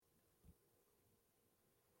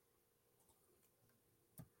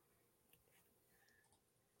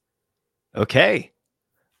Okay,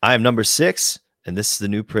 I am number 6, and this is the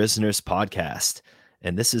New Prisoners podcast.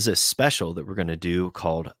 And this is a special that we're going to do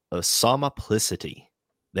called Osamaplicity.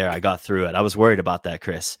 There, I got through it. I was worried about that,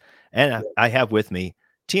 Chris. And I have with me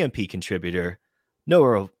TNP contributor,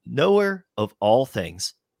 knower of all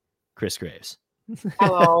things, Chris Graves.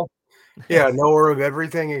 Hello. Yeah, knower of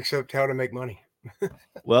everything except how to make money.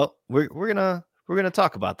 Well, we're gonna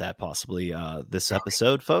talk about that possibly this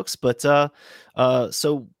episode, folks. But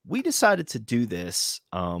so we decided to do this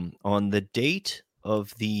on the date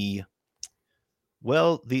of the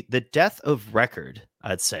death of record,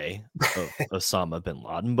 I'd say, of Osama bin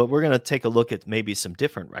Laden. But we're gonna take a look at maybe some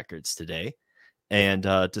different records today and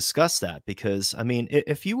discuss that, because I mean,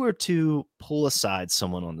 if you were to pull aside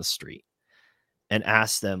someone on the street and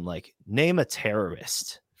ask them, like, name a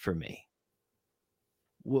terrorist for me,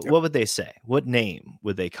 what would they say? What name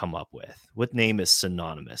would they come up with? What name is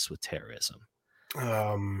synonymous with terrorism?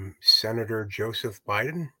 Senator Joseph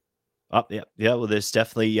Biden. Oh, yeah. Well, there's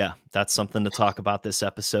definitely, that's something to talk about this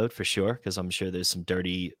episode for sure, because I'm sure there's some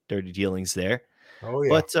dirty dealings there. Oh, yeah.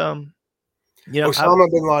 But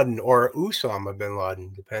Osama bin Laden or Usama bin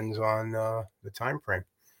Laden depends on the time frame.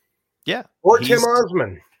 Yeah. Or Tim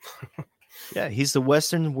Osman. Yeah, he's the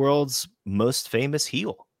Western world's most famous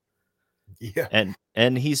heel. Yeah.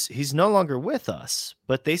 And he's no longer with us,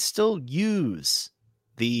 but they still use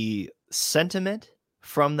the sentiment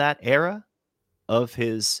from that era of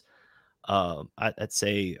his I'd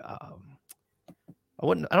say I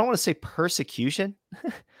don't want to say persecution,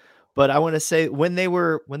 but I want to say when they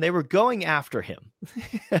were going after him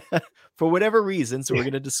for whatever reasons. So we're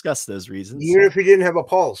going to discuss those reasons. Even if he didn't have a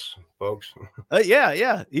pulse, folks.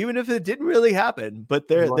 Yeah. Even if it didn't really happen, but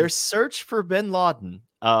their search for bin Laden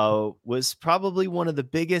was probably one of the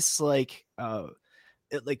biggest like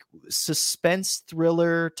suspense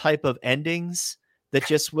thriller type of endings that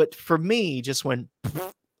just went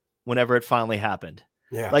whenever it finally happened.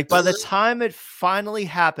 Yeah. Like by the time it finally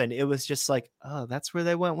happened, it was just like, oh, that's where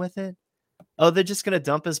they went with it. Oh, they're just going to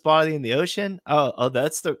dump his body in the ocean. Oh,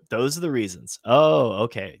 those are the reasons. Oh,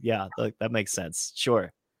 okay. Yeah. That makes sense.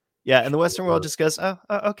 Sure. Yeah. And the Western world just goes, oh,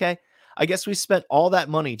 okay. I guess we spent all that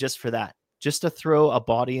money just for that, just to throw a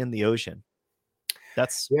body in the ocean.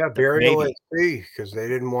 Burial at sea, because they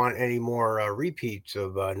didn't want any more repeats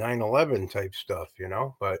of 9/11 type stuff,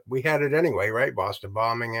 but we had it anyway, right? Boston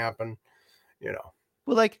bombing happened,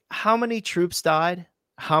 Well, like, how many troops died?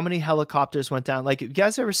 How many helicopters went down? Like, you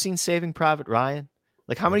guys ever seen Saving Private Ryan?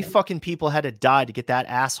 Like, how many fucking people had to die to get that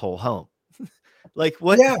asshole home? Like,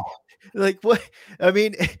 what? Yeah. Like, what? I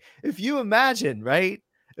mean, if you imagine, right?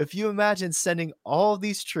 If you imagine sending all of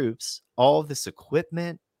these troops, all of this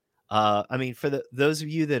equipment, I mean, for those of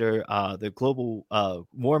you that are the global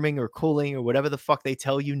warming or cooling or whatever the fuck they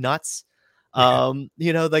tell you nuts,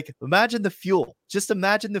 like, imagine the fuel. Just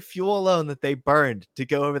imagine the fuel alone that they burned to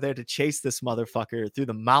go over there to chase this motherfucker through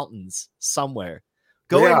the mountains somewhere,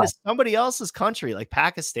 going to somebody else's country like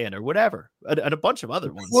Pakistan or whatever, and a bunch of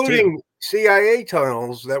other ones, including CIA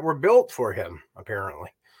tunnels that were built for him, apparently.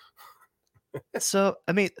 So,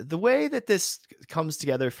 I mean, the way that this comes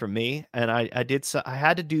together for me, and I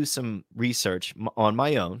had to do some research on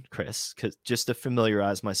my own, Chris, just to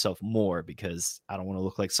familiarize myself more, because I don't want to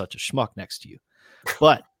look like such a schmuck next to you.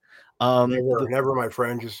 But never, my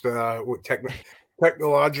friend. Just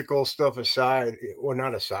technological stuff aside, well,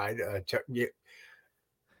 not aside.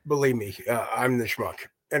 Believe me, I'm the schmuck.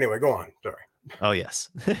 Anyway, go on. Sorry. Oh yes,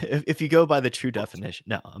 if you go by the true definition.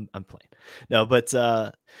 No, I'm playing. No, but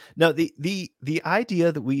no, the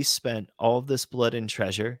idea that we spent all of this blood and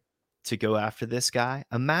treasure to go after this guy.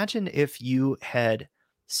 Imagine if you had,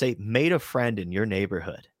 say, made a friend in your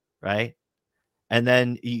neighborhood, right? And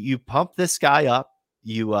then you pump this guy up.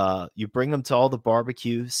 You bring him to all the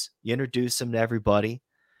barbecues. You introduce him to everybody,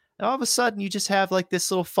 and all of a sudden you just have like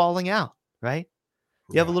this little falling out, right?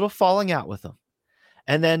 You have a little falling out with him.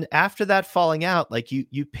 And then after that falling out, like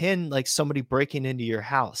you pin like somebody breaking into your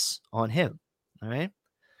house on him. All right.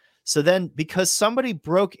 So then, because somebody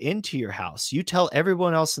broke into your house, you tell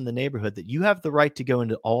everyone else in the neighborhood that you have the right to go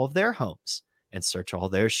into all of their homes and search all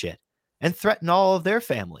their shit and threaten all of their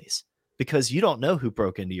families, because you don't know who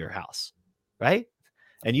broke into your house. Right.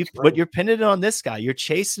 And you're pinning it on this guy. You're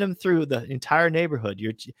chasing him through the entire neighborhood.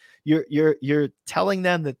 You're telling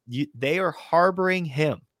them that they are harboring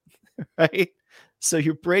him. Right. So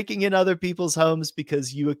you're breaking in other people's homes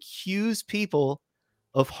because you accuse people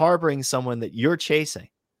of harboring someone that you're chasing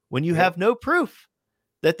when you have no proof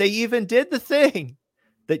that they even did the thing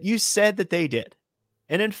that you said that they did.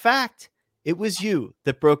 And in fact, it was you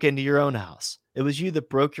that broke into your own house. It was you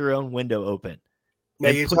that broke your own window open Now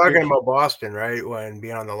and you're put your talking about Boston, right? When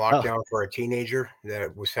being on the oh, lockdown for a teenager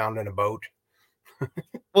that was found in a boat.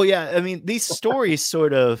 well, yeah, I mean, these stories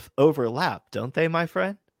sort of overlap, don't they, my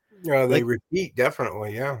friend? Yeah, they Like, repeat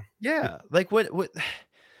definitely. Yeah. yeah, like what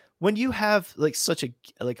when you have like such a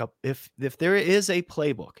if there is a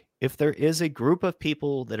playbook, if there is a group of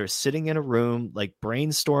people that are sitting in a room like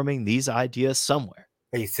brainstorming these ideas somewhere,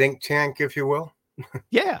 A think tank, if you will.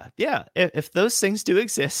 yeah, yeah, if those things do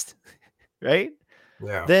exist, right?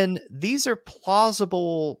 Yeah. Then these are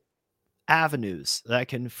plausible avenues that I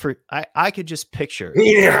can for I could just picture,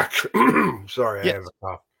 Yeah. Sorry, I have yes, a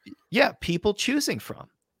cough. yeah, people choosing from.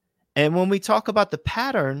 And when we talk about the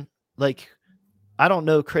pattern, like I don't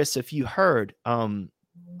know, Chris, if you heard,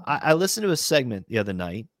 I listened to a segment the other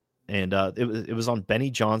night, and it was on Benny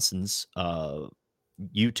Johnson's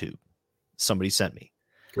YouTube. Somebody sent me,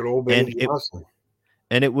 Good old Benny and Johnson.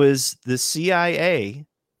 it was the CIA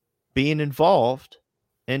being involved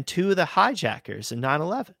in two of the hijackers in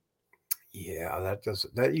 9/11. Yeah,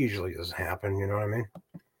 that usually doesn't happen. You know what I mean?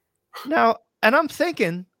 Now, and I'm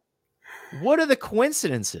thinking, what are the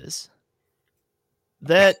coincidences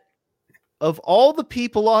that of all the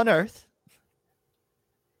people on Earth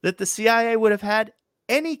that the CIA would have had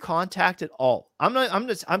any contact at all? I'm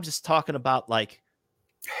just talking about like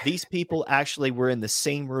these people actually were in the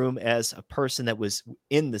same room as a person that was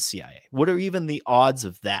in the CIA. What are even the odds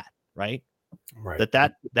of that, right? Right.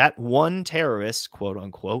 That one terrorist, quote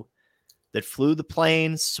unquote, that flew the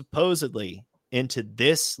plane supposedly into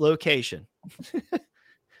this location,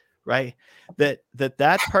 right?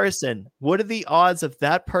 That person, what are the odds of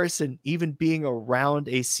that person even being around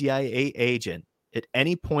a CIA agent at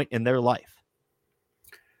any point in their life?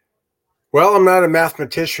 Well, I'm not a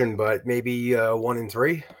mathematician, but maybe 1 in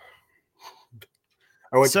 3.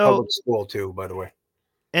 I went to So, public school too, by the way.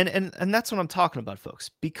 and that's what I'm talking about, folks.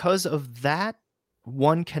 Because of that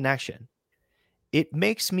one connection, it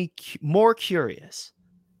makes me more curious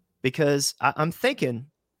because I'm thinking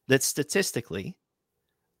that statistically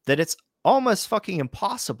that it's almost fucking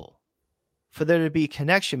impossible for there to be a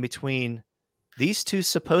connection between these two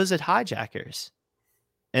supposed hijackers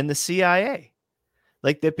and the CIA.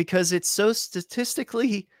 Like that because it's so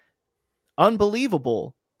statistically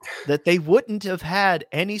unbelievable that they wouldn't have had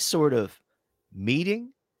any sort of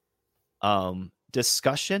meeting,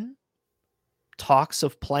 discussion, talks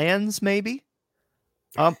of plans, maybe.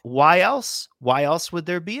 Why else? Why else would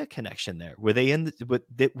there be a connection there? Were they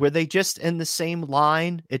were they just in the same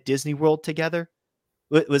line at Disney World together?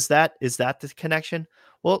 Was that is that the connection?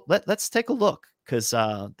 Well, let's take a look because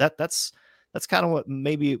that's kind of what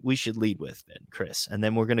maybe we should lead with, then, Chris, and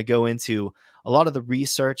then we're going to go into a lot of the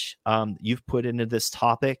research you've put into this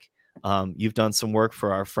topic. You've done some work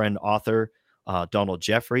for our friend author Donald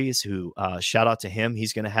Jeffries, who shout out to him.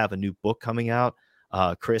 He's going to have a new book coming out.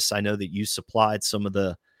 Chris, I know that you supplied some of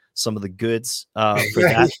the goods for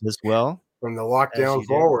that as well From the as lockdown you did.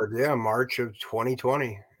 forward, yeah, March of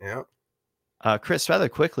 2020. Yeah. Chris, rather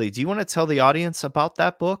quickly, do you want to tell the audience about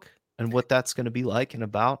that book and what that's going to be like and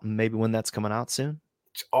about, and maybe when that's coming out soon?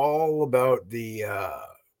 It's all about the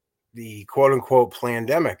quote unquote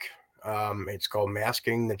pandemic. It's called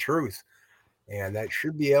Masking the Truth. And that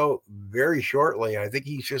should be out very shortly. I think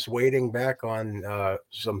he's just waiting back on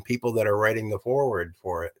some people that are writing the forward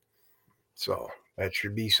for it. So that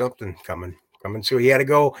should be something coming soon. He had to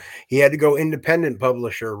go independent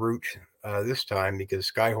publisher route this time because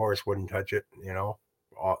Skyhorse wouldn't touch it,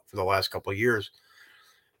 for the last couple of years.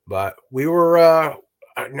 But we were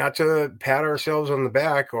not to pat ourselves on the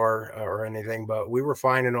back or anything, but we were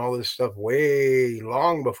finding all this stuff way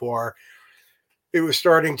long before it was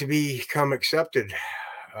starting to become accepted.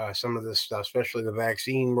 Some of this stuff, especially the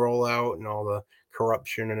vaccine rollout and all the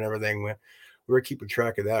corruption and everything. We were keeping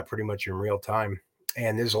track of that pretty much in real time.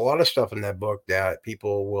 And there's a lot of stuff in that book that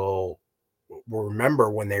people will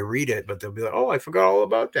remember when they read it, but they'll be like, "Oh, I forgot all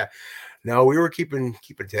about that." No, we were keeping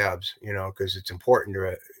tabs, because it's important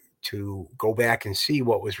to go back and see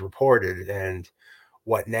what was reported and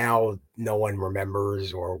what now no one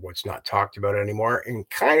remembers or what's not talked about anymore. And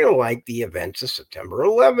kind of like the events of September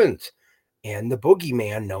 11th and the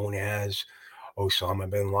boogeyman known as Osama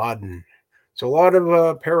bin Laden. So a lot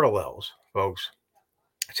of parallels, folks,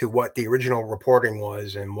 to what the original reporting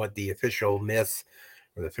was and what the official myth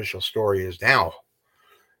or the official story is now.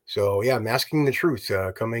 So yeah, Masking the Truth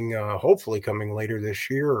coming, hopefully coming later this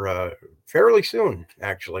year, fairly soon,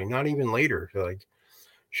 actually, not even later. Like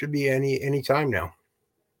should be any time now.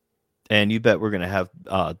 And you bet we're going to have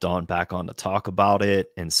Dawn back on to talk about it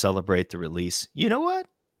and celebrate the release. You know what?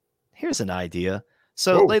 Here's an idea.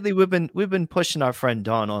 So Whoa. lately we've been pushing our friend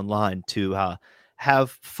Dawn online to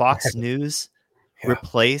have Fox News Yeah.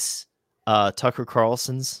 replace Tucker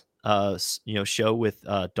Carlson's show with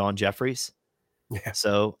Don Jeffries. Yeah.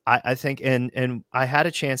 So I think, and I had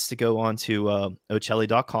a chance to go on to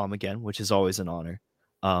Ocelli.com again, which is always an honor,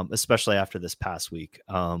 especially after this past week.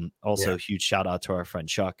 Yeah. Also, huge shout out to our friend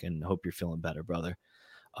Chuck, and hope you're feeling better, brother.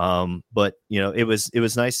 But it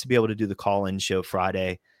was nice to be able to do the call-in show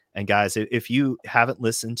Friday. And guys, if you haven't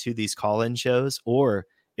listened to these call-in shows, or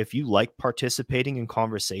if you like participating in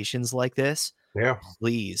conversations like this, Yeah.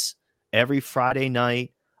 please, every Friday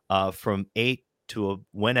night from 8 to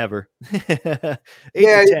whenever 8 to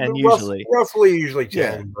Yeah. 10 usually. Roughly usually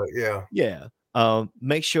Yeah. 10, but yeah. Yeah.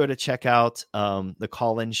 Make sure to check out the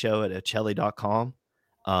call-in show at Ocelli.com.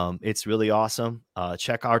 It's really awesome.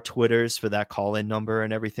 Check our Twitters for that call-in number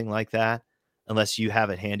and everything like that. Unless you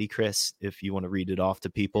have it handy, Chris, if you want to read it off to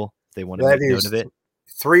people, if they want to That make note is of it.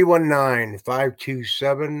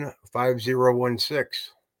 319-527-5016.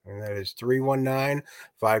 And that is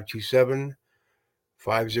 319-527-5016.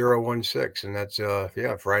 And that's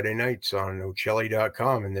Friday nights on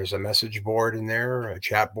Ocelli.com. And there's a message board in there, a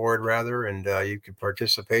chat board rather, and you can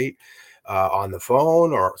participate on the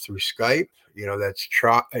phone or through Skype. That's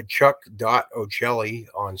Chuck.Ocelli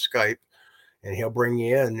on Skype, and he'll bring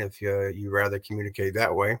you in if you rather communicate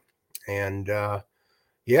that way. And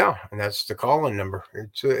and that's the call-in number.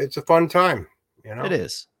 It's a fun time, It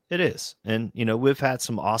is. It is. And we've had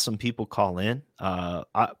some awesome people call in.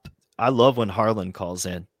 I love when Harlan calls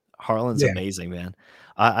in. Harlan's Yeah, amazing, man.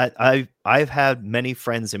 I've had many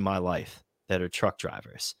friends in my life that are truck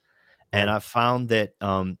drivers. And yeah, I've found that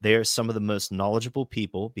they are some of the most knowledgeable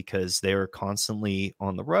people because they're constantly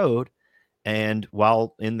on the road. And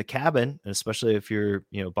while in the cabin, especially if you're,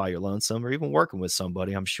 by your lonesome or even working with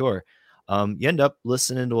somebody, I'm sure, you end up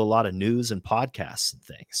listening to a lot of news and podcasts and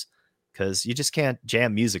things because you just can't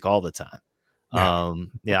jam music all the time. no,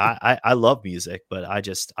 Yeah, I love music, but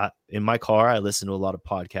in my car, I listen to a lot of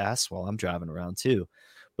podcasts while I'm driving around too.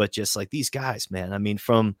 But just like these guys, man, I mean,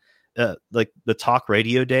 from like the talk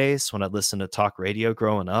radio days when I listened to talk radio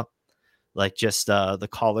growing up, like just the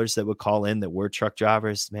callers that would call in that were truck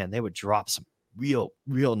drivers, man, they would drop some real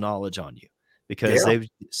knowledge on you because yeah,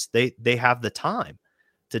 they have the time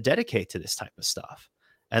to dedicate to this type of stuff.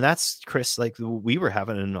 And that's, Chris, like we were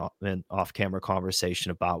having an off-camera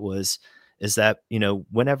conversation about is that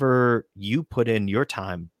whenever you put in your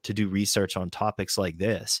time to do research on topics like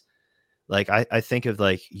this, like I think of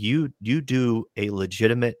like you do a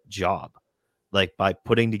legitimate job, like by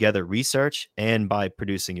putting together research and by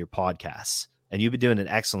producing your podcasts. And you've been doing an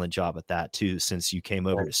excellent job at that too since you came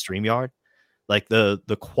over to StreamYard. Like the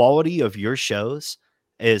quality of your shows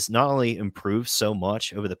is not only improved so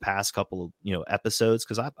much over the past couple of episodes,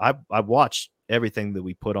 because I watched everything that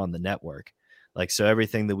we put on the network. Like, so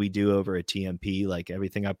everything that we do over at TMP, like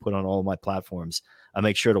everything I put on all of my platforms, I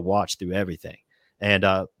make sure to watch through everything. And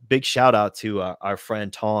big shout out to our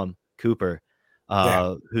friend Tom Cooper,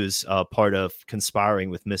 yeah. who's part of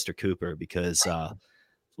Conspiring with Mr. Cooper, because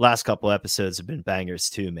last couple episodes have been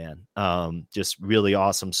bangers too, man. Just really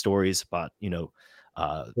awesome stories about, The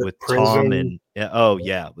with Tom prison. and oh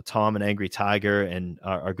yeah, with Tom and Angry Tiger and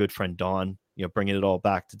our good friend Dawn, bringing it all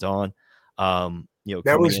back to Dawn, That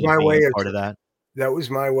coming was in and my being way a of part of that. that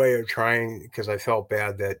was my way of trying, because I felt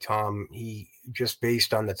bad that Tom, he just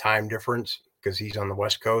based on the time difference, because he's on the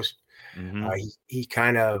West Coast, Hmm. he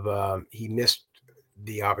kind of he missed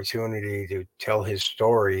the opportunity to tell his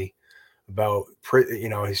story about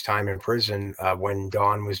his time in prison, when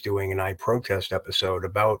Don was doing an I Protest episode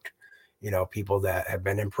about people that have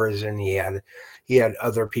been in prison. He had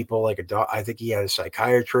other people, like I think he had a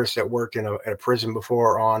psychiatrist that worked in a prison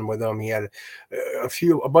before on with him. He had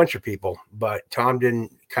a bunch of people, but Tom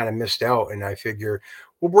didn't, kind of missed out. And I figure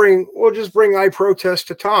we'll just bring I Protest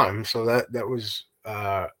to Tom. So that was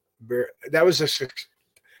that was a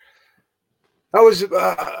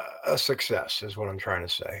success, is what I'm trying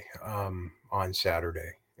to say, on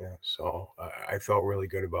Saturday. Yeah, so I felt really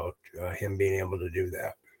good about him being able to do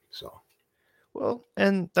that. So Well,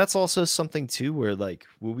 and that's also something too, where like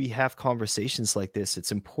when we have conversations like this,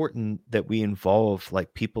 it's important that we involve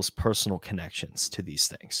like people's personal connections to these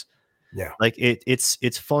things. yeah, Like it's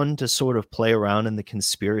fun to sort of play around in the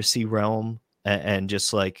conspiracy realm and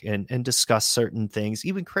just like and discuss certain things,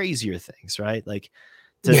 even crazier things, right? Like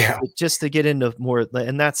yeah, just to get into more,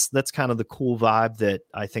 and that's kind of the cool vibe that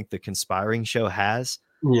I think the Conspiring Show has,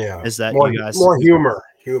 yeah. is that More you guys, more humor.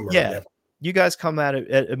 yeah, you guys come at it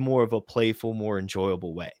at more of a playful, more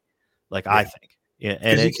enjoyable way, like I Yeah, think. Yeah,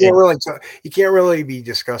 and because you can't really be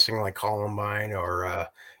discussing like Columbine or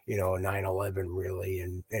 9/11 really,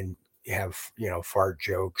 and have, fart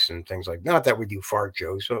jokes and things like, not that we do fart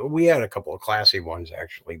jokes. So we had a couple of classy ones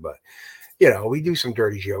actually, but we do some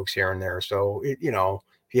dirty jokes here and there. So if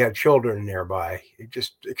you have children nearby,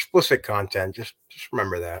 just explicit content, just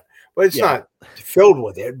remember that. But it's Yeah. not filled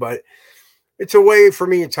with it, but it's a way for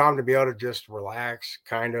me and Tom to be able to just relax,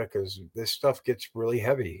 kind of, because this stuff gets really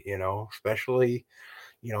heavy, especially,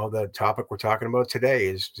 the topic we're talking about today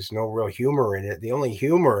is just no real humor in it. The only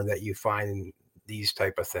humor that you find in these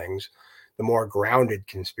type of things, the more grounded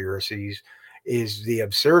conspiracies, is the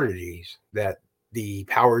absurdities that the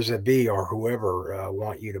powers that be or whoever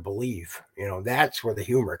want you to believe. That's where the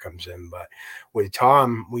humor comes in. But with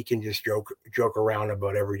Tom, we can just joke around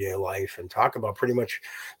about everyday life and talk about pretty much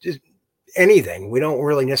just anything. We don't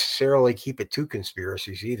really necessarily keep it to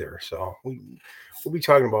conspiracies either. So we'll be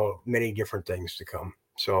talking about many different things to come.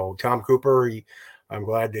 So Tom Cooper, I'm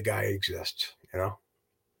glad the guy exists.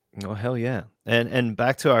 Oh hell yeah! And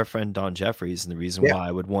back to our friend Don Jeffries, and the reason Yeah. why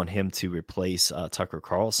I would want him to replace Tucker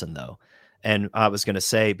Carlson, though. And I was going to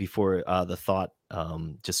say before the thought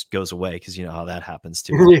just goes away, because you know how that happens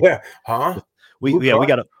too often. Yeah. Huh? We Who yeah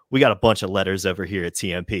caught? we got a bunch of letters over here at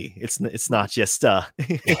TMP. It's not just our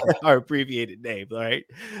abbreviated name, right?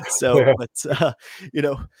 So, Yeah. but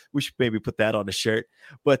we should maybe put that on a shirt.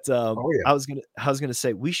 But Oh yeah. I was gonna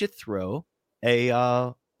say we should throw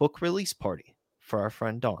a book release party for our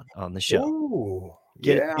friend Dawn on the show. Ooh.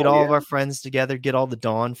 Get Yeah. get all of Yeah. our friends together, get all the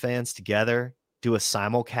Dawn fans together, do a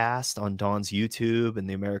simulcast on Dawn's YouTube and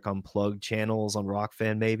the America Unplugged channels on Rock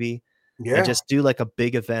Fan maybe, and Yeah. just do like a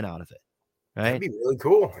big event out of it, That'd right? be really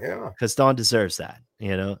cool. Yeah. Because Dawn deserves that,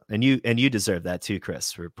 and you deserve that too,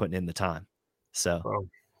 Chris, for putting in the time. So Well,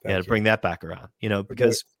 yeah, to thank you. bring that back around, But that,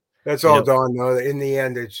 because that's you all know, Dawn. No, in the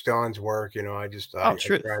end, it's Dawn's work. I just oh, I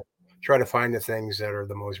truth. try to find the things that are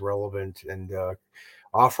the most relevant and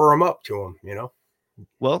offer them up to them.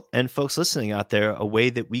 Well, and folks listening out there, a way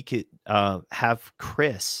that we could have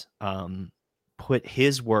Chris put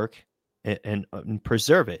his work and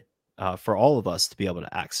preserve it for all of us to be able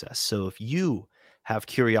to access. So if you have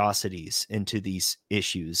curiosities into these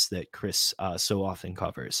issues that Chris so often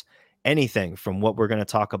covers, anything from what we're going to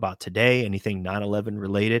talk about today, anything 9/11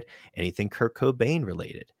 related, anything Kurt Cobain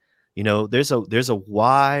related, there's a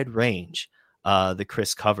wide range that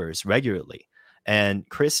Chris covers regularly. And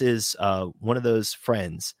Chris is one of those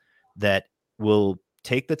friends that will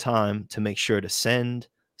take the time to make sure to send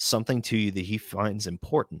something to you that he finds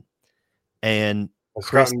important. And It's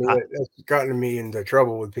Chris, gotten me into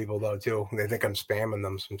trouble with people though too. They think I'm spamming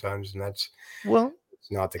them sometimes, and well, it's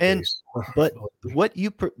not the and case. but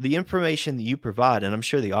the information that you provide, and I'm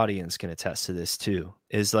sure the audience can attest to this too,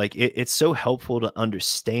 is like it's so helpful to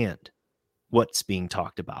understand what's being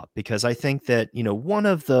talked about, because I think that one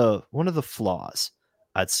of the flaws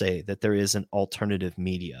I'd say that there is an alternative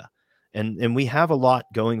media, and we have a lot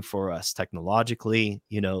going for us technologically.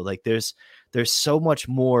 Like there's so much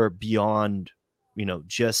more beyond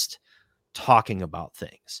just talking about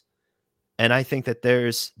things. And I think that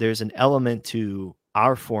there's an element to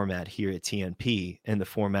our format here at TNP and the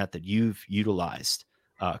format that you've utilized,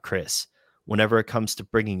 Chris, whenever it comes to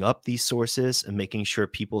bringing up these sources and making sure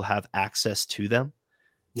people have access to them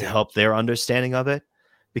to Yeah. help their understanding of it.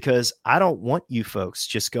 Because I don't want you folks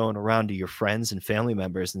just going around to your friends and family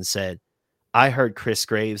members and said, I heard Chris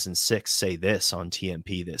Graves and Six say this on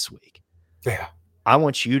TMP this week. Yeah. I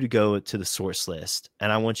want you to go to the source list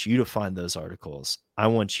and I want you to find those articles. I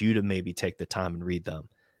want you to maybe take the time and read them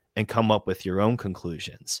and come up with your own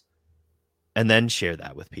conclusions and then share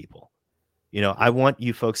that with people. I want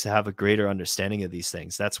you folks to have a greater understanding of these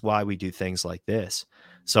things. That's why we do things like this.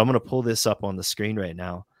 So I'm going to pull this up on the screen right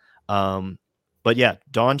now. But yeah,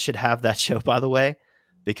 Dawn should have that show, by the way, Yeah.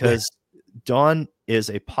 because Dawn is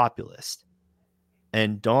a populist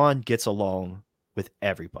and Dawn gets along with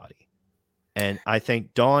everybody. And I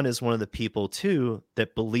think Dawn is one of the people too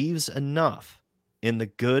that believes enough in the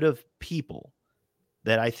good of people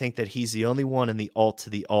that I think that he's the only one in the alt to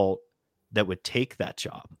the alt that would take that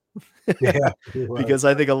job. Yeah. He Because was.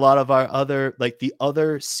 I think a lot of our the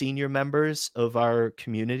other senior members of our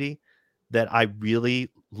community that I really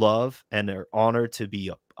love and are honored to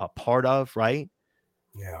be a part of, right?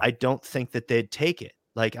 Yeah. I don't think that they'd take it.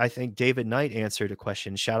 Like, I think David Knight answered a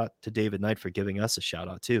question. Shout out to David Knight for giving us a shout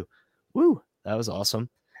out too. Woo, that was awesome.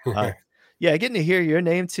 Yeah, getting to hear your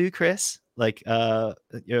name too, Chris. Like, on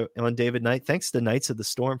David Knight. Thanks to Knights of the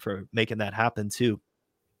Storm for making that happen too.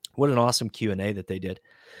 What an awesome Q&A that they did.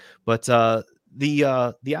 But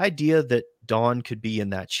the idea that Dawn could be in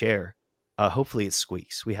that chair, hopefully it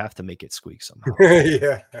squeaks. We have to make it squeak somehow.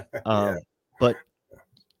 Yeah. Yeah. But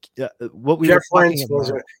what we were talking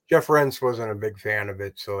about. Jeff Rentz wasn't a big fan of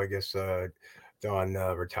it, so I guess Don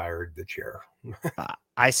retired the chair.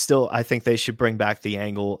 I think they should bring back the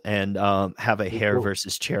angle and have a hair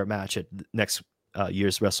versus chair match at next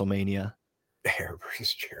year's WrestleMania. Hair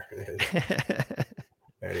versus chair.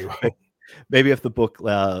 Anyway, maybe if the book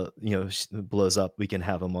blows up, we can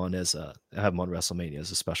have him on WrestleMania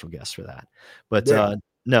as a special guest for that. But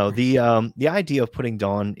no, the idea of putting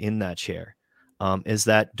Don in that chair is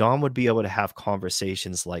that Don would be able to have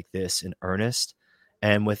conversations like this in earnest,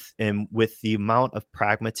 and with the amount of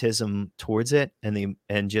pragmatism towards it,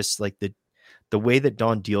 and just like the way that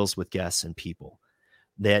Don deals with guests and people,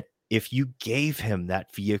 that if you gave him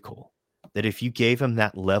that vehicle, that if you gave him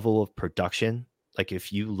that level of production, like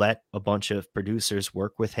if you let a bunch of producers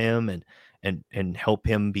work with him and help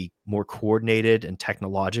him be more coordinated and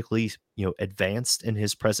technologically, advanced in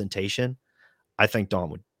his presentation, I think Don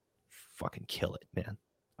would fucking kill it, man.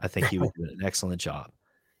 I think he would do an excellent job.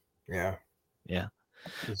 Yeah. Yeah.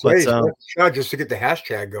 But just to get the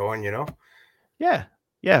hashtag going, Yeah.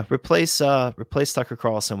 Yeah. Replace Tucker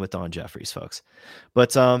Carlson with Don Jeffries, folks.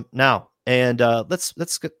 But now, and let's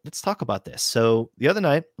talk about this. So the other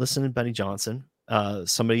night, listening to Benny Johnson,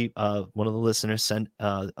 somebody, one of the listeners sent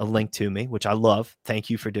a link to me, which I love. Thank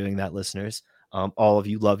you for doing that, listeners. All of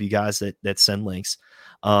you, love you guys that send links.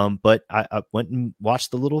 But I went and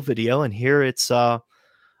watched the little video, and here it's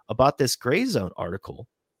about this Gray Zone article.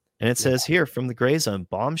 And it says here, from the Gray Zone,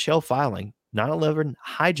 bombshell filing, 9/11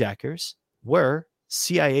 hijackers were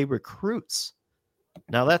CIA recruits.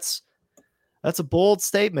 Now that's a bold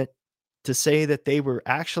statement to say that they were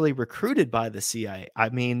actually recruited by the CIA. I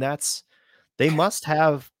mean, they must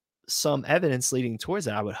have some evidence leading towards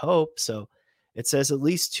it, I would hope. So it says at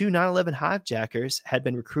least 2 9/11 hijackers had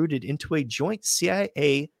been recruited into a joint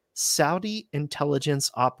CIA Saudi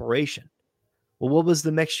intelligence operation. Well, what was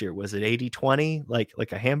the mixture? Was it 80-20,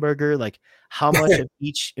 like a hamburger? Like, how much of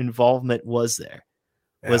each involvement was there?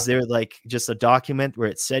 Yeah. Was there like just a document where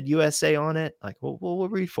it said USA on it? Like, we'll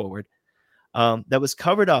read forward. That was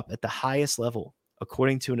covered up at the highest level,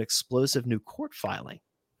 according to an explosive new court filing.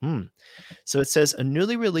 So it says a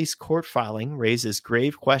newly released court filing raises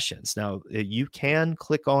grave questions. Now, you can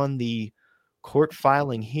click on the court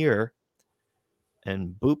filing here,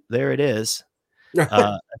 and boop, there it is.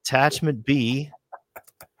 Attachment B.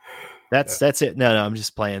 That's it. No, I'm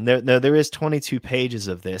just playing. There is 22 pages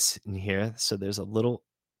of this in here. So there's a little.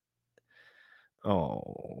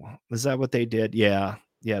 Oh, is that what they did? Yeah.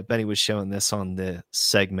 Benny was showing this on the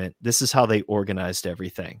segment. This is how they organized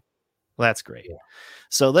everything. Well, that's great. Yeah.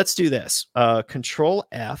 So let's do this. Control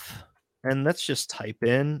F, and let's just type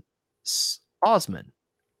in Osman.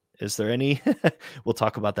 Is there any? We'll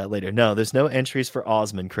talk about that later. No, there's no entries for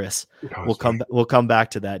Osman, Chris. We'll come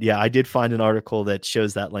back to that. Yeah, I did find an article that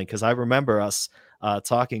shows that link, because I remember us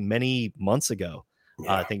talking many months ago.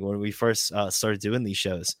 Yeah. I think when we first started doing these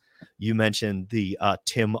shows, you mentioned the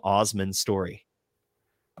Tim Osman story.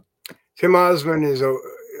 Tim Osman is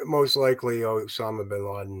most likely Osama bin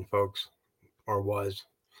Laden, folks, or was.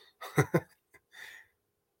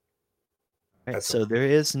 Right, so there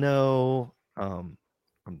is no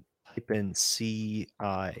type in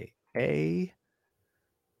CIA.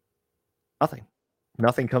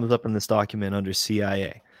 Nothing comes up in this document under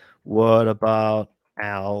CIA. What about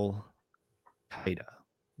Al Qaeda?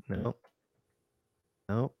 No.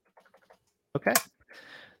 Okay.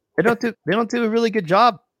 They don't do a really good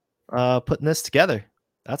job putting this together.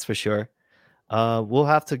 That's for sure. We'll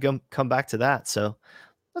have to come back to that. So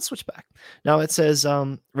let's switch back. Now it says,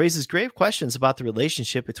 raises grave questions about the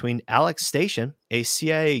relationship between Alex Station, a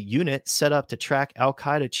CIA unit set up to track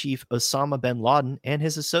Al-Qaeda chief Osama bin Laden and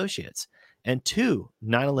his associates, and 2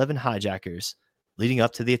 9/11 hijackers leading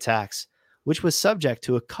up to the attacks, which was subject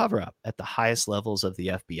to a cover-up at the highest levels of the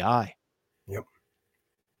FBI. Yep.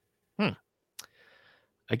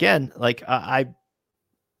 Again, like I'm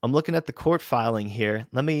looking at the court filing here.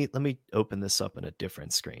 Let me open this up in a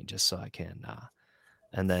different screen just so I can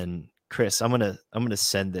and then Chris, I'm gonna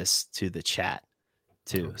send this to the chat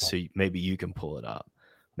too, okay. So maybe you can pull it up.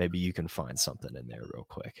 Maybe you can find something in there real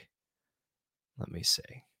quick. Let me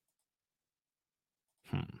see.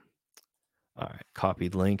 All right,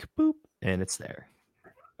 copied link, boop, and it's there.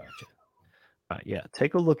 Gotcha. All right, yeah,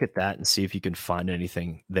 take a look at that and see if you can find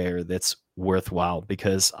anything there that's worthwhile,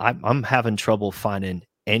 because I'm having trouble finding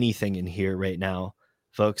anything in here right now,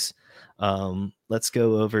 folks. Let's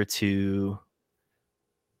go over to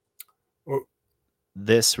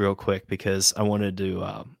this real quick, because I wanted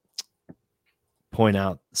to point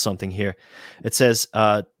out something here. It says,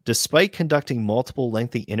 despite conducting multiple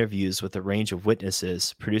lengthy interviews with a range of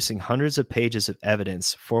witnesses, producing hundreds of pages of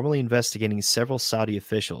evidence, formally investigating several Saudi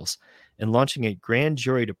officials, and launching a grand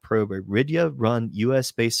jury to probe a Ridya-run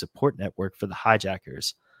U.S.-based support network for the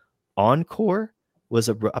hijackers, Encore was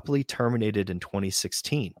abruptly terminated in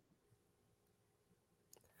 2016.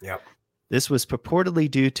 Yep. This was purportedly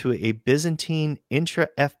due to a Byzantine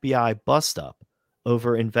intra-FBI bust-up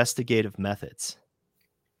over investigative methods.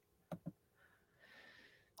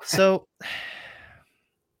 So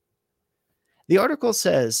the article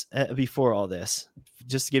says, before all this,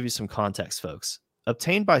 just to give you some context, folks,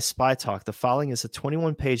 obtained by Spy Talk, the following is a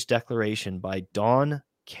 21-page declaration by Don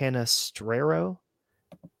Canestraro,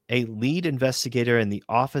 a lead investigator in the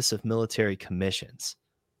Office of Military Commissions.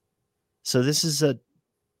 So this is a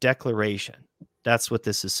declaration. That's what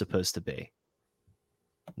this is supposed to be.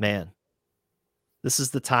 Man, this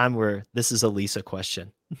is the time where this is a Lisa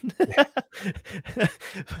question.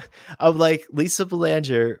 I'm like, Lisa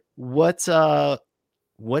Belanger, what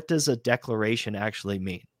does a declaration actually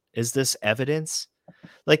mean? Is this evidence?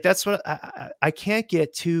 Like, that's what I can't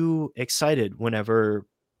get too excited whenever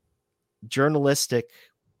journalistic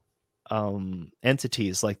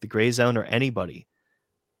entities like the Gray Zone or anybody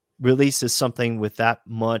releases something with that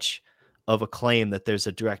much of a claim that there's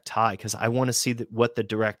a direct tie, because I want to see what the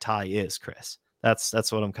direct tie is, Chris.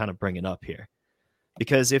 That's what I'm kind of bringing up here.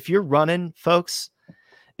 Because if you're running, folks,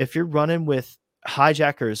 if you're running with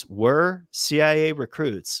hijackers were CIA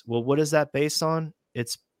recruits, well, what is that based on?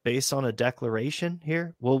 It's based on a declaration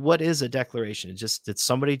here. Well, what is a declaration? Did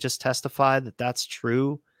somebody just testify that that's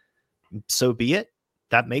true? So be it.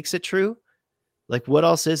 That makes it true. Like, what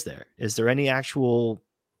else is there? Is there any actual,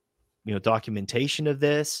 documentation of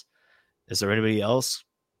this? Is there anybody else,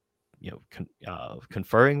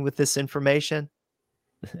 conferring with this information?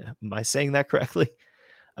 Am I saying that correctly?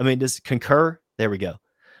 I mean, does concur? There we go.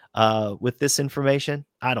 With this information,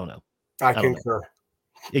 I don't know. I concur.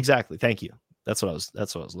 Exactly. Thank you. That's what I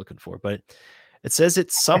was looking for. But it says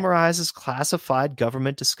it summarizes classified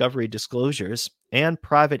government discovery disclosures and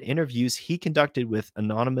private interviews he conducted with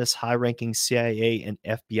anonymous high-ranking CIA and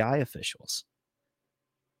FBI officials.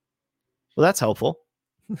 Well, that's helpful.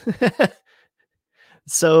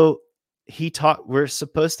 So we're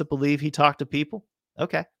supposed to believe he talked to people?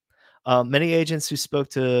 Okay. Many agents who spoke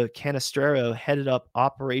to Canestraro headed up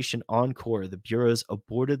Operation Encore, the Bureau's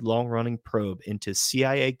aborted long-running probe into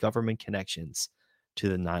CIA government connections to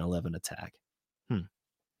the 9/11 attack.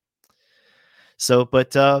 So,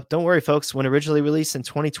 but don't worry, folks. When originally released in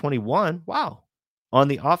 2021, on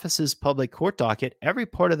the office's public court docket, every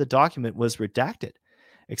part of the document was redacted,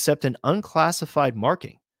 except an unclassified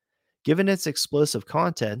marking. Given its explosive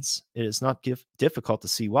contents, it is not difficult to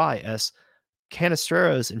see why, as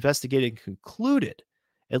Canestraro's investigating concluded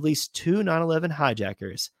at least 2 9/11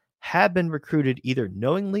 hijackers had been recruited either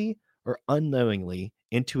knowingly or unknowingly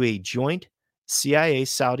into a joint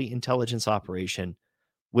CIA-Saudi intelligence operation,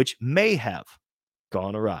 which may have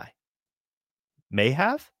gone awry. May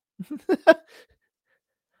have?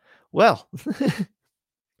 Well,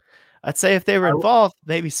 I'd say if they were involved,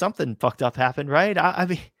 maybe something fucked up happened, right? I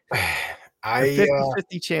mean, a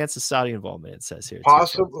 50-50 chance of Saudi involvement, it says here.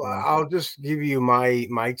 Possible. I'll just give you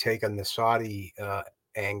my take on the Saudi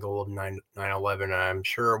angle of 9/11. I'm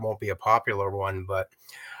sure it won't be a popular one, but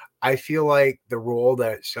I feel like the role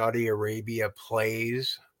that Saudi Arabia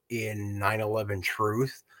plays in 9/11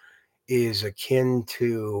 truth is akin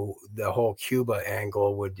to the whole Cuba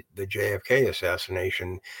angle with the JFK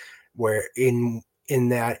assassination, where in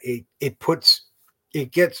that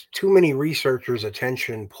it gets too many researchers'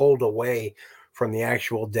 attention pulled away from the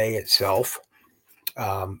actual day itself,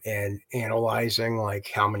 and analyzing like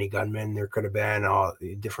how many gunmen there could have been, all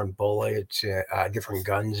different bullets, different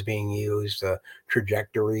guns being used, the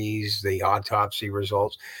trajectories, the autopsy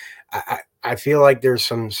results. I feel like there's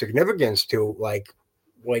some significance to like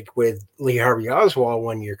with Lee Harvey Oswald,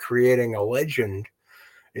 when you're creating a legend,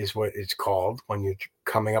 is what it's called, when you're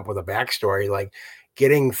coming up with a backstory, like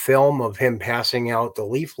getting film of him passing out the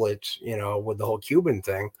leaflets, with the whole Cuban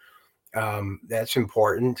thing. That's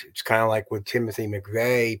important. It's kind of like with Timothy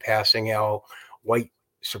McVeigh passing out white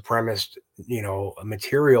supremacist,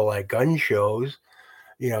 material at gun shows,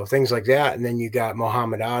 things like that. And then you got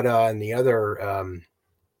Mohammed Atta and the other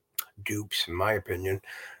dupes, in my opinion.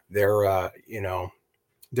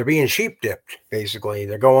 They're being sheep dipped. Basically,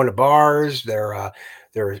 they're going to bars. They're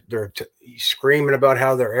screaming about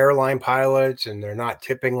how they're airline pilots and they're not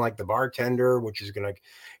tipping like the bartender, which is going to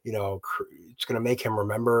it's going to make him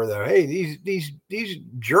remember that, hey, these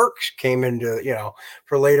jerks came into,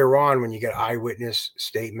 for later on when you get eyewitness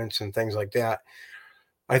statements and things like that.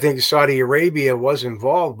 I think Saudi Arabia was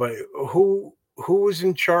involved, but who was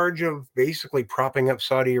in charge of basically propping up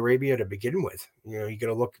Saudi Arabia to begin with? You got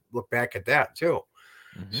to look back at that too.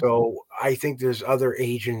 Mhm. So I think there's other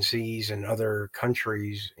agencies and other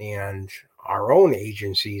countries and our own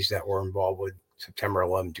agencies that were involved with September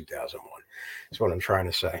 11, 2001. That's what I'm trying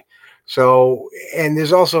to say. So, and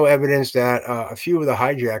there's also evidence that a few of the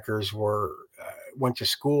hijackers went to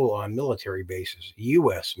school on military bases,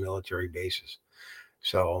 U.S. military bases.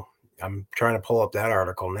 So I'm trying to pull up that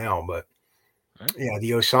article now, but Right. yeah,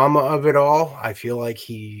 the Osama of it all, I feel like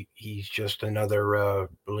he's just another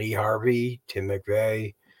Lee Harvey, Tim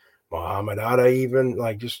McVeigh, Muhammad Atta, even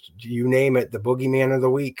like just you name it, the boogeyman of the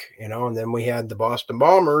week, And then we had the Boston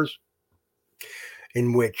bombers,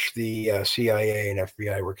 in which the CIA and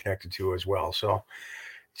FBI were connected to as well. So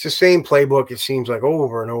it's the same playbook. It seems like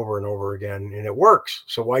over and over and over again, and it works.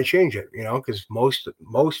 So why change it? Because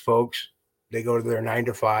most folks, they go to their 9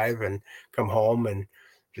 to 5 and come home and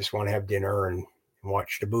just want to have dinner and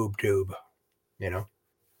watch the boob tube.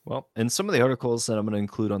 Well, in some of the articles that I'm going to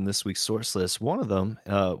include on this week's source list, one of them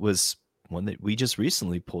was one that we just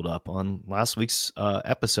recently pulled up on last week's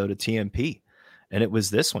episode of TMP, and it was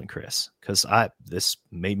this one, Chris, because this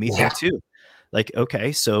made me Yeah. think too. Like,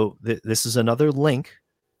 okay, so this is another link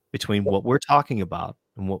between what we're talking about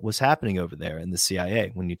and what was happening over there in the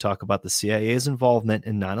CIA. When you talk about the CIA's involvement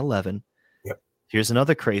in 9/11, Yep. here's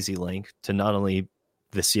another crazy link to not only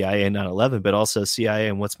the CIA and 9/11, but also CIA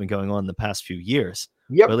and what's been going on in the past few years,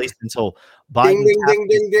 or Yep. at least until Ding, Biden ding, tapped ding,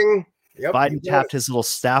 his, ding, ding. Yep. You Biden got it. tapped his little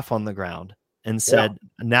staff on the ground and Yeah. said,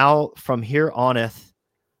 "Now from here oneth,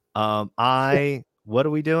 what are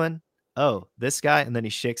we doing? Oh, this guy." And then he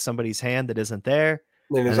shakes somebody's hand that isn't there.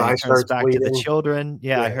 And And his then he eye turns starts back to the bleeding. children.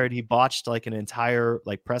 Yeah, I Yeah. heard he botched like an entire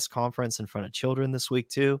press conference in front of children this week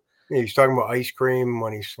too. Yeah, he's talking about ice cream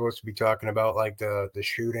when he's supposed to be talking about like the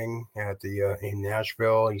shooting at the in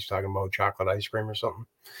Nashville. He's talking about chocolate ice cream or something.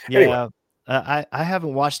 Anyway, Yeah, I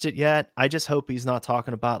haven't watched it yet. I just hope he's not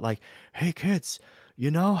talking about like, "Hey kids,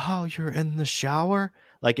 you know how you're in the shower?"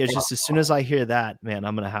 Like it's just as soon as I hear that, man,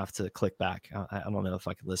 I'm gonna have to click back. I don't know if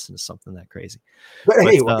I could listen to something that crazy. but But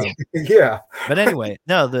anyway, yeah,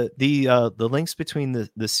 no, the links between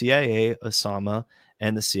the CIA, Osama,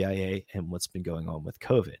 and the CIA and what's been going on with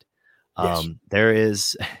COVID. yes. There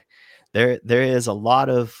is there is a lot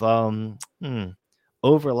of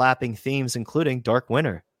overlapping themes, including Dark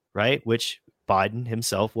Winter, right? Which Biden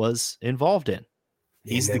himself was involved in. And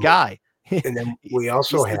He's the then guy. we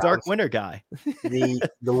also He's the have Dark Winter guy. the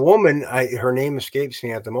woman. Her name escapes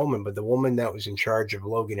me at the moment, but the woman that was in charge of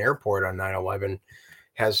Logan Airport on 9/11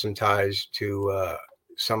 has some ties to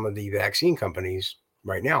some of the vaccine companies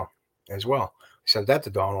right now as well. I sent that to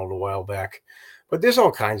Donald a while back. But there's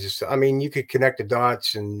all kinds of stuff. I mean, you could connect the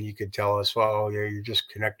dots and you could tell us, well, you're just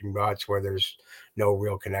connecting dots where there's no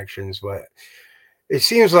real connections. But it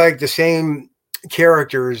seems like the same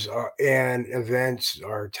characters and events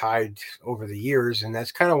are tied over the years. And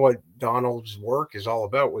that's kind of what Donald's work is all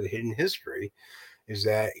about with Hidden History, is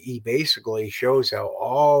that he basically shows how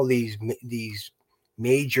all these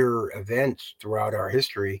major events throughout our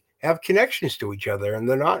history have connections to each other, and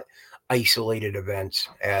they're not isolated events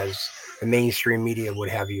as the mainstream media would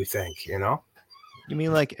have you think. You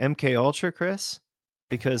mean like MK Ultra, Chris?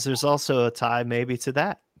 Because there's also a tie maybe to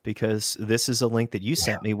that. Because this is a link that you Yeah.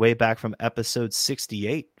 sent me way back from episode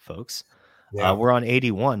 68, folks. Yeah. We're on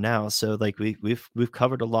 81 now, so like we've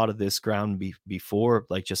covered a lot of this ground before,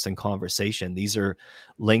 like just in conversation. These are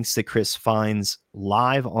links that Chris finds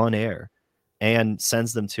live on air and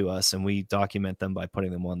sends them to us, and we document them by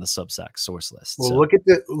putting them on the Substack source list. Well, So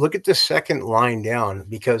look at the second line down,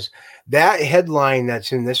 because that headline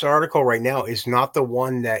that's in this article right now is not the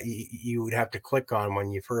one that you would have to click on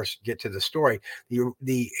when you first get to the story.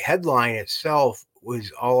 The headline itself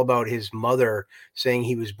was all about his mother saying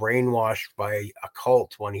he was brainwashed by a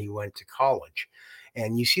cult when he went to college.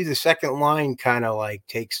 And you see the second line kind of like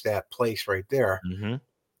takes that place right there,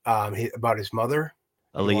 about his mother.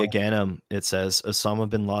 You Aliyah want Ghanem, it says Osama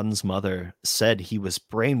bin Laden's mother said he was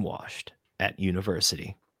brainwashed at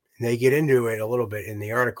university. They get into it a little bit in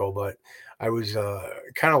the article, but I was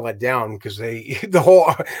kind of let down because the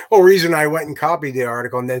whole reason I went and copied the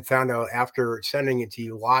article and then found out after sending it to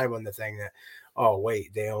you live on the thing that, oh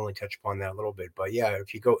wait, they only touch upon that a little bit. But yeah,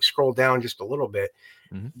 if you go scroll down just a little bit,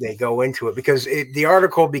 they go into it, because the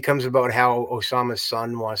article becomes about how Osama's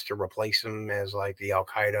son wants to replace him as like the Al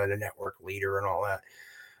Qaeda, the network leader, and all that.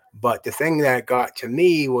 But the thing that got to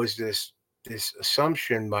me was this this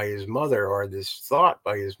assumption by his mother, or this thought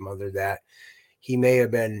by his mother, that he may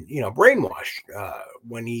have been, brainwashed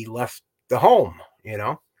when he left the home.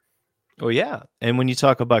 Oh yeah, and when you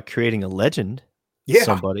talk about creating a legend, Yeah,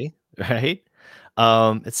 somebody, right?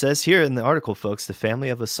 It says here in the article, folks, the family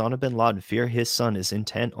of Osama bin Laden fear his son is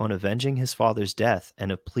intent on avenging his father's death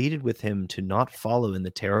and have pleaded with him to not follow in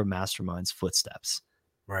the terror mastermind's footsteps.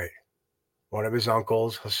 right. One of his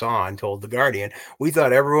uncles, Hassan, told The Guardian, "We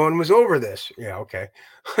thought everyone was over this." Yeah, okay.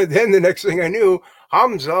 Then the next thing I knew,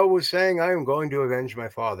 Hamza was saying, "I am going to avenge my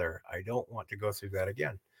father. I don't want to go through that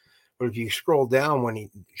again." But if you scroll down, when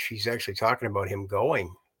she's actually talking about him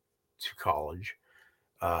going to college,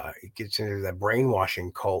 it gets into the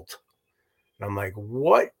brainwashing cult. And I'm like,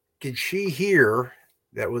 what did she hear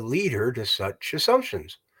that would lead her to such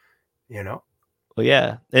assumptions? You know? Well,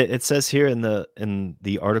 yeah, it says here in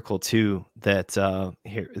the article too that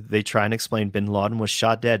here they try and explain Bin Laden was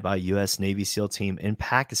shot dead by a U.S. Navy SEAL team in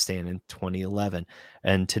Pakistan in 2011,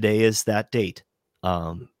 and today is that date,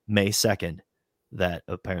 May 2nd, that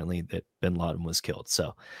apparently that Bin Laden was killed.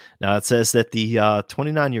 So now it says that the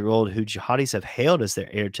 29-year-old who jihadis have hailed as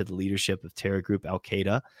their heir to the leadership of terror group Al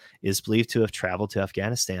Qaeda is believed to have traveled to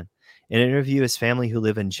Afghanistan. In an interview, his family, who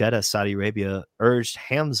live in Jeddah, Saudi Arabia, urged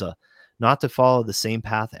Hamza not to follow the same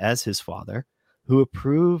path as his father, who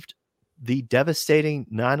approved the devastating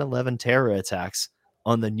 9/11 terror attacks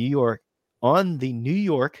on the New York on the New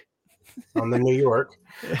York. On the New York.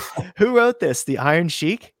 Who wrote this? The Iron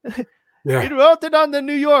Sheik? Yeah. He wrote it on the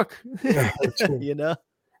New York. Yeah. You know,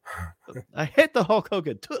 I hate the Hulk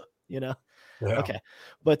Hogan. You know, Yeah. okay,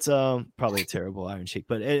 but probably a terrible Iron Sheik.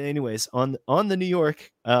 But anyways, on the New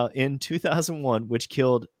York in 2001, which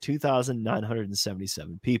killed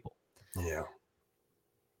 2,977 people. Yeah.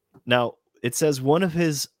 Now, it says one of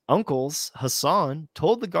his uncles, Hassan,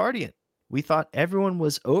 told The Guardian, "We thought everyone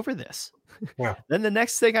was over this." Yeah. Then the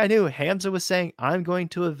next thing I knew, Hamza was saying, "I'm going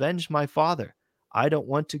to avenge my father. I don't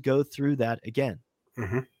want to go through that again."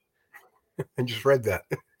 Mm-hmm. I just read that.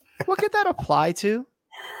 What could that apply to?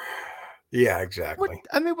 Yeah, What exactly.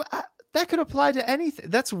 I mean, that could apply to anything.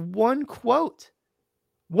 That's one quote.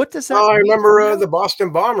 What does that Well, I mean for remember real? the Boston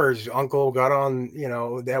Bombers uncle got on,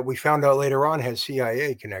 that we found out later on has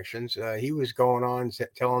CIA connections. He was going on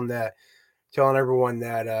telling everyone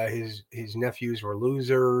that his nephews were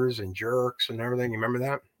losers and jerks and everything. You remember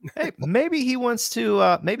that? Hey, maybe he wants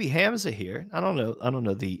to. Maybe Hamza here. I don't know. I don't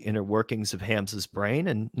know the inner workings of Hamza's brain,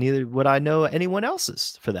 and neither would I know anyone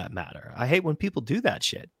else's for that matter. I hate when people do that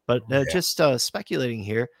shit. But Yeah. just speculating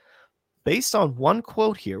here, based on one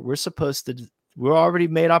quote here, we're already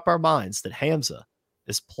made up our minds that Hamza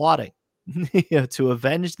is plotting to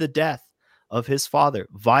avenge the death of his father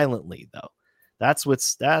violently, though. That's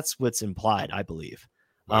what's implied, I believe.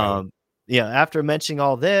 Violent. After mentioning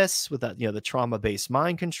all this with that, the trauma-based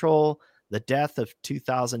mind control, the death of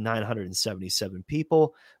 2,977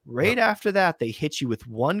 people, Yep. right after that, they hit you with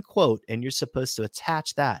one quote and you're supposed to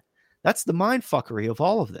attach that. That's the mind fuckery of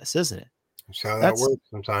all of this, isn't it? That's how that That's works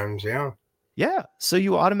sometimes. Yeah. yeah. So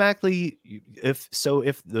you automatically, if so,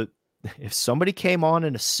 if somebody came on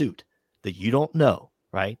in a suit that you don't know,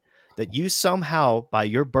 right? That you somehow, by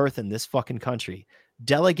your birth in this fucking country,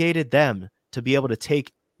 delegated them to be able to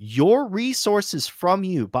take your resources from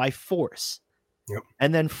you by force Yep.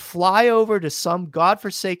 and then fly over to some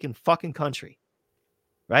godforsaken fucking country,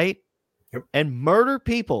 right? Yep. And murder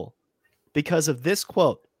people because of this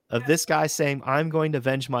quote of this guy saying, "I'm going to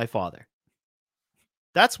avenge my father."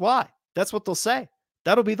 That's why. That's what they'll say.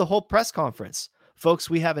 That'll be the whole press conference. Folks,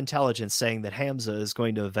 we have intelligence saying that Hamza is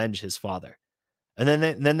going to avenge his father. And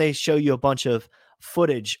then they show you a bunch of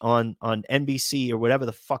footage on NBC or whatever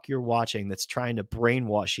the fuck you're watching that's trying to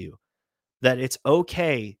brainwash you that it's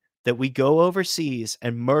okay that we go overseas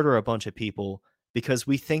and murder a bunch of people because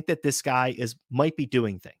we think that this guy might be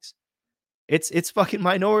doing things. It's fucking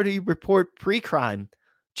Minority Report pre-crime,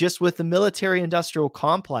 just with the military industrial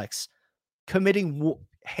complex committing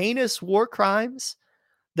heinous war crimes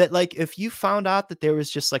that, like, if you found out that there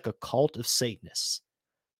was just like a cult of Satanists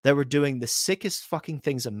that were doing the sickest fucking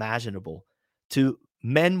things imaginable to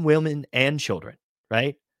men, women, and children,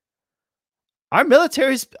 right? Our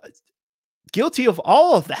military's guilty of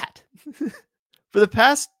all of that for the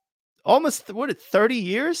past almost 30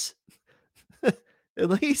 years at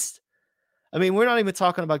least. I mean, we're not even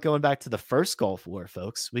talking about going back to the first Gulf War,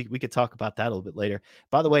 folks. We could talk about that a little bit later.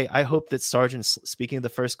 By the way, I hope that Sergeant, speaking of the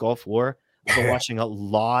first Gulf War, I've been watching a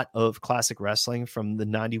lot of classic wrestling from the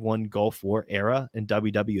 91 Gulf War era in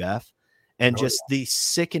WWF, and Oh, just the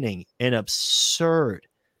sickening and absurd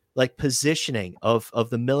like positioning of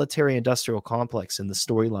the military industrial complex in the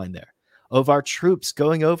storyline there, of our troops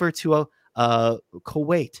going over to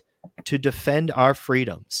Kuwait to defend our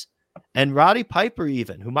freedoms. And Roddy Piper,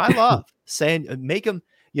 even, whom I love, saying, make him,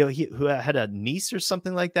 who had a niece or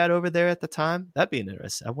something like that over there at the time. That'd be an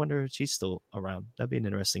interesting. I wonder if she's still around. That'd be an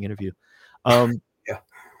interesting interview. Yeah.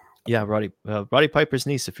 Yeah, Roddy Piper's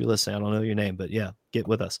niece. If you're listening, I don't know your name, but yeah, get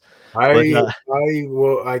with us.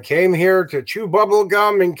 I came here to chew bubble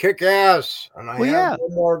gum and kick ass, and I have no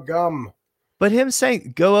more gum. But him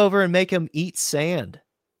saying, go over and make him eat sand,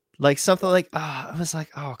 like something like, I was like,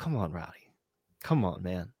 oh, come on, Roddy, come on,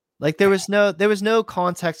 man. Like there was no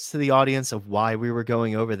context to the audience of why we were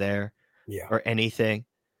going over there, or anything.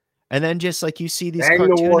 And then just like you see these bang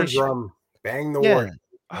cartoonish, the war drum, bang the war.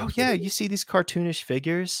 Oh yeah, you see these cartoonish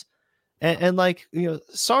figures, and like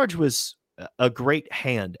Sarge was a great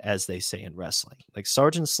hand, as they say in wrestling. Like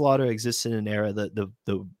Sergeant Slaughter existed in an era that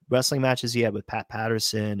the wrestling matches he had with Pat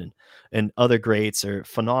Patterson and other greats are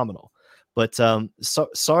phenomenal. But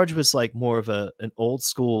Sarge was like more of an old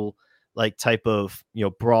school like type of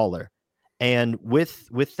brawler, and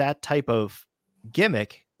with that type of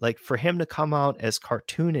gimmick, like for him to come out as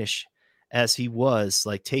cartoonish as he was,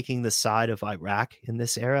 like taking the side of Iraq in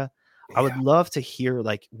this era, I would love to hear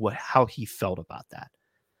like how he felt about that,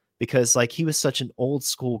 because like he was such an old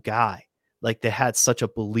school guy, like they had such a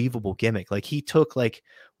believable gimmick. Like he took like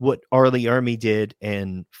what Arlie Ermy did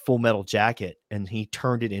in Full Metal Jacket and he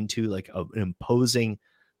turned it into like an imposing,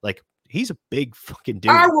 like he's a big fucking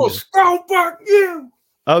dude. I will skull fuck you.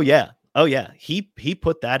 Oh yeah. He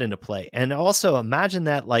put that into play. And also imagine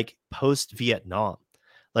that like post Vietnam,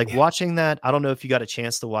 like watching that. I don't know if you got a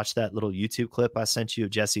chance to watch that little YouTube clip I sent you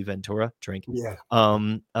of Jesse Ventura drink. Yeah.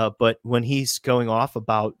 But when he's going off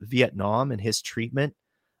about Vietnam and his treatment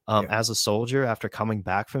as a soldier after coming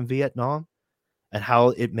back from Vietnam, and how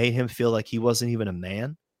it made him feel like he wasn't even a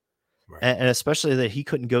man. Right. And especially that he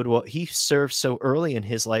couldn't go he served so early in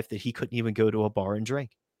his life that he couldn't even go to a bar and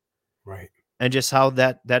drink. Right. And just how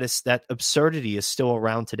that absurdity is still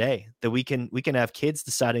around today, that we can have kids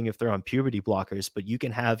deciding if they're on puberty blockers, but you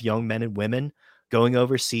can have young men and women going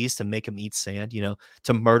overseas to make them eat sand,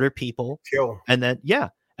 to murder people, kill. And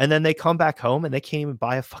then they come back home and they can't even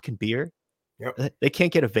buy a fucking beer. Yep. They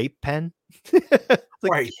can't get a vape pen. Like,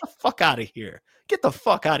 right. Get the fuck out of here. Get the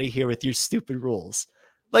fuck out of here with your stupid rules.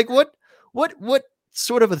 Like what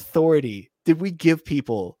sort of authority did we give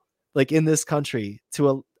people like in this country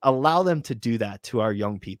to allow them to do that to our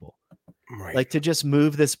young people? Right. Like to just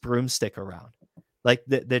move this broomstick around. Like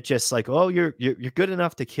that just like, oh, you're good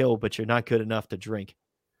enough to kill, but you're not good enough to drink.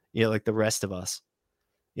 Like the rest of us.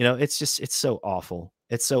 It's so awful.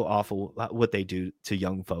 It's so awful what they do to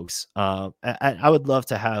young folks. I would love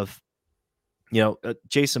to have,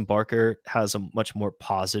 Jason Barker has a much more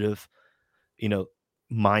positive,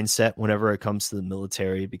 mindset whenever it comes to the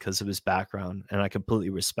military because of his background. And I completely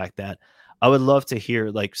respect that. I would love to hear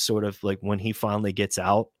like, sort of like when he finally gets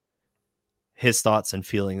out, his thoughts and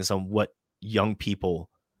feelings on what young people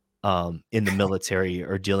in the military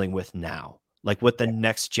are dealing with now. Like what the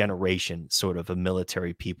next generation sort of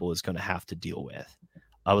military people is going to have to deal with.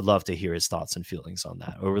 I would love to hear his thoughts and feelings on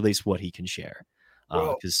that, or at least what he can share.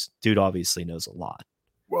 Because dude obviously knows a lot.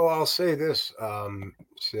 Well, I'll say this,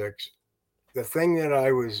 Six. The thing that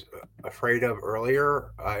I was afraid of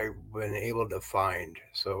earlier, I've been able to find,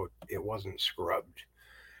 so it wasn't scrubbed.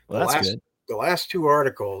 Well, that's good. The last two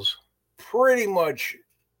articles pretty much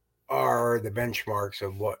are the benchmarks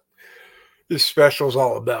of what this special is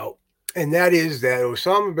all about. And that is that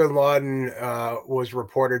Osama bin Laden was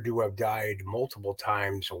reported to have died multiple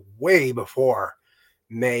times way before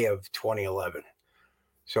May of 2011.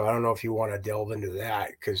 So I don't know if you want to delve into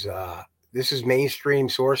that, because this is mainstream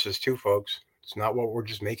sources too, folks. It's not what we're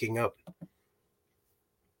just making up.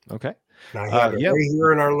 Okay. And I have it right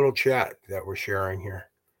here in our little chat that we're sharing here.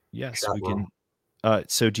 Yes, we can.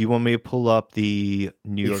 So do you want me to pull up the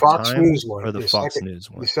New York Fox Times News one, or the Fox News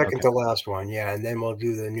one? The second to last one, yeah. And then we'll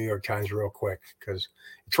do the New York Times real quick because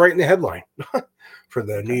it's right in the headline for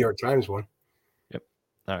the New York Times one. Yep.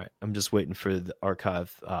 All right. I'm just waiting for the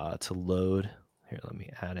archive to load. Here, let me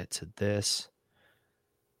add it to this.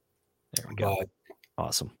 There we go.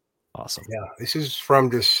 Awesome. Yeah, this is from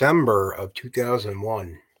December of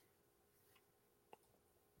 2001.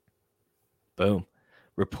 Boom.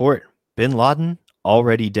 Report. Bin Laden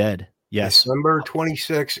already dead. Yes. December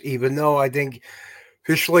 26th, even though I think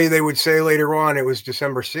officially they would say later on it was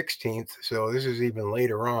December 16th. So this is even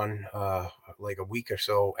later on, like a week or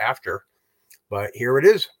so after. But here it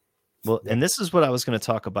is. Well, and this is what I was going to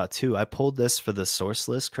talk about too. I pulled this for the source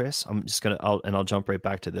list, Chris. I'm just going to, I'll jump right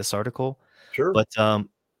back to this article. Sure. But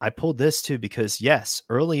I pulled this too because yes,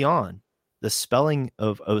 early on, the spelling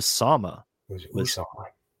of Osama was Osama.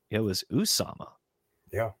 It was Usama.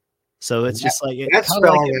 Yeah. So And it's just like it that kind of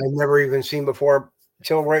like spelling I've never even seen before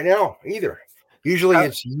till right now either. Usually uh,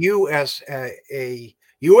 it's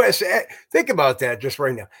USA. Think about that just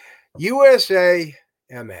right now. USAMA.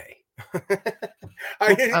 I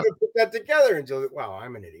well, didn't even put that together until, wow,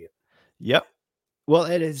 I'm an idiot. yep. Well,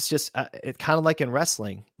 it is just it kind of like in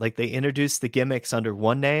wrestling, like they introduce the gimmicks under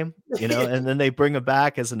one name, and then they bring them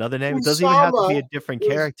back as another name. It doesn't even have to Usama be a different was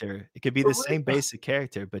character. It could be the same basic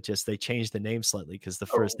character, but just they changed the name slightly because the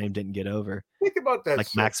first name didn't get over, think about that, like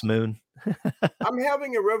Max Six. Moon. I'm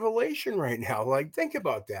having a revelation right now. Like, think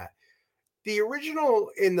about that. The original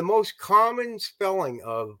and the most common spelling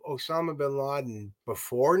of Osama bin Laden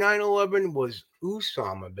before 9/11 was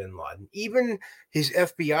Usama bin Laden. Even his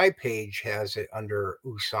FBI page has it under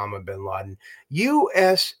Usama bin Laden.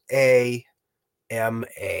 USAMA.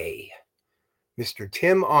 Mr.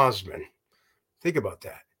 Tim Osman. Think about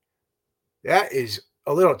that. That is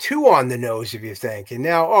a little too on the nose, if you think. And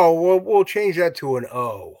now, oh, well, we'll change that to an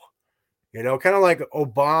O. Kind of like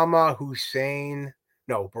Obama Hussein.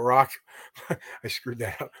 No, Barack. I screwed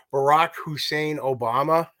that up. Barack Hussein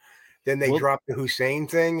Obama. Then they Well, dropped the Hussein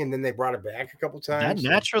thing, and then they brought it back a couple that times. So,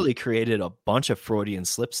 naturally created a bunch of Freudian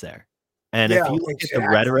slips there. And yeah, if you look at the exactly.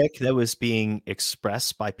 rhetoric that was being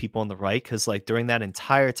expressed by people on the right, because like during that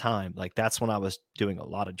entire time, like that's when I was doing a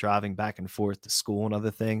lot of driving back and forth to school and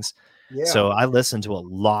other things. Yeah, So I listened to a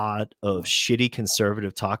lot of shitty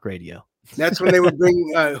conservative talk radio. that's when they would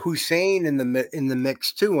bring Hussein in the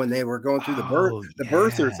mix too. When they were going through Oh the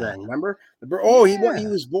birther yeah. thing, remember? He Yeah.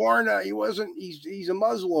 was born. He wasn't. He's a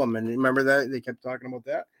Muslim, and remember that they kept talking about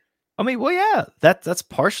that. I mean, well, yeah, that's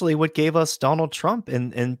partially what gave us Donald Trump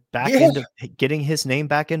and back Yeah, into getting his name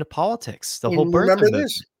back into politics, the whole and birther remember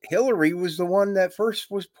this: movement. Hillary was the one that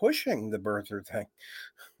first was pushing the birther thing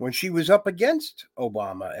when she was up against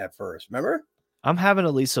Obama at first. Remember? I'm having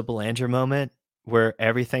a Lisa Belanger moment where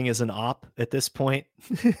everything is an op at this point.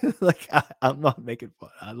 Like I'm not making fun.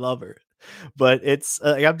 I love her, but it's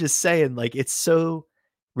I'm just saying, like it's so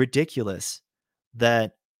ridiculous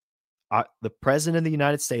that the president of the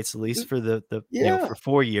United States, at least for the Yeah, for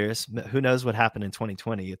 4 years, who knows what happened in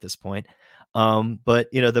 2020 at this point, but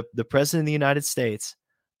the president of the United States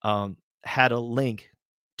had a link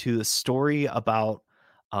to the story about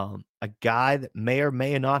a guy that may or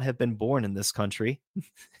may not have been born in this country.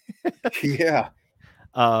 yeah,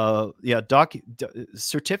 Yeah,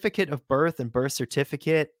 certificate of birth and birth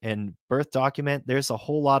certificate and birth document. There's a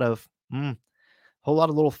whole lot of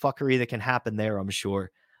little fuckery that can happen there, I'm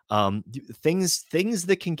sure. Things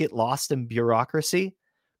that can get lost in bureaucracy.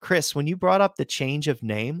 Chris, when you brought up the change of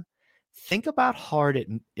name, think about hard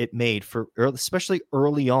it made for especially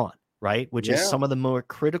early on, right? Which is yeah. some of the more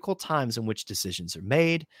critical times in which decisions are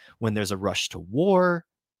made, when there's a rush to war,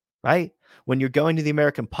 right? When you're going to the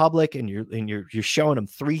American public and you're showing them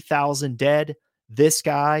 3,000 dead, this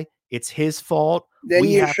guy, it's his fault.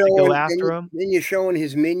 We have to go after him. Then you're showing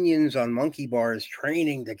his minions on monkey bars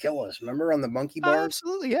training to kill us. Remember on the monkey bars?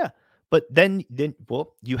 Absolutely, yeah. But then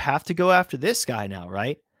well, you have to go after this guy now,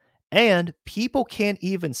 right? And people can't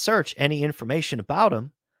even search any information about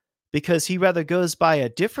him because he rather goes by a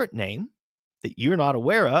different name that you're not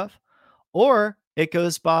aware of, or it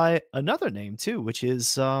goes by another name too, which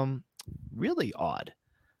is really odd.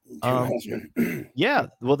 Tim Um Husband. yeah,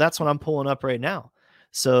 well that's what I'm pulling up right now.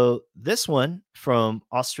 So this one from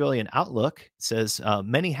Australian Outlook says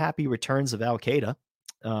many happy returns of Al Qaeda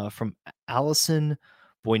from Allison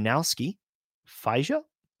Boynowski, Fija.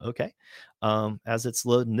 Okay. As it's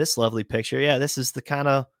loading this lovely picture. Yeah, this is the kind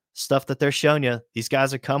of stuff that they're showing you. These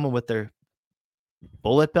guys are coming with their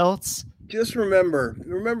bullet belts. Just remember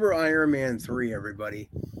Iron Man 3, everybody.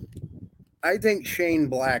 I think Shane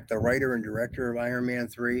Black, the writer and director of Iron Man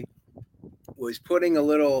 3, was putting a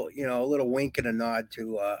little wink and a nod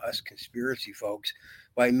to us conspiracy folks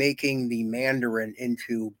by making the Mandarin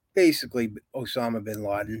into basically Osama bin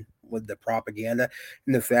Laden with the propaganda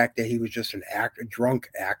and the fact that he was just a drunk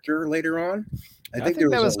actor later on. I I think there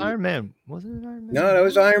think that was a was Iron Man. Wasn't it Iron no, Man that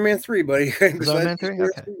was 1? Iron Man 3, buddy. Was Iron Besides Man 3? Okay.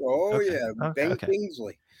 conspiracy, oh Okay. yeah, Okay. Ben Okay.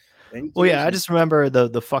 Kingsley. Ben Well, yeah, I Kingsley. just remember the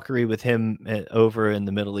fuckery with him over in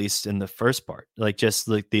the Middle East in the first part. Like just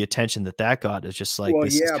like the attention that got is just like Well,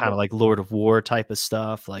 this is yeah, kind but of like Lord of War type of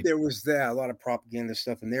stuff. Like, there was that a lot of propaganda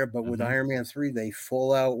stuff in there. But with mhm. Iron Man 3, they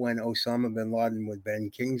full out went Osama bin Laden with Ben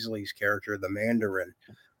Kingsley's character, the Mandarin,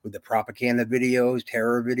 with the propaganda videos,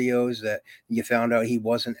 terror videos that you found out he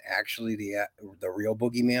wasn't actually the real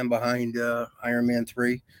boogeyman behind Iron Man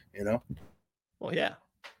 3. You know, Well, yeah,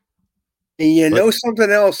 and you but know something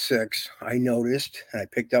else, Six. I noticed and I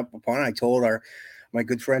picked up upon. I told my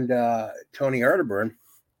good friend Tony Arterburn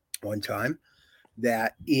one time.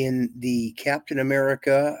 that in the Captain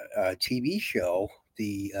America TV show,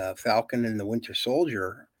 the Falcon and the Winter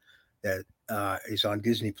Soldier, that is on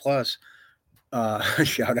Disney Plus.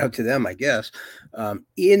 Shout out to them, I guess.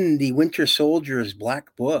 In the Winter Soldier's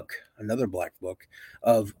black book, another black book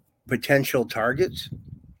of potential targets,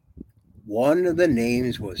 one of the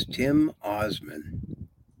names was Tim Osman.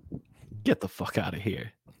 Get the fuck out of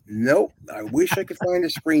here. Nope. I wish I could find a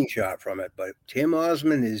screenshot from it, but Tim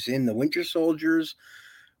Osman is in the Winter Soldier's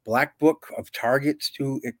black book of targets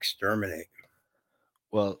to exterminate.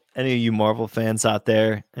 Well, any of you Marvel fans out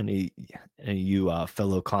there, any of you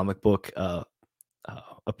fellow comic book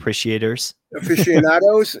appreciators,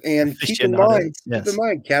 Aficionados, and keep in mind, yes.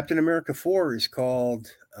 Captain America 4 is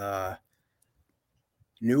called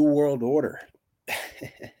New World Order.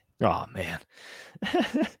 Oh man.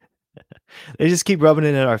 They just keep rubbing it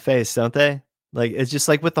in our face, don't they? Like, it's just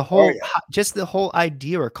like with the whole just the whole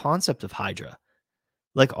idea or concept of Hydra.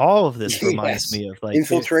 Like, all of this reminds me of like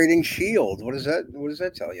infiltrating Shield. What does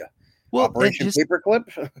that tell you? Well, Operation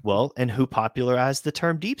Paperclip. Well, and who popularized the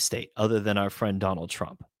term deep state other than our friend Donald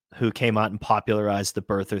Trump, who came out and popularized the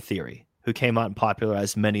birther theory, who came out and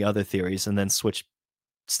popularized many other theories and then switched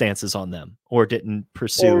stances on them or didn't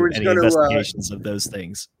pursue any investigations of those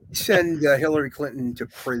things. Send Hillary Clinton to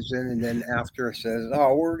prison and then after says,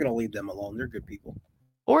 oh, we're going to leave them alone. They're good people.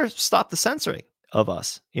 Or stop the censoring of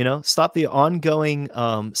us, stop the ongoing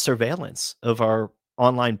surveillance of our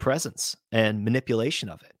online presence and manipulation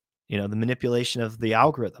of it. The manipulation of the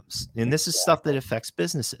algorithms. And this is stuff that affects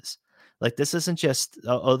businesses. Like, this isn't just,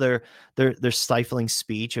 they're stifling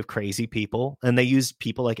speech of crazy people. And they use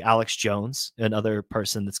people like Alex Jones, another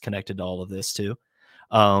person that's connected to all of this too,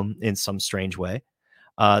 in some strange way.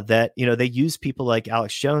 That, they use people like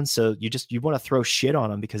Alex Jones. So you want to throw shit on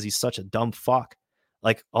him because he's such a dumb fuck,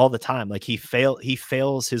 like all the time. Like he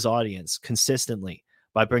fails his audience consistently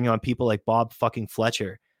by bringing on people like Bob fucking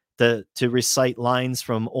Fletcher to recite lines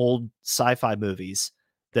from old sci-fi movies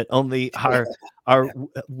that only our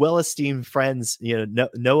well-esteemed friends,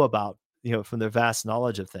 know about, from their vast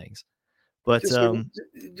knowledge of things. But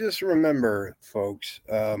just remember, folks,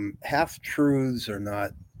 half truths are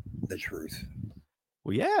not the truth.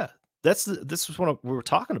 Well, yeah, this is what we were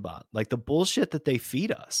talking about. Like the bullshit that they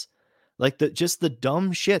feed us, like just the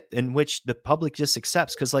dumb shit in which the public just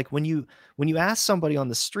accepts. Because like when you ask somebody on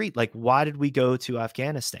the street, like, why did we go to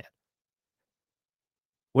Afghanistan?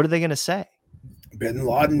 What are they going to say? Bin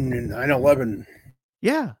Laden and 9/11.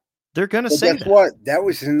 Yeah, they're going to say that. Guess what? That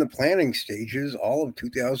was in the planning stages all of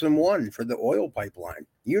 2001 for the oil pipeline,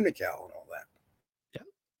 Unocal and all that. Yeah.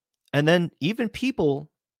 And then even people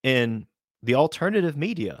in the alternative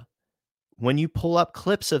media, when you pull up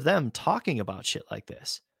clips of them talking about shit like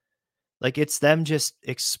this, like it's them just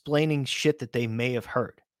explaining shit that they may have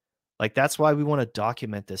heard. Like, that's why we want to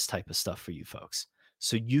document this type of stuff for you folks,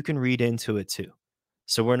 so you can read into it too.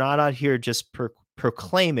 So we're not out here just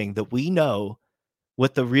proclaiming that we know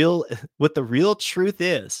what the real truth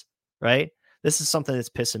is, right? This is something that's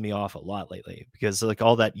pissing me off a lot lately, because like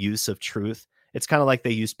all that use of truth, it's kind of like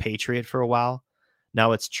they used Patriot for a while.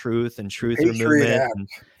 Now it's truth and truther movement. And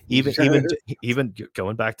even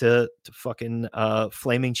going back to fucking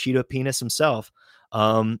flaming Cheeto penis himself.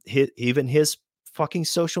 Even his fucking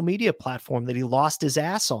social media platform that he lost his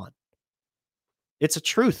ass on. It's a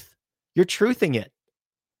truth. You're truthing it.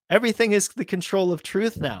 Everything is the control of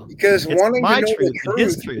truth now. Because wanting to know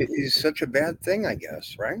the truth is such a bad thing, I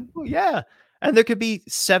guess, right? Well, yeah. And there could be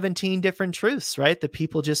 17 different truths, right, that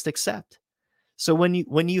people just accept. So when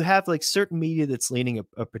you have like certain media that's leaning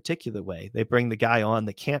a particular way, they bring the guy on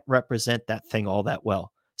that can't represent that thing all that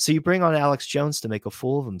well. So you bring on Alex Jones to make a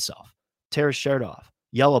fool of himself, tear his shirt off,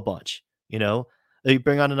 yell a bunch, You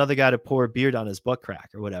bring on another guy to pour a beard on his butt crack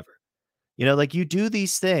or whatever. Like you do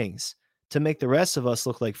these things to make the rest of us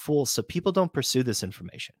look like fools, so people don't pursue this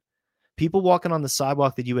information. People walking on the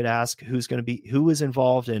sidewalk that you would ask who is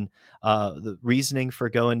involved in the reasoning for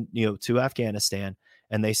going, to Afghanistan,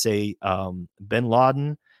 and they say Bin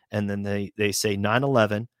Laden, and then they say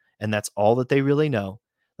 9/11, and that's all that they really know.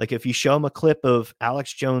 Like if you show them a clip of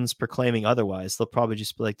Alex Jones proclaiming otherwise, they'll probably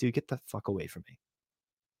just be like, dude, get the fuck away from me.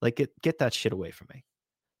 Like get that shit away from me.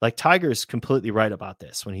 Like Tiger's completely right about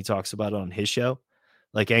this when he talks about it on his show.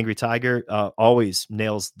 Like Angry Tiger always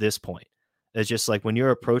nails this point. It's just like when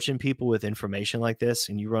you're approaching people with information like this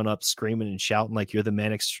and you run up screaming and shouting like you're the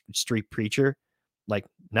manic street preacher, like,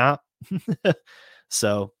 nah.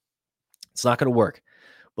 So it's not going to work.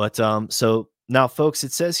 But so now, folks,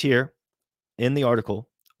 it says here in the article,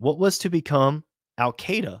 what was to become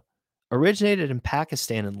Al-Qaeda originated in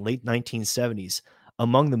Pakistan in the late 1970s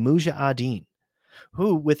among the Mujahideen,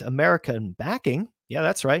 who, with American backing, yeah,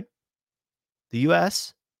 that's right, the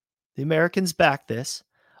US, the Americans back this,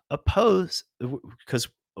 oppose, because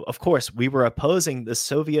of course we were opposing the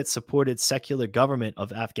Soviet supported secular government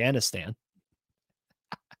of Afghanistan.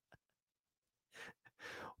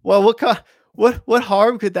 Well, what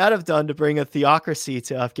harm could that have done to bring a theocracy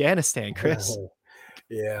to Afghanistan, Chris?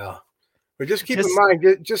 Yeah. But just keep in Just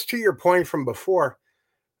mind, just to your point from before,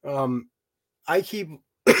 um, I keep,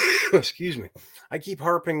 excuse me, I keep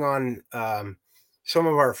harping on some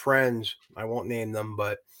of our friends. I won't name them,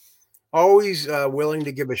 but always willing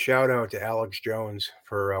to give a shout out to Alex Jones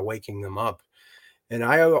for waking them up. And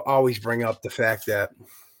I always bring up the fact that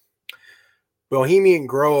Bohemian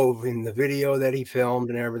Grove, in the video that he filmed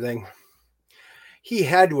and everything, he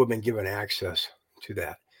had to have been given access to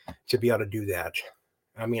that to be able to do that.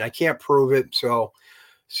 I mean, I can't prove it, so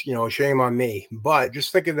shame on me. But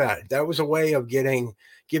just think of that. That was a way of giving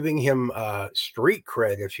him street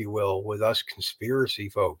cred, if you will, with us conspiracy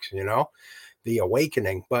folks, the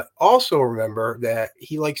awakening. But also remember that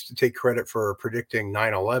he likes to take credit for predicting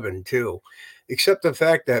 9/11 too, except the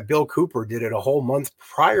fact that Bill Cooper did it a whole month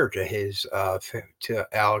prior to his to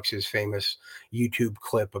Alex's famous YouTube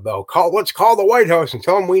clip about let's call the White House and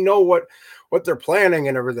tell them we know what they're planning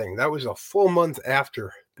and everything. That was a full month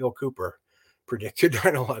after Bill Cooper predicted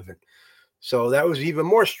 9/11. So that was even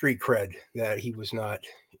more street cred that he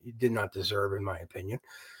did not deserve, in my opinion.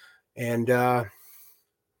 And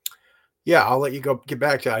yeah, I'll let you get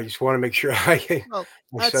back to it. I just want to make sure I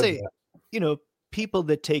I'd said say, that. people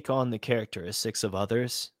that take on the characteristics of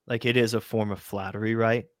others, like it is a form of flattery,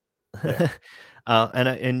 right? Yeah.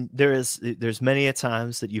 And there's many a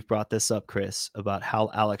times that you've brought this up, Chris, about how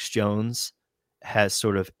Alex Jones has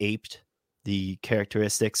sort of aped the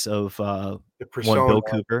characteristics of The one persona Bill of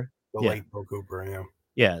Cooper. the Yeah, late Bill Cooper, yeah.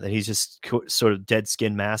 yeah, that he's just sort of dead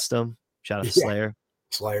skin masked him. Shout out to Yeah. Slayer.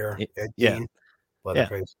 Slayer, Ed Yeah, Gein, yeah.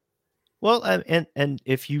 Leatherface. Well, and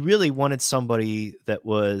if you really wanted somebody that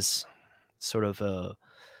was sort of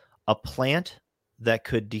a plant that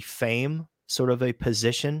could defame sort of a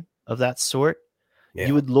position of that sort, you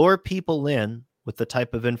Yeah, would lure people in with the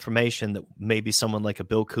type of information that maybe someone like a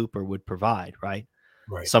Bill Cooper would provide, right?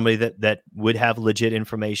 right. Somebody that would have legit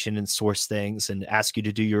information and source things and ask you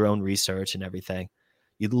to do your own research and everything.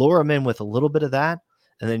 You'd lure them in with a little bit of that,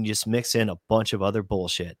 and then you just mix in a bunch of other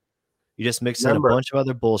bullshit. You just mix in a Remember, bunch of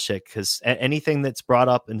other bullshit because anything that's brought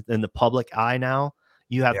up in the public eye now,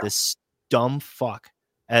 you have yeah, this dumb fuck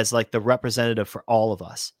as like the representative for all of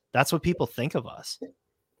us. That's what people think of us.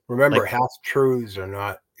 remember, Like, half truths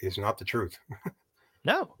is not the truth.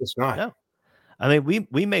 no, It's not. no. I mean,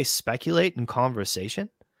 we may speculate in conversation,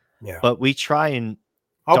 Yeah. but we try and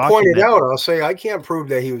I'll point it document. out. I'll say I can't prove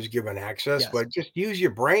that he was given access, Yes. but just use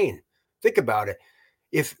your brain. Think about it.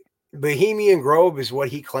 If Bohemian Grove is what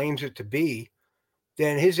he claims it to be,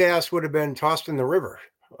 then his ass would have been tossed in the river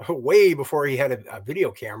way before he had a video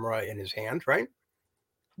camera in his hand, right?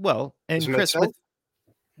 Well, and Doesn't make Chris, sense?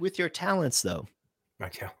 with your talents though,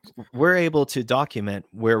 Okay. we're able to document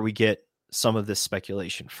where we get some of this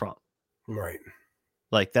speculation from. Right.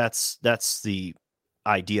 Like that's the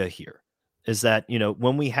idea here, is that,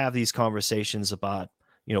 when we have these conversations about,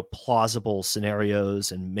 plausible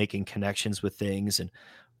scenarios and making connections with things and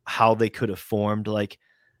how they could have formed, like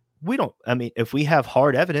if we have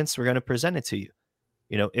hard evidence, we're going to present it to you.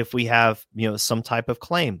 If we have, some type of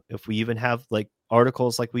claim, if we even have like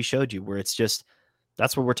articles like we showed you where it's just,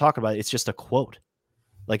 that's what we're talking about. It's just a quote.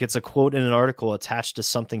 Like it's a quote in an article attached to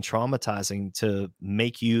something traumatizing to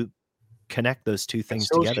make you connect those two things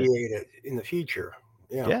together. Associate it in the future.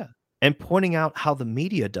 Yeah. Yeah. And pointing out how the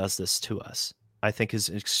media does this to us, I think is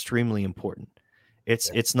extremely important. Yeah.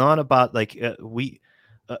 It's not about like I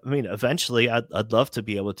mean, eventually I'd love to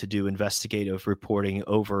be able to do investigative reporting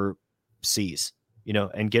overseas,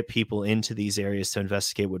 and get people into these areas to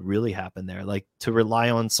investigate what really happened there. Like to rely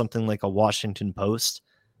on something like a Washington Post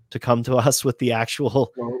to come to us with the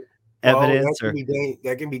actual Well, that evidence can or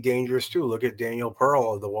that can be dangerous too. Look at Daniel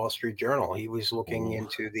Pearl of the Wall Street Journal. He was looking Ooh.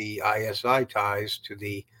 into the ISI ties to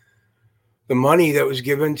the money that was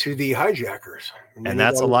given to the hijackers, and then And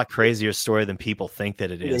that's a lot crazier story than people think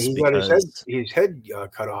that it is, he got because his head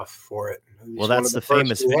cut off for it. well, He's one that's of the the first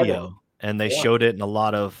famous who had it. video, and they Yeah. showed it in a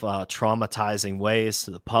lot of traumatizing ways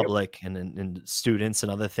to the Yep. public and students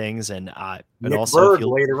and other things, and Nick also if Berg you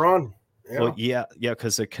later on. well, Yeah. yeah,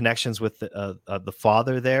 because the connections with the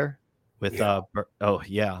father there with Yeah. oh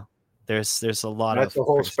yeah, there's a lot That's of a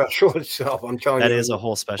whole crazy. special itself. I'm telling That is a you,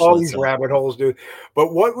 whole special all these itself. rabbit holes, dude.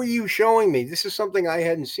 But what were you showing me? This is something I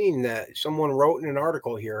hadn't seen, that someone wrote in an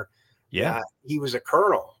article here, Yeah, that he was a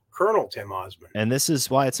colonel. Colonel Tim Osmond. And this is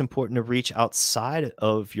why it's important to reach outside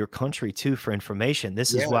of your country too for information.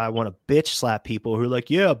 This is Yeah. why I want to bitch slap people who are like,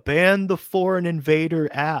 yeah, ban the foreign invader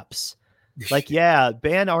apps. Like, yeah,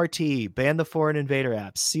 ban RT, ban the foreign invader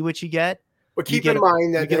apps. See what you get? But You keep get in a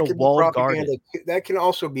mind you that get a that could be walled garden. propaganda. That can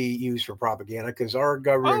also be used for propaganda because our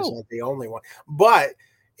government's Oh, not the only one. But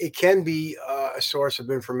it can be a source of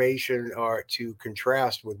information or to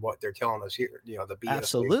contrast with what they're telling us here. You know, the BS they tell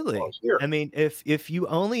absolutely. us here. I mean, if you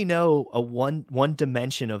only know a one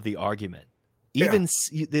dimension of the argument, Yeah. even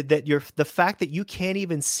that you're the fact that you can't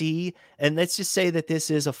even see, and let's just say that this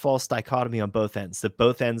is a false dichotomy on both ends, that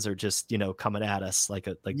both ends are just, coming at us like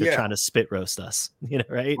they're Yeah. trying to spit roast us,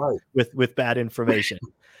 right? Right. With bad information.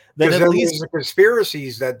 Then Because at then there's least, the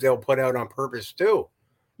conspiracies that they'll put out on purpose too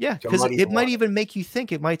yeah, to because muddy it the might water. even make you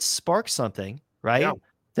think, it might spark something, Yeah. right?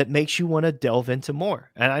 That makes you want to delve into more.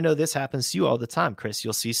 And I know this happens to you all the time, Chris.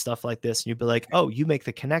 You'll see stuff like this and you'll be like, oh, you make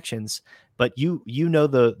the connections, but you know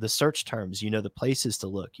the search terms, you know the places to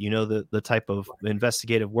look, you know the type of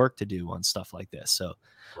investigative work to do on stuff like this. So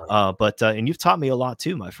Right. and you've taught me a lot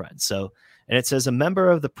too, my friend. So, and it says a member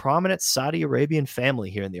of the prominent Saudi Arabian family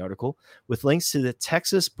here in the article with links to the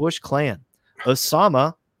Texas Bush clan,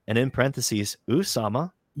 Osama, and in parentheses,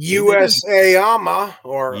 Usama. See, they did. USA AMA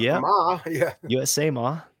or Yep. AMA. Yeah. USA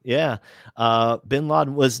Ma. Yeah. Bin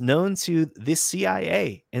Laden was known to the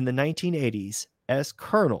CIA in the 1980s as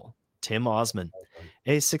Colonel Tim Osmond,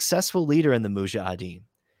 a successful leader in the Mujahideen.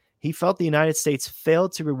 He felt the United States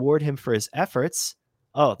failed to reward him for his efforts.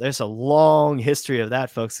 Oh, there's a long history of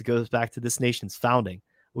that, folks. It goes back to this nation's founding.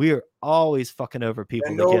 We are always fucking over people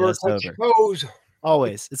Bend to get over, us touch over. your toes.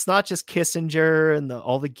 Always. It's not just Kissinger and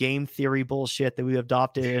all the game theory bullshit that we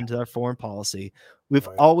adopted into our foreign policy. We've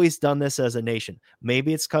Right. always done this as a nation.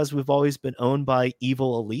 Maybe it's because we've always been owned by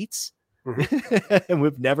evil elites and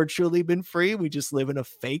we've never truly been free. We just live in a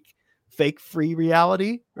fake free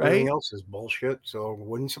reality, Everything right? else is bullshit, so it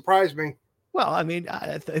wouldn't surprise me. Well, I mean,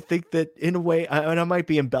 I think that in a way, and I might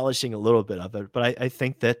be embellishing a little bit of it, but I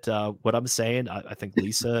think that what I'm saying, I think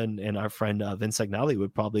Lisa and our friend Vince Agnelli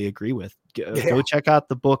would probably agree with. Go Yeah. check out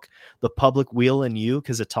the book, The Public Weal and You,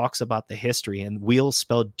 because it talks about the history, and Weal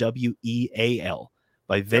spelled Weal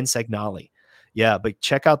by Vince Agnelli. Yeah, but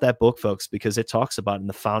check out that book, folks, because it talks about in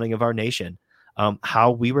the founding of our nation,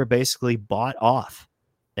 how we were basically bought off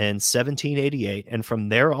in 1788, and from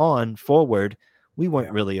there on forward, we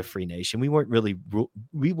weren't really a free nation. We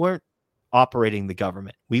weren't operating the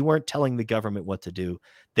government. We weren't telling the government what to do.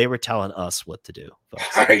 They were telling us what to do, folks.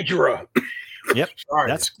 Hydra. Yep.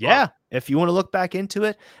 Sorry, If you want to look back into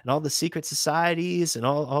it and all the secret societies and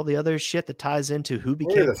all the other shit that ties into who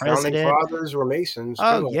became the founding president. fathers were Masons.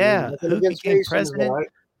 Oh, Too. yeah. Nothing Who against became Masons, president?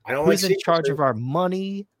 I don't Who's like in charge secrecy. of our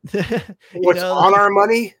money? What's on our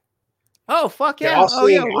money? Oh, fuck They're yeah. all Oh,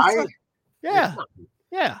 yeah. saying What's hi? up? Yeah.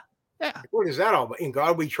 Yeah. Yeah. What is that all about? In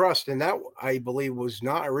God we trust. And that, I believe, was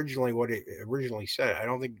not originally what it originally said. I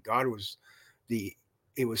don't think God was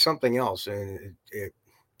it was something else. And it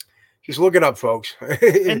just look it up, folks.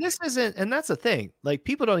 And that's the thing. Like,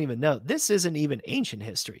 people don't even know this isn't even ancient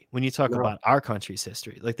history when you talk No. about our country's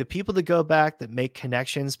history. Like, the people that go back that make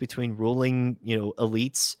connections between ruling,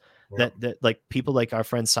 elites, Yeah. that like people like our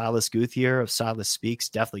friend Silas Guthier of Silas Speaks,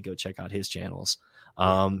 definitely go check out his channels.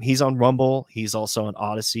 He's on Rumble. He's also on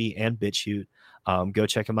Odyssey and BitChute. Go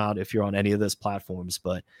check him out if you're on any of those platforms.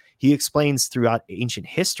 But he explains throughout ancient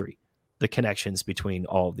history the connections between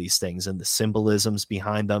all of these things and the symbolisms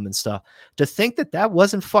behind them and stuff. To think that that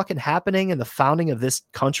wasn't fucking happening in the founding of this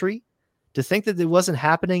country, to think that it wasn't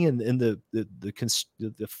happening in the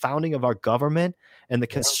founding of our government and the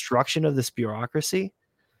construction of this bureaucracy.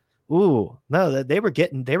 Ooh, no, they were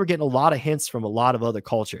getting a lot of hints from a lot of other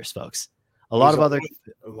cultures, folks. A lot of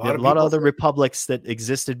other republics that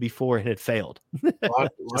existed before and had failed. A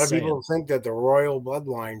lot of people think that the royal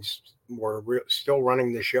bloodlines were still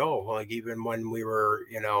running the show, like even when we were,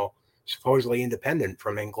 supposedly independent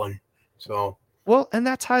from England. So, well, and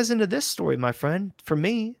that ties into this story, my friend, for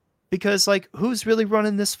me, because like, who's really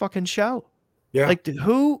running this fucking show? Yeah. Like,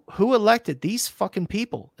 who elected these fucking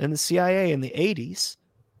people in the CIA in the 80s?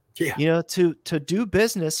 Yeah. To do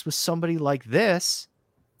business with somebody like this.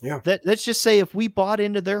 Yeah. Let's just say if we bought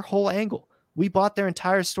into their whole angle, we bought their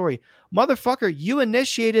entire story. Motherfucker, you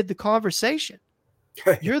initiated the conversation.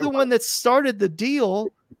 You're the one that started the deal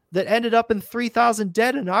that ended up in 3,000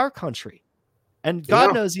 dead in our country. And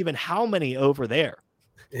God knows even how many over there.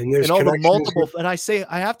 And there's all the multiple, and I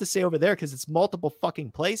have to say over there because it's multiple fucking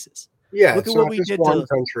places. Yeah. Look at what we did to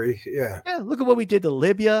country. Yeah. Yeah. Look at what we did to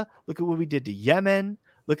Libya. Look at what we did to Yemen.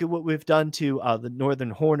 Look at what we've done to the northern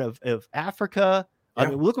horn of Africa. I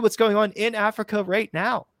mean, look at what's going on in Africa right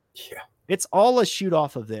now. Yeah. It's all a shoot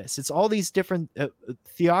off of this. It's all these different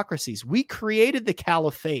theocracies. We created the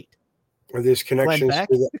caliphate. Or there's Glenn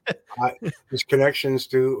connections Beck. to there's connections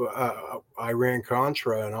to Iran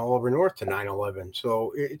Contra and all over north to 9/11.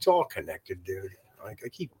 So it's all connected, dude. Like I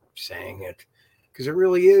keep saying it because it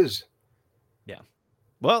really is. Yeah.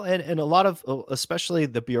 Well, and a lot of, especially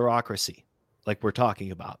the bureaucracy, like we're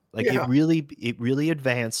talking about, like Yeah. it really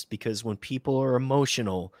advanced because when people are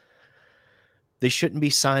emotional, they shouldn't be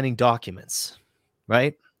signing documents,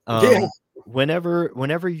 right? Yeah.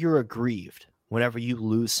 Whenever you're aggrieved, whenever you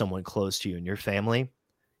lose someone close to you in your family,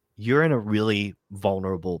 you're in a really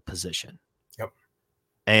vulnerable position. Yep.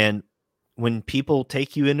 And when people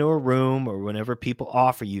take you into a room or whenever people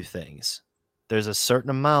offer you things, there's a certain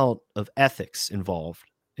amount of ethics involved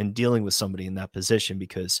in dealing with somebody in that position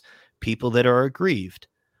because people that are aggrieved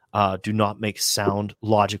do not make sound,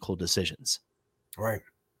 logical decisions. Right.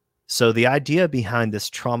 So the idea behind this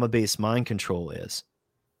trauma-based mind control is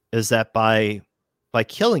that by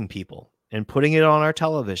killing people and putting it on our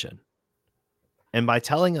television, and by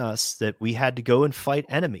telling us that we had to go and fight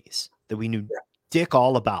enemies that we knew Yeah. dick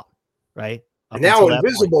all about, right? And Up now until that point.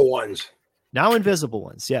 invisible ones. Now invisible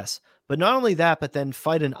ones, yes. But not only that, but then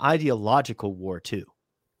fight an ideological war too.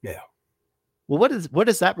 Yeah. Well, what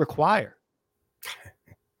does that require?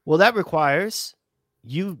 Well, that requires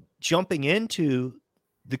you jumping into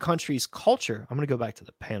the country's culture. I'm going to go back to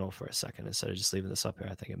the panel for a second instead of just leaving this up here.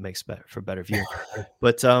 I think it makes for better view.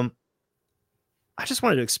 But I just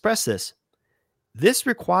wanted to express this. This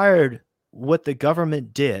required what the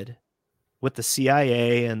government did with the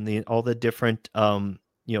CIA and all the different DARPAs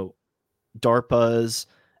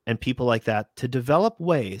and people like that to develop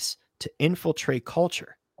ways to infiltrate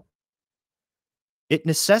culture. It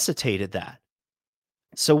necessitated that.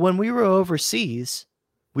 So when we were overseas,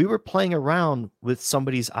 we were playing around with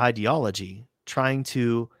somebody's ideology, trying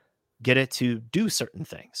to get it to do certain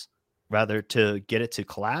things, rather to get it to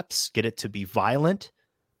collapse, get it to be violent,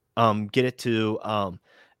 get it to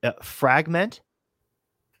fragment.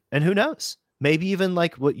 And who knows? Maybe even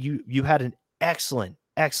like what you had an excellent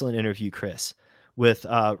interview, Chris, with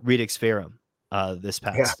Redix Ferrum this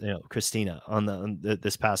past, Christina on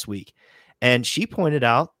this past week. And she pointed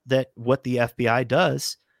out that what the FBI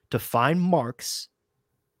does to find marks,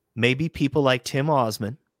 maybe people like Tim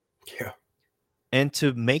Osman, and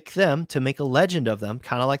to make a legend of them,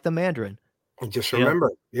 kind of like the Mandarin. And just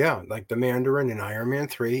remember, like the Mandarin in Iron Man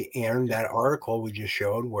 3 and that article we just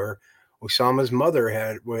showed where Osama's mother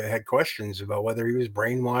had questions about whether he was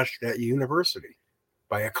brainwashed at university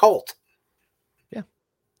by a cult. Yeah.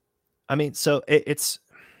 I mean, so it's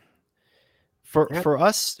for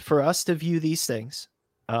us to view these things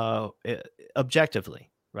objectively,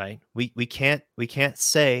 right? We can't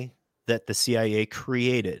say that the CIA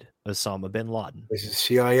created Osama bin Laden. The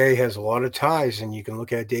CIA has a lot of ties, and you can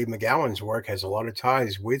look at Dave McGowan's work, has a lot of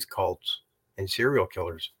ties with cults and serial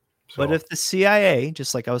killers. So, but if the CIA,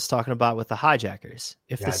 just like I was talking about with the hijackers,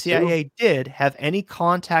 if the CIA did have any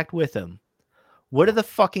contact with him, what are the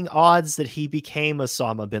fucking odds that he became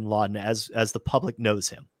Osama bin Laden as the public knows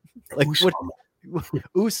him? Like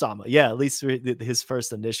Usama, yeah, at least his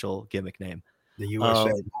first initial gimmick name. The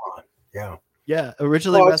USA, yeah,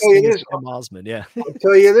 originally wrestling as Tim Osman, yeah. I'll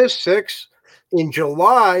tell you this, Six, in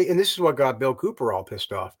July, and this is what got Bill Cooper all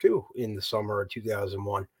pissed off too, in the summer of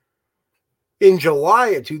 2001. In July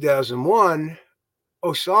of 2001,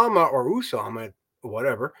 Usama,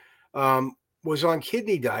 whatever, was on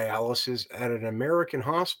kidney dialysis at an American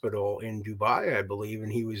hospital in Dubai, I believe,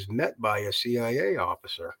 and he was met by a CIA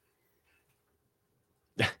officer.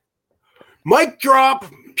 Mic drop.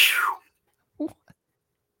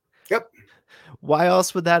 Yep. Why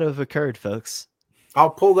else would that have occurred, folks? I'll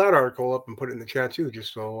pull that article up and put it in the chat too,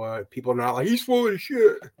 just so people are not like, he's full of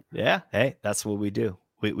shit. Yeah. Hey, that's what we do.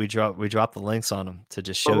 We drop the links on them to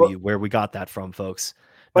just show you where we got that from, folks.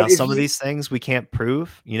 Now, some of these things we can't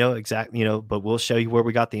prove, exactly, but we'll show you where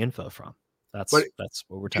we got the info from. That's what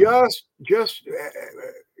we're talking about. Just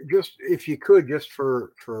if you could, just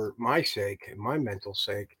for my sake and my mental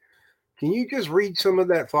sake, can you just read some of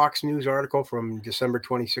that Fox News article from December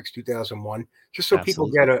 26, 2001, just so people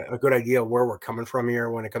get a good idea of where we're coming from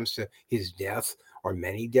here when it comes to his death or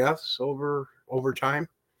many deaths over time?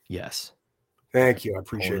 Yes. Thank you. I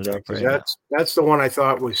appreciate that, because that's the one I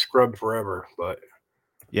thought was scrubbed forever. But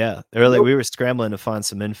yeah, earlier we were scrambling to find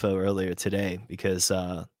some info earlier today because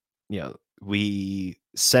we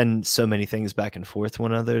send so many things back and forth to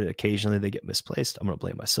one another that occasionally they get misplaced. I'm going to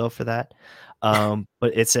blame myself for that.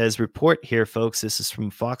 But it says, report here, folks. This is from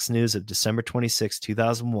Fox News of December 26,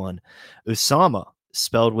 2001. Usama,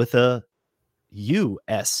 spelled with a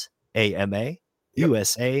U-S-A-M-A, Yep.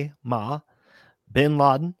 USA, Ma, bin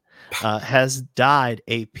Laden, has died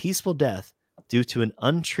a peaceful death due to an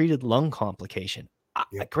untreated lung complication.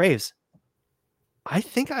 Yep. Graves, I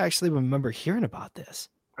think I actually remember hearing about this.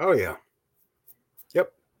 Oh yeah.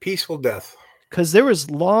 Yep. Peaceful death. Because there was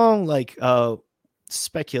long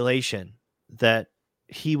speculation that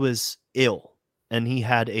he was ill and he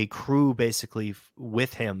had a crew basically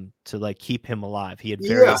with him to like keep him alive. He had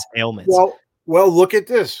Yeah. various ailments. Well, look at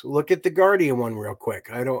this. Look at the Guardian one real quick.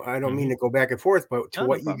 I don't mean to go back and forth, but to No, no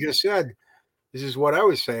what you problem. just said, this is what I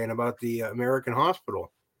was saying about the American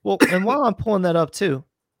hospital. Well, and while I'm pulling that up too,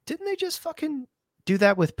 didn't they just fucking do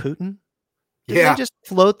that with Putin? Didn't they Yeah. just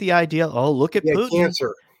float the idea? Oh, look at Yeah. Putin.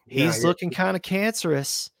 Cancer. Yeah. He's looking kind of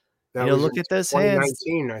cancerous. That was in Look at those hands.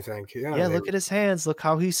 2019, I think. Yeah. Yeah, look at his hands. Look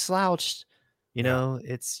how he's slouched. Yeah.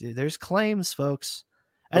 There's claims, folks.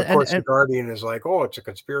 But And of course, the and Guardian is like, oh, it's a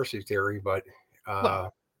conspiracy theory, but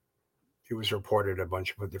well, it was reported a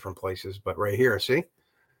bunch of different places. But right here, see,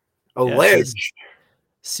 yeah, it says alleged.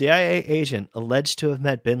 CIA agent alleged to have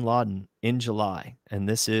met bin Laden in July. And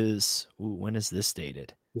this is when is this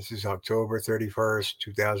dated? This is October 31st,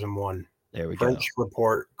 2001. There we French go.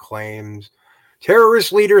 report claims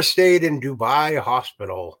terrorist leader stayed in Dubai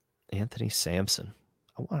hospital. Anthony Sampson.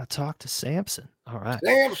 I want to talk to Sampson. All right.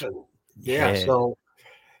 Samson. Yeah. Yeah. So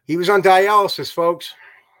he was on dialysis, folks.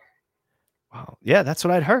 Wow. Yeah, that's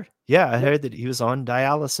what I'd heard. Yeah, I heard that he was on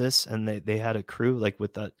dialysis and they had a crew like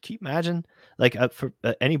with the. Can you imagine? Like for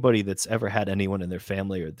anybody that's ever had anyone in their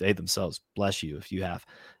family or they themselves, bless you if you have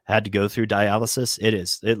had to go through dialysis,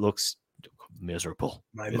 it looks miserable.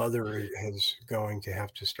 My mother is going to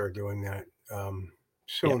have to start doing that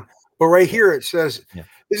soon. Yeah. But right here it says Yeah.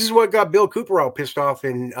 this is what got Bill Cooper all pissed off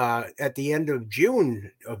in at the end of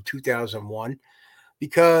June of 2001,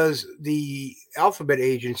 because the alphabet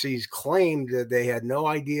agencies claimed that they had no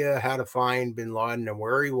idea how to find bin Laden and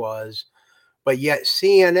where he was. But yet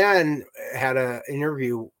CNN had an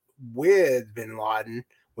interview with bin Laden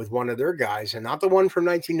with one of their guys, and not the one from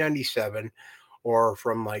 1997 or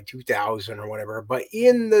from like 2000 or whatever, but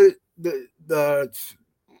in the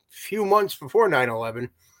few months before 9/11,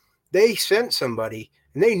 they sent somebody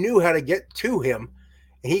and they knew how to get to him,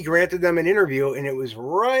 and he granted them an interview, and it was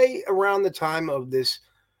right around the time of this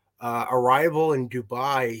arrival in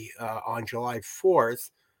Dubai on July 4th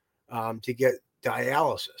to get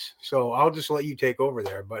dialysis. So I'll just let you take over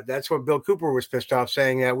there. But that's what Bill Cooper was pissed off,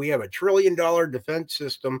 saying that we have $1 trillion defense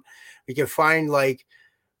system. We can find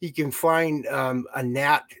you can find a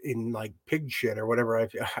gnat in like pig shit or whatever.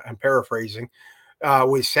 I'm paraphrasing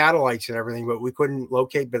with satellites and everything, but we couldn't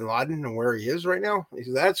locate bin Laden and where he is right now.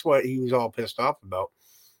 That's what he was all pissed off about.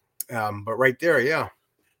 But right there, yeah.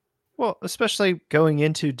 Well, especially going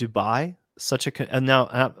into Dubai, such a and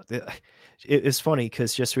now it's funny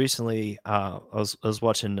because just recently I was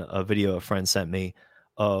watching a video a friend sent me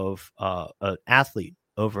of an athlete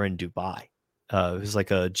over in Dubai who's like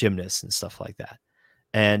a gymnast and stuff like that,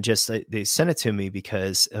 and just they sent it to me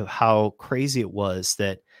because of how crazy it was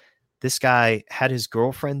that this guy had his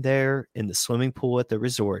girlfriend there in the swimming pool at the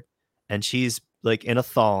resort, and she's like in a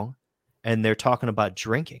thong, and they're talking about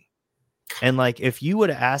drinking. And like, if you would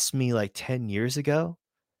have asked me like 10 years ago,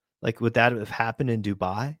 like, would that have happened in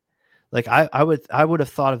Dubai? Like, I would have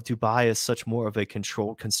thought of Dubai as such more of a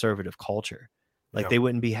controlled conservative culture. Like, they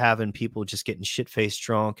wouldn't be having people just getting shit faced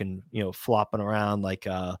drunk and, flopping around like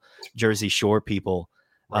Jersey Shore people.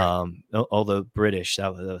 Right. Although British,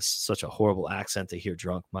 that was such a horrible accent to hear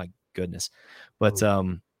drunk. My goodness. But,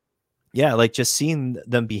 yeah, like just seeing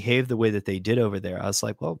them behave the way that they did over there, I was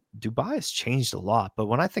like, well, Dubai has changed a lot. But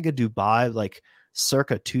when I think of Dubai, like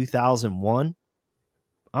circa 2001,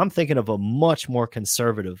 I'm thinking of a much more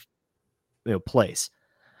conservative, place.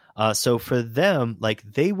 So for them, like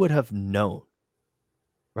they would have known,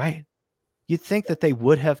 right? You'd think that they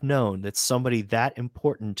would have known that somebody that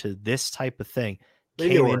important to this type of thing They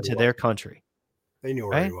knew came where he into was. their country, They knew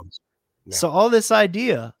where he right? was. Yeah. So all this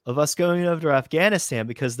idea of us going over to Afghanistan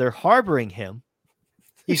because they're harboring him.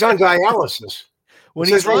 He's on dialysis. When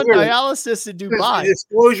he's on dialysis in Dubai.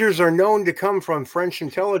 Disclosures are known to come from French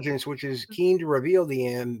intelligence, which is keen to reveal the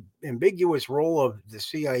ambiguous role of the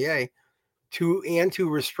CIA to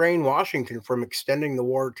restrain Washington from extending the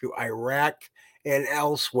war to Iraq and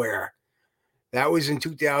elsewhere. That was in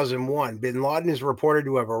 2001. Bin Laden is reported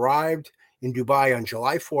to have arrived in Dubai on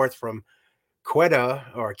July 4th from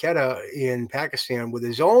Quetta in Pakistan with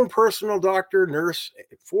his own personal doctor, nurse,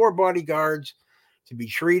 4 bodyguards to be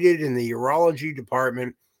treated in the urology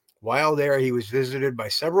department. While there, he was visited by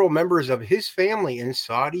several members of his family and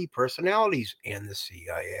Saudi personalities and the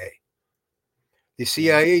CIA. The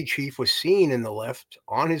CIA chief was seen in the lift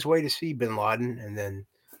on his way to see bin Laden, and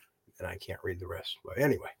I can't read the rest. But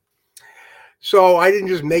anyway, so I didn't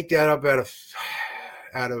just make that up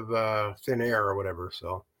out of thin air or whatever.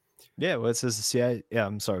 So yeah, well, it says the CIA. Yeah,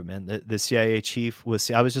 I'm sorry, man. The CIA chief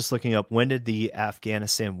was. I was just looking up, when did the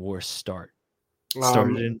Afghanistan war start?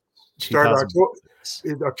 Started in started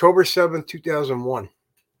 2000. October 7th, 2001.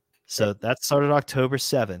 So that started October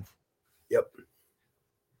 7th. Yep.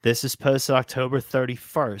 This is posted October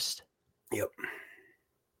 31st. Yep.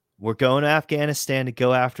 We're going to Afghanistan to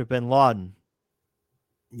go after bin Laden.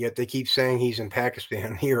 Yet they keep saying he's in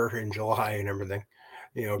Pakistan here in July and everything,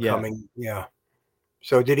 coming. Yeah.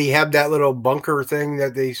 So did he have that little bunker thing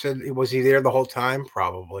that they said? Was he there the whole time?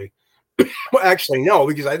 Probably. Well, actually, no,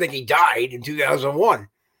 because I think he died in 2001.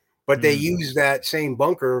 But they used that same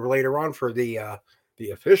bunker later on for the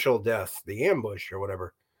official death, the ambush or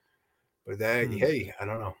whatever. But hey, I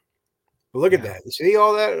don't know. But look at that. You see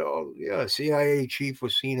all that? Oh, yeah, CIA chief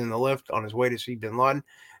was seen in the lift on his way to see bin Laden.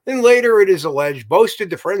 Then later, it is alleged,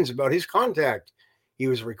 boasted to friends about his contact. He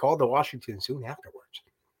was recalled to Washington soon afterwards.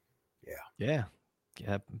 Yeah.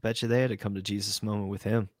 I bet you they had to come to Jesus moment with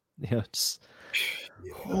him.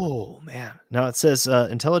 Oh, man. Now it says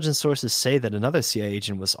intelligence sources say that another CIA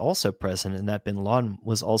agent was also present and that bin Laden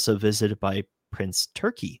was also visited by Prince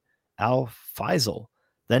Turki Al Faisal,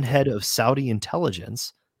 then head of Saudi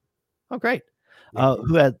intelligence. Oh, great.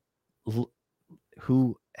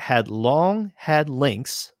 Who had long had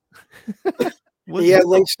links. He had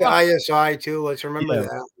links to ISI too. Let's remember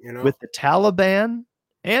that. With the Taliban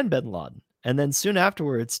and bin Laden. And then soon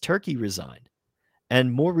afterwards, Turkey resigned.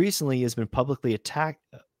 And more recently has been publicly attacked.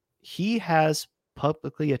 He has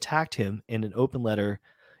publicly attacked him in an open letter.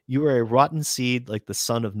 You are a rotten seed like the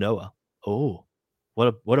son of Noah. Oh, what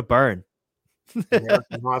a burn.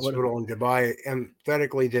 American hospital in Dubai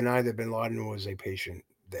emphatically denied that bin Laden was a patient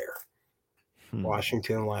there.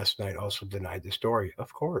 Washington last night also denied the story,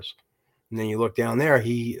 of course. And then you look down there,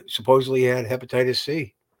 he supposedly had hepatitis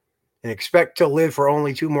C and expect to live for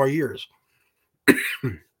only 2 more years.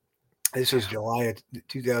 This is July of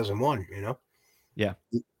 2001, Yeah.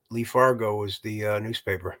 Lee Fargo was the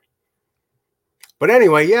newspaper. But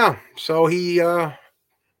anyway, yeah. So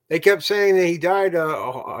they kept saying that he died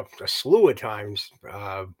a slew of times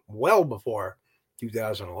well before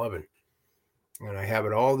 2011. And I have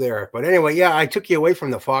it all there. But anyway, yeah, I took you away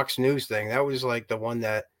from the Fox News thing. That was like the one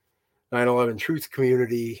that 9/11 truth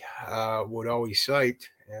community would always cite,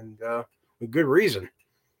 and with good reason.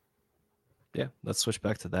 Yeah, let's switch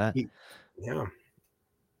back to that. Yeah,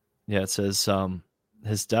 it says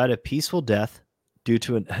has died a peaceful death due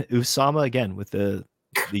to an Usama, again with the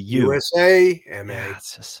USA MA. Yeah,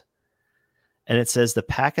 it's just, and it says the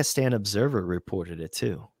Pakistan Observer reported it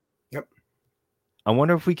too. Yep. I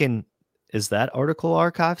wonder if we can. Is that article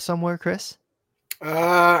archived somewhere, Chris?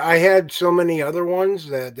 I had so many other ones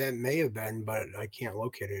that may have been, but I can't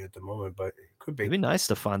locate it at the moment. But it could be. It'd be nice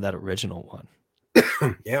to find that original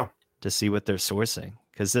one. Yeah. To see what they're sourcing,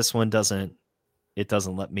 because this one doesn't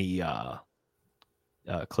let me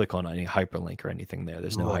click on any hyperlink or anything there.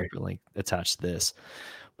 There's no hyperlink attached to this,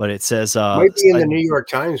 but it says might be in the New York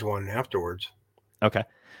Times one afterwards. Okay.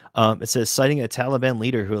 It says citing a Taliban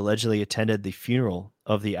leader who allegedly attended the funeral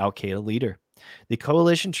of the Al-Qaeda leader. The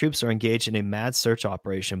coalition troops are engaged in a mad search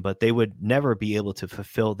operation, but they would never be able to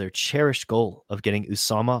fulfill their cherished goal of getting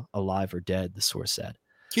Usama alive or dead, the source said.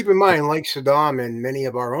 Keep in mind, like Saddam and many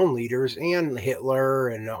of our own leaders and Hitler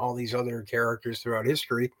and all these other characters throughout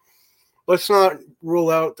history, let's not rule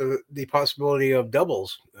out the possibility of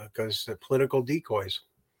doubles because the political decoys.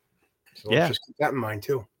 So let's just keep that in mind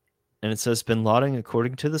too. And it says bin Laden,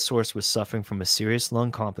 according to the source, was suffering from a serious lung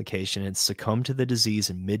complication and succumbed to the disease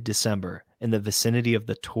in mid-December in the vicinity of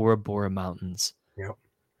the Tora Bora Mountains. Yep.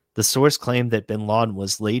 The source claimed that bin Laden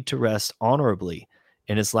was laid to rest honorably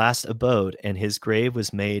in his last abode, and his grave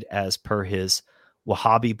was made as per his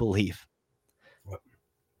Wahhabi belief. Yep.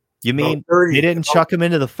 You mean they didn't chuck him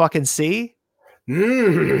into the fucking sea?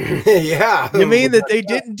 Yeah. You mean that they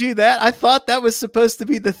didn't do that? I thought that was supposed to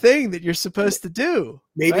be the thing that you're supposed to do.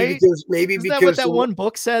 Maybe right? because that what that one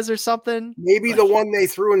book says or something? Maybe the one they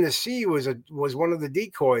threw in the sea was one of the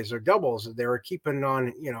decoys or doubles that they were keeping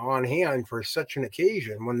on hand for such an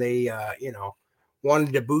occasion when they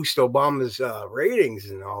wanted to boost Obama's ratings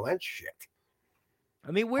and all that shit.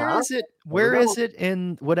 I mean, where is it? Where is it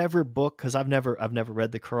in whatever book? Because I've never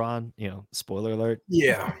read the Quran. Spoiler alert.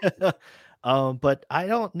 Yeah. But I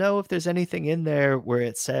don't know if there's anything in there where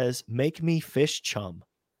it says, make me fish chum.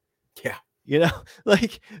 Yeah.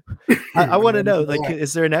 Like I want to know, like,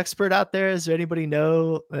 is there an expert out there? Is there anybody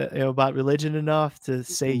know, about religion enough to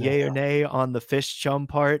say yay or No. nay on the fish chum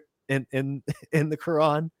part in in the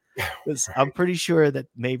Quran? Because I'm Right. pretty sure that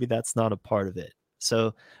maybe that's not a part of it.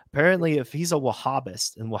 So apparently, if he's a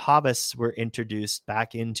Wahhabist, and Wahhabists were introduced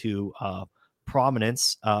back into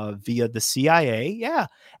prominence via the CIA, yeah,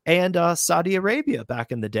 and Saudi Arabia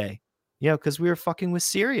back in the day, because we were fucking with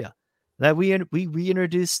Syria. That we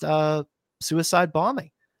reintroduced suicide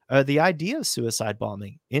bombing, the idea of suicide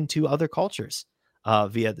bombing into other cultures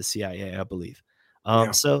via the CIA, I believe.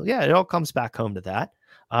 Yeah. So yeah, it all comes back home to that.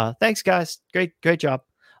 Thanks, guys. Great job.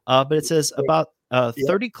 But it says about Yep.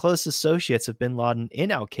 30 close associates of bin Laden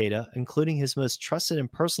in Al Qaeda, including his most trusted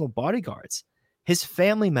and personal bodyguards, his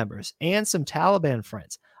family members, and some Taliban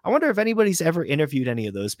friends. I wonder if anybody's ever interviewed any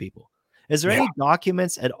of those people. Is there Yeah. any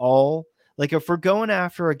documents at all? Like, if we're going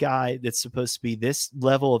after a guy that's supposed to be this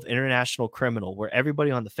level of international criminal, where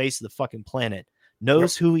everybody on the face of the fucking planet Yep.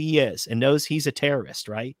 knows who he is and knows he's a terrorist,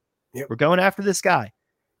 right? Yep. We're going after this guy.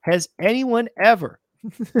 Has anyone ever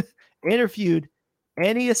interviewed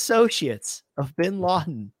any associates of bin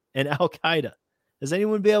Laden and Al Qaeda? Does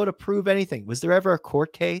anyone be able to prove anything? Was there ever a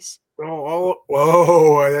court case?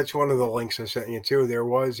 Whoa! That's one of the links I sent you too. There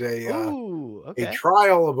was Ooh, a okay.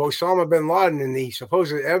 trial of Osama bin Laden, and the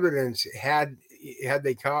supposed evidence had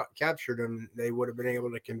they captured him, they would have been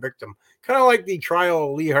able to convict him. Kind of like the trial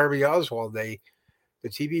of Lee Harvey Oswald, the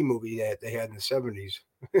TV movie that they had in the 70s.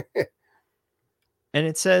 And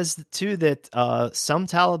it says too that some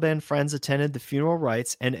Taliban friends attended the funeral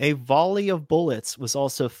rites, and a volley of bullets was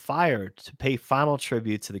also fired to pay final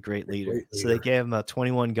tribute to the great leader. So they gave him a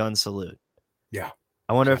 21 gun salute. Yeah.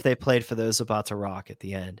 I wonder if they played For Those About to Rock at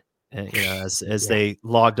the end, as Yeah. they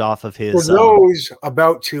logged off of his. For those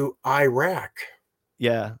about to Iraq.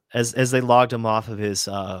 Yeah, as they logged him off of his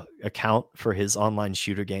account for his online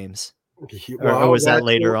shooter games. Well, or was that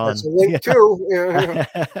later that's on? a link too. Yeah.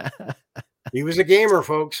 Yeah. He was a gamer,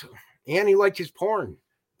 folks, and he liked his porn.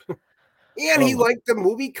 And he Oh, liked the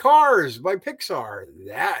movie Cars by Pixar.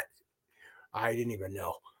 That I didn't even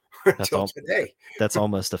know until today. That's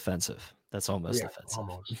almost offensive. That's almost Yeah, offensive.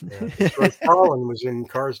 almost. Yeah. George Carlin was in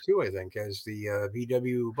Cars too, I think, as the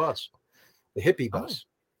VW bus, the hippie bus.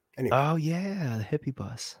 Anyway. Oh yeah, the hippie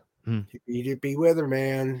bus. Hippie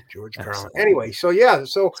weatherman, George Carlin. Absolutely. Anyway, so yeah,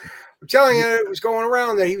 so I'm telling you, it was going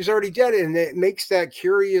around that he was already dead, and it makes that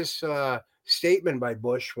curious statement by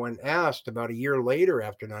Bush when asked about a year later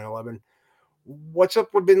after 9/11, what's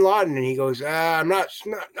up with bin Laden? And he goes, I'm not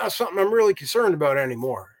something I'm really concerned about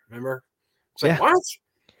anymore. Remember? It's like, what?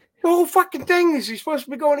 The whole fucking thing is you're supposed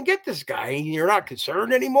to be going to get this guy and you're not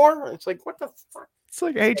concerned anymore? It's like, what the fuck? It's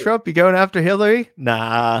like, hey, Trump, you going after Hillary?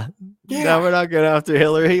 Nah. Yeah. No, we're not going after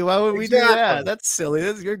Hillary. Why would we do Exactly. that? That's silly.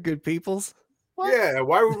 You're good peoples. What? Yeah,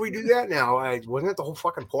 why would we do that now? Wasn't that the whole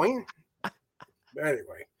fucking point?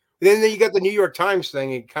 Anyway. Then you got the New York Times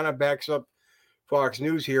thing. It kind of backs up Fox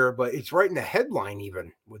News here, but it's right in the headline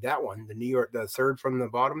even with that one. The New York, the third from the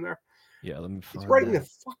bottom there. Yeah, let me find It's right in the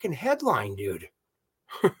fucking headline, dude.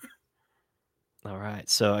 All right,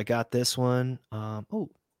 so I got this one.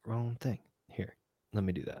 Oh, wrong thing. Here, let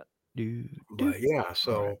me do that. But yeah,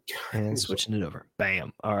 so right. And switching it over.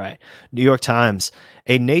 Bam. All right. New York Times.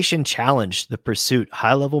 A nation challenged the pursuit.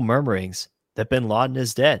 High-level murmurings that bin Laden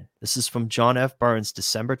is dead. This is from John F. Burns,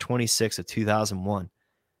 December 26 of 2001.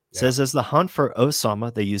 Yeah. Says as the hunt for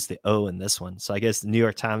Osama, they use the O in this one. So I guess the New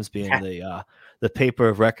York Times being the paper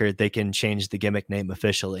of record, they can change the gimmick name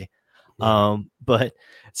officially. But it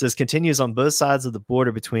says continues on both sides of the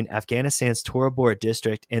border between Afghanistan's Tora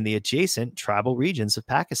district and the adjacent tribal regions of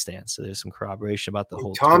Pakistan. So there's some corroboration about the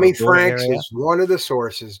whole Tommy Franks area. Is one of the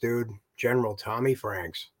sources, dude. General Tommy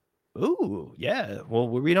Franks. Ooh, yeah. Well,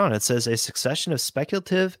 we'll read on. It says a succession of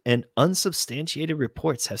speculative and unsubstantiated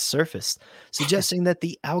reports have surfaced, suggesting that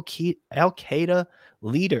the Al Qaeda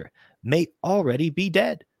leader may already be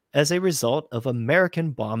dead as a result of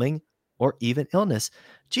American bombing or even illness.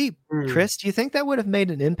 Gee, Chris, do you think that would have made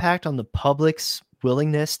an impact on the public's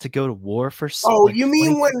willingness to go to war for? You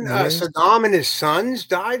mean when Saddam and his sons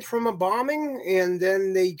died from a bombing, and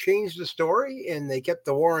then they changed the story and they kept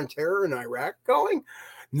the war on terror in Iraq going?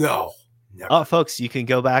 No. Never. Oh, folks, you can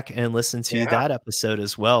go back and listen to that episode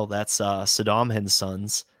as well. That's Saddam and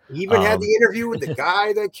Sons. He even had the interview with the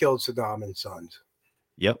guy that killed Saddam and Sons.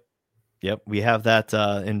 Yep. We have that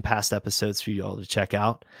in past episodes for you all to check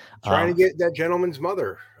out. Trying to get that gentleman's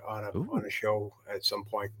mother on a show at some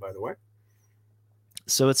point, by the way.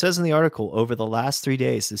 So it says in the article, over the last 3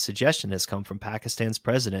 days, the suggestion has come from Pakistan's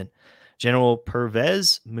president, General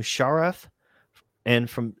Pervez Musharraf, and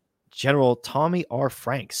from General Tommy R.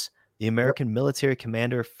 Franks, the Yep. American military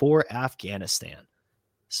commander for Afghanistan.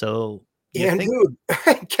 So you And think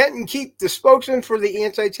dude, Kenton Keith, the spokesman for the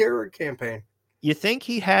anti-terror campaign.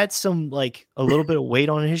 he had some like a little bit of weight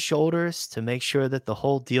on his shoulders to make sure that the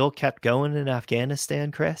whole deal kept going in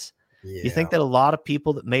Afghanistan, Chris? You Yeah. think that a lot of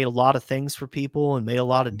people that made a lot of things for people and made a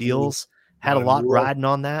lot of deals had a lot Maimula. riding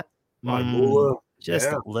on that? Just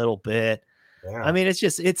Yeah. a little bit. I Yeah. mean,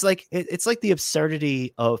 it's like it's like the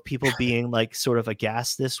absurdity of people being like sort of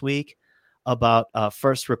aghast this week about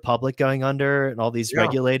First Republic going under and all these Yeah.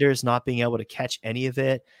 regulators not being able to catch any of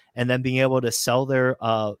it, and then being able to sell their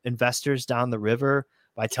investors down the river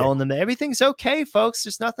by telling them that everything's okay, folks.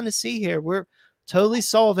 There's nothing to see here. We're totally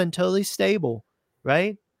solvent, totally stable,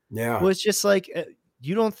 right? Yeah. Well, it's just like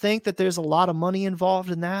you don't think that there's a lot of money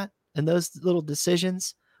involved in that and those little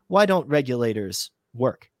decisions. Why don't regulators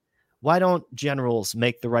work? Why don't generals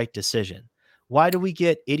make the right decision? Why do we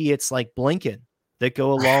get idiots like Blinken that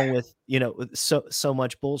go along with, with so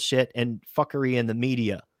much bullshit and fuckery in the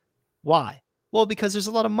media? Why? Well, because there's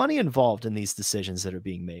a lot of money involved in these decisions that are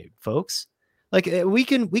being made, folks. Like we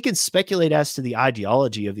can speculate as to the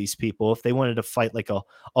ideology of these people if they wanted to fight like a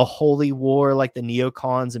holy war like the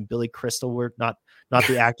neocons and Billy Crystal were not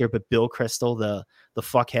the actor but Bill Crystal the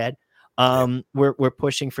fuckhead. We're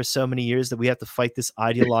pushing for so many years that we have to fight this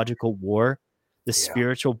ideological war, this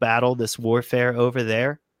spiritual battle, this warfare over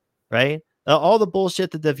there, right? All the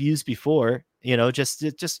bullshit that they've used before, just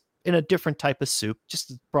in a different type of soup. Just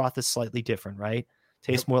the broth is slightly different, right?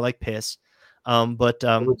 Tastes more like piss.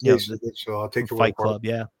 The So I'll take from the word Fight for it. Club,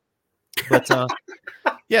 yeah. But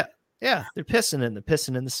yeah, they're pissing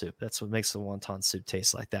in the soup. That's what makes the wonton soup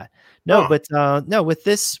taste like that. No, but no, with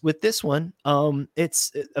this one,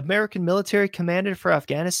 it's American military commander for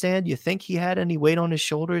Afghanistan. You think he had any weight on his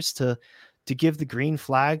shoulders to give the green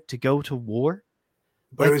flag to go to war?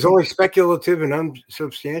 But it was only speculative and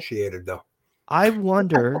unsubstantiated, though. I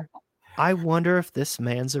wonder if this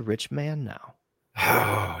man's a rich man now.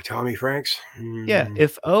 Oh, Tommy Franks. Yeah,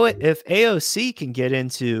 if AOC can get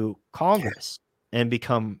into Congress and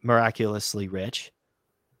become miraculously rich,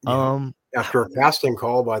 after a casting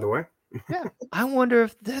call, by the way. Yeah, I wonder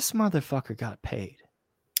if this motherfucker got paid.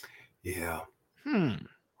 Yeah. I'll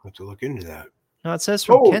have to look into that. No, it says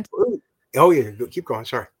from Kent. Oh yeah, keep going.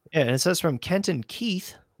 Sorry. Yeah, and it says from Kenton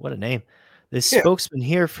Keith. What a name! The spokesman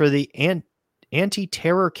here for the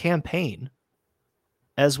anti-terror campaign,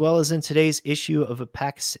 as well as in today's issue of a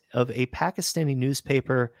Pakistani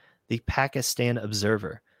newspaper, the Pakistan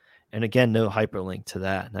Observer. And again, no hyperlink to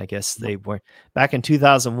that. And I guess they weren't back in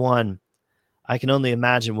 2001. I can only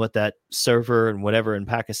imagine what that server and whatever in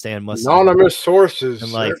Pakistan must anonymous sources.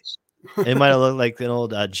 And like it might have looked like an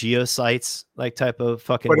old geosites like type of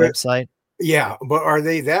fucking website. Yeah, but are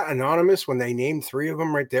they that anonymous when they named 3 of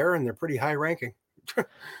them right there and they're pretty high ranking?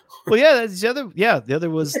 Well, yeah, that's the other. Yeah, the other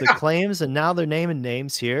was the claims, and now they're naming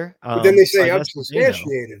names here. But then they say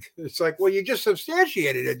unsubstantiated. It's like, well, you just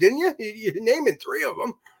substantiated it, didn't you? You're naming 3 of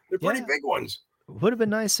them. They're pretty big ones. Would have been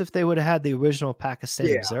nice if they would have had the original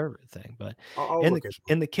Pakistan Observer thing, but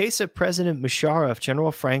in the case of President Musharraf,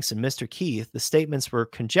 General Franks, and Mr. Keith, the statements were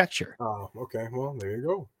conjecture. Oh, okay. Well, there you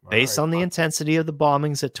go. Based on the intensity of the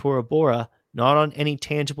bombings at Tora Bora, not on any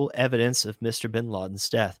tangible evidence of Mr. bin Laden's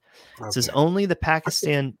death. It says only the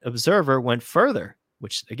Pakistan Observer went further,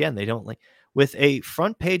 which again they don't like, with a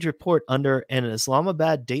front page report under an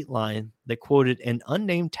Islamabad dateline that quoted an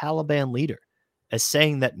unnamed Taliban leader as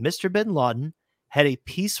saying that Mr. bin Laden had a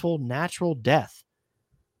peaceful, natural death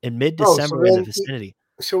in mid-December in the vicinity.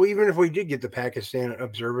 So even if we did get the Pakistan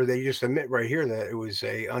Observer, they just admit right here that it was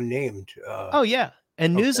a unnamed. Oh yeah,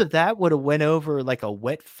 and news of that would have went over like a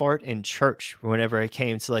wet fart in church whenever it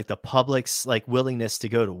came to like the public's like willingness to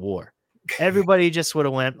go to war. Everybody just would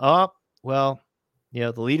have went, oh well,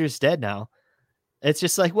 the leader's dead now. It's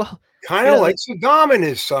just like, well, kind of like Saddam and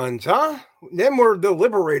his sons, huh? Them were the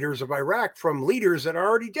liberators of Iraq from leaders that are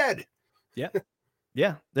already dead. Yeah.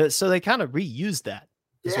 Yeah. So they kind of reused that,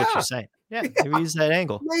 is what you're saying. Yeah. They reused that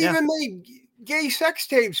angle. They even made gay sex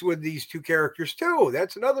tapes with these 2 characters, too.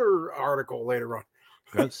 That's another article later on.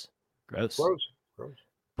 Gross.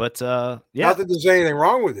 But, Not that there's anything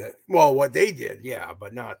wrong with it. Well, what they did, yeah,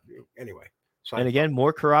 but not anyway. And again,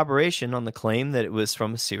 more corroboration on the claim that it was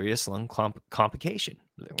from a serious lung complication.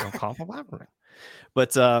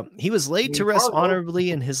 But he was laid to rest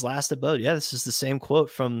honorably in his last abode. Yeah, this is the same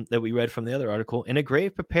quote that we read from the other article. In a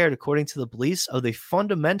grave prepared according to the beliefs of the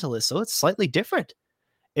fundamentalists. So it's slightly different.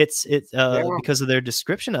 It's because of their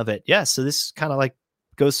description of it. Yeah, so this kind of like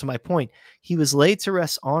goes to my point. He was laid to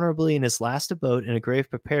rest honorably in his last abode in a grave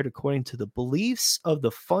prepared according to the beliefs of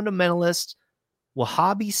the fundamentalist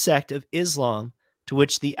Wahhabi sect of Islam, to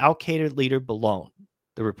which the Al-Qaeda leader belonged,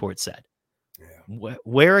 the report said. Yeah.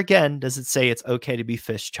 Where again does it say it's okay to be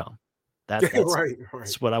fish chum? That's Right.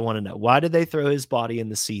 what I want to know. Why did they throw his body in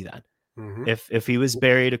the sea then? Mm-hmm. If he was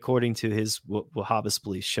buried according to his Wahhabist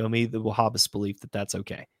belief, show me the Wahhabist belief that that's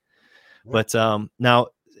okay. Yeah. But now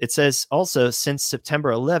it says also since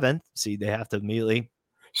September 11th, see, they have to immediately.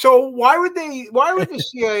 So why would the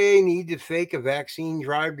CIA need to fake a vaccine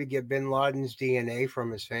drive to get bin Laden's DNA from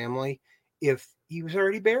his family if he was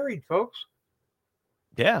already buried, folks?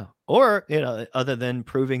 Yeah. Or, other than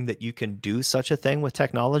proving that you can do such a thing with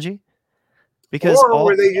technology. Because Or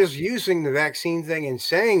were they just using the vaccine thing and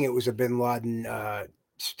saying it was a bin Laden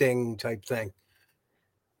sting type thing?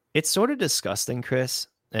 It's sort of disgusting, Chris.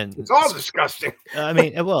 And it's all disgusting. I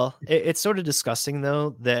mean, well, it's sort of disgusting,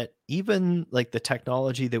 though, that even like the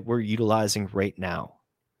technology that we're utilizing right now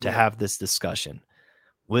to have this discussion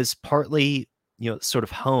was partly, sort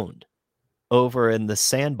of honed over in the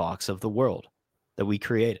sandbox of the world that we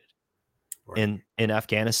created in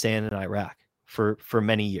Afghanistan and Iraq for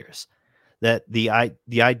many years. That the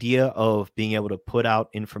idea of being able to put out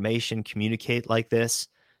information, communicate like this,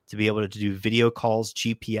 to be able to do video calls,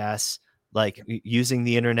 GPS, like using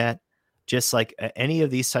the internet, just like any of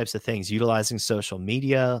these types of things, utilizing social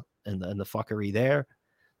media and the fuckery there.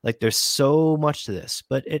 Like there's so much to this,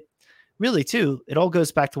 but it really too, it all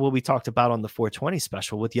goes back to what we talked about on the 420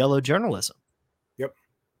 special with yellow journalism. Yep.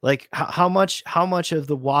 Like how much of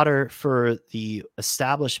the water for the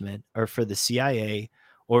establishment or for the CIA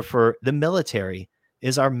or for the military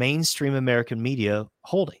is our mainstream American media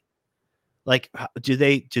holding? Like, do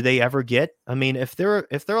they ever get? I mean, if they're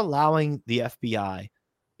allowing the FBI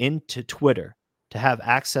into Twitter to have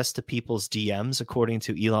access to people's DMs, according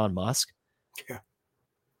to Elon Musk,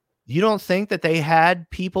 you don't think that they had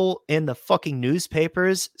people in the fucking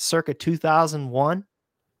newspapers circa 2001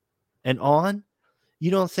 and on? You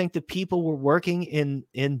don't think that people were working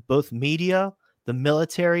in both media, the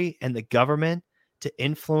military, and the government to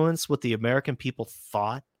influence what the American people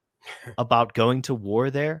thought about going to war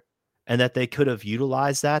there? And that they could have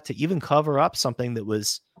utilized that to even cover up something that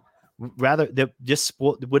was that just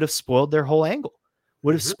would have spoiled their whole angle,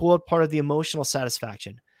 would have spoiled part of the emotional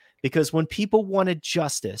satisfaction. Because when people wanted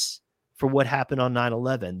justice for what happened on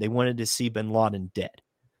 9/11, they wanted to see bin Laden dead.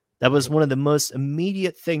 That was one of the most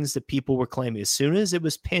immediate things that people were claiming. As soon as it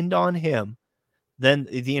was pinned on him, then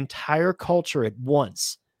the entire culture at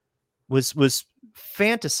once was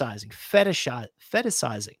fantasizing,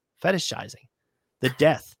 fetishizing the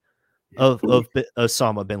death of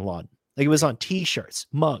Osama bin Laden. Like it was on T-shirts,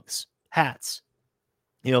 mugs, hats.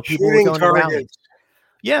 People were going to rallies.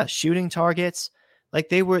 Yeah, shooting targets. Like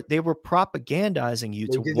they were propagandizing you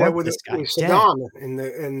to want this guy with dead. Saddam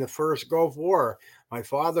in the first Gulf War. My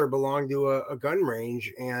father belonged to a gun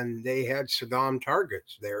range, and they had Saddam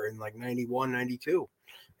targets there in like 91, 92.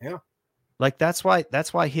 Yeah. Like that's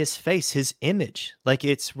why his face, his image, like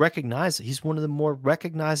it's recognizable. He's one of the more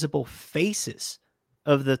recognizable faces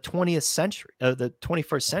of the 20th century, of the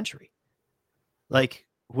 21st century. Like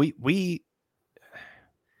we're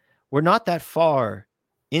not that far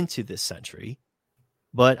into this century,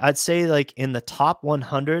 but I'd say like in the top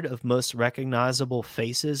 100 of most recognizable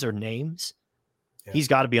faces or names, he's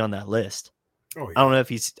got to be on that list. Oh, yeah. I don't know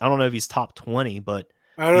if he's top 20, but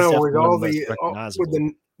I don't know, with all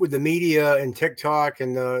the with the media and TikTok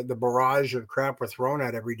and the barrage of crap we're thrown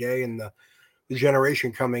at every day, and the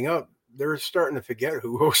generation coming up, they're starting to forget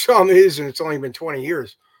who Osama is, and it's only been 20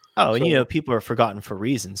 years. Oh, and people are forgotten for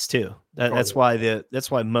reasons too. That's why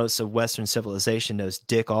most of Western civilization knows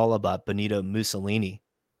dick all about Benito Mussolini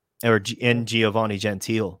and Giovanni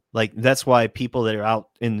Gentile. Like that's why people that are out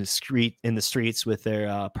in the streets with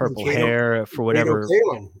their purple hair for whatever.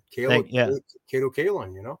 Cato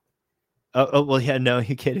Kalin, Oh well, yeah, no,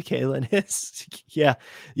 Cato Kalin is, yeah,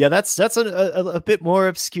 that's a bit more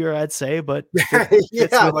obscure, I'd say, but but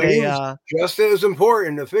he was just as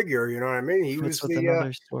important a figure. You know what I mean? He was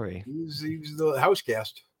another story. He was the house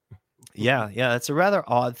guest. Yeah, it's a rather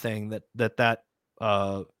odd thing that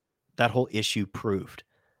whole issue proved.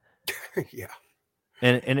 Yeah,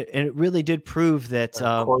 and it really did prove that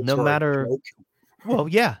no matter, well,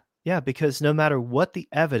 yeah, because no matter what the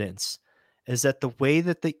evidence is, that the way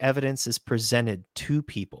that the evidence is presented to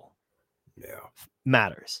people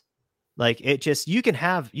matters. Like it just, you can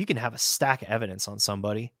have a stack of evidence on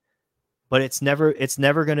somebody, but it's never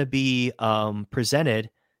going to be presented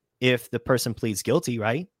if the person pleads guilty,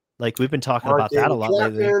 right? Like we've been talking about that a lot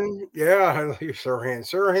lately. Yeah,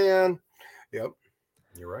 Sirhan. Yep,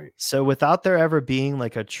 you're right. So without there ever being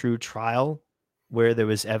like a true trial where there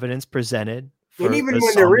was evidence presented for and even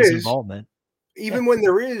when there is involvement, when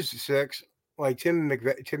there is, like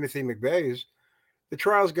Timothy McVeigh's, the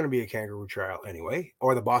trial is going to be a kangaroo trial anyway,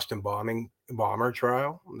 or the Boston bomber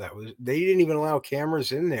trial. They didn't even allow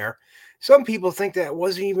cameras in there. Some people think that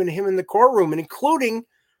wasn't even him in the courtroom, and including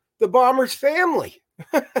the bomber's family.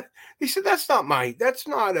 He said, that's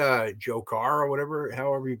not Joe Carr or whatever,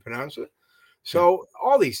 however you pronounce it. Yeah. So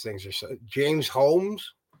all these things are James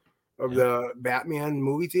Holmes of Yeah. the Batman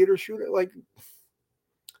movie theater shooter, like,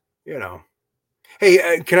 you know.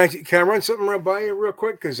 Hey, can I run something by you real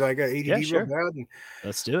quick? Because I got Yeah, ADD real sure. bad. And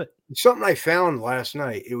Let's do it. something I found last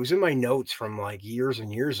night. It was in my notes from like years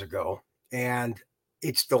and years ago. And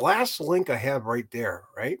it's the last link I have right there,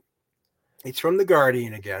 right? It's from The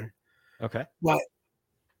Guardian again. Okay. But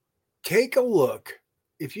take a look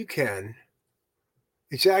if you can.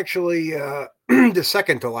 It's actually the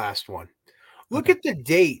second to last one. Look Okay. at the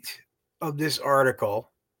date of this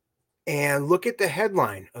article and look at the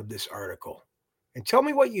headline of this article and tell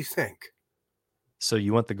me what you think. So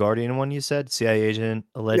you want the Guardian one, you said? CIA agent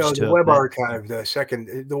No, alleged the to have web met. archive,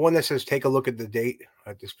 the one that says take a look at the date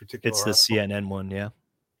at this particular It's the article. CNN one, yeah.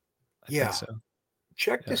 I think Yeah, so.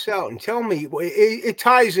 check Yeah. this out and tell me. It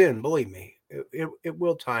ties in, believe me. It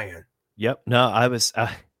will tie in. Yep. No,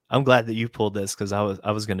 I'm glad that you pulled this because I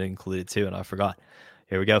was going to include it too, and I forgot.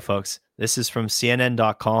 Here we go, folks. This is from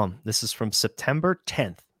CNN.com. This is from September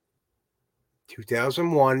 10th.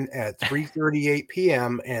 2001 at 3:38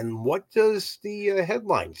 p.m. And what does the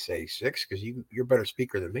headline say, Six? Because you're a better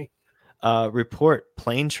speaker than me. Report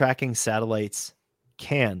plane tracking satellites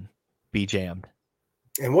can be jammed.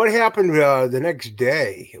 And what happened the next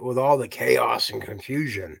day with all the chaos and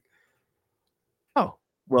confusion Oh,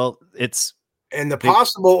 well, it's and the they,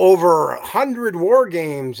 possible over 100 war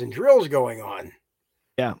games and drills going on?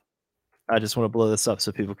 yeah. I just want to blow this up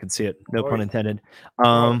so people can see it. No Oh, pun intended. oh,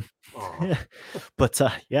 Um, oh. but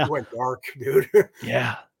yeah, You went dark, dude.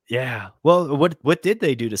 yeah, yeah. Well, what did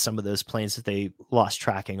they do to some of those planes that they lost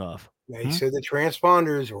tracking of? They Hmm? said the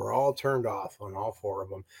transponders were all turned off on all four of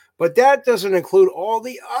them. But that doesn't include all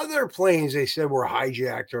the other planes they said were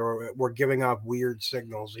hijacked or were giving off weird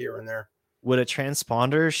signals here and there. Would a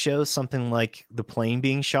transponder show something like the plane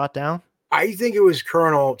being shot down? I think it was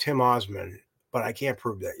Colonel Tim Osmond, but I can't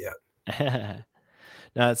prove that yet.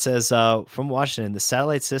 Now it says from Washington, the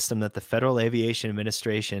satellite system that the Federal Aviation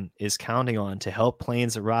Administration is counting on to help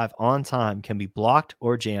planes arrive on time can be blocked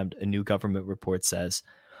or jammed, a new government report says.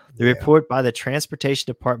 The Yeah. report by the Transportation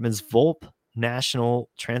Department's VOLP National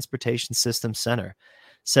Transportation System Center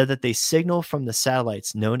said that they signal from the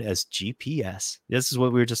satellites known as GPS. This is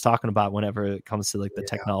what we were just talking about whenever it comes to like the Yeah.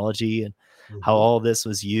 technology and how Mhm. all this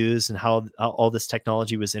was used and how all this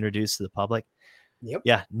technology was introduced to the public. Yep.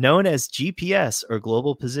 Yeah, known as GPS or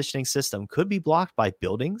Global Positioning System could be blocked by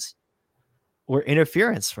buildings or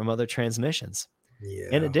interference from other transmissions. In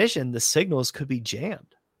Yeah. addition, the signals could be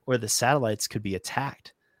jammed or the satellites could be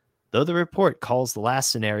attacked, though the report calls the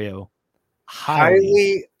last scenario highly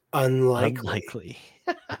Highly unlikely. unlikely.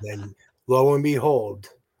 And then lo and behold,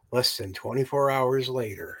 less than 24 hours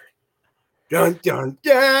later. Dun dun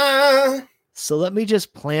dun. So let me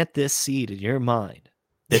just plant this seed in your mind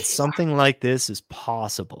that something like this is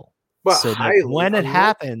possible. But So that highly when it unlikely.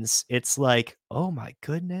 happens, it's like, oh my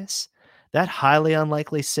goodness, that highly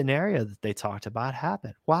unlikely scenario that they talked about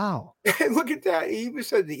happened. Wow. Look at that. He even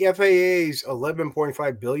said the FAA's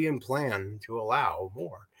 11.5 billion plan to allow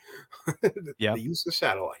more the Yep. use of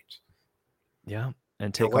satellites Yeah.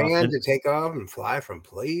 And to take off. land, to take off, and fly from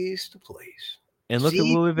place to place. And look at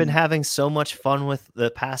See? what we've been having so much fun with the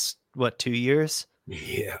past, what, 2 years?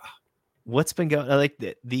 Yeah. What's been going like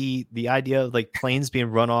the idea of like planes being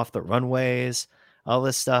run off the runways, all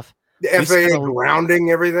this stuff. The We spent FAA a grounding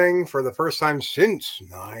everything for the first time since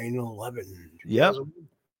 9/11, yep. 2001.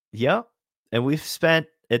 Yep. And we've spent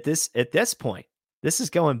at this point, this is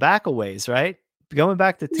going back a ways, right? Going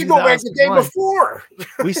back to You go back the day 2001. before.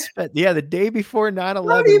 We spent the day before Not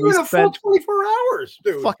 9/11, we even a full spent 24 hours,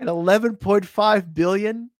 dude. fucking 11.5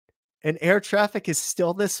 billion and air traffic is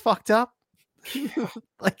still this fucked up.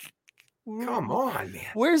 Like Come on, man.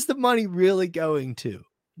 where's the money really going to?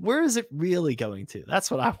 Where is it really going to?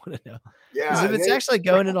 That's what I want to know. Because Yeah, if it's actually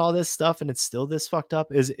going in all this stuff and it's still this fucked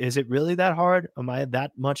up, is it really that hard? Am I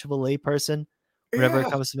that much of a layperson whenever it yeah.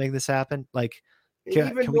 comes to make this happen? Like, And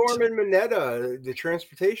even can we? Norman Mineta, the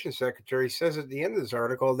transportation secretary, says at the end of this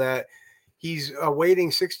article that he's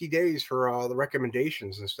waiting 60 days for the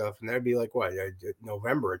recommendations and stuff. And that'd be like, what,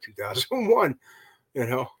 November of 2001, you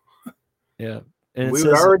know? Yeah, and it We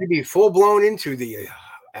would says already be full blown into the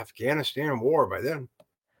Afghanistan war by then.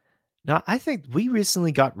 now. I think we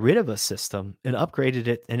recently got rid of a system and upgraded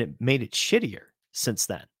it, and it made it shittier. since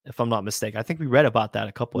then, if I'm not mistaken. I think we read about that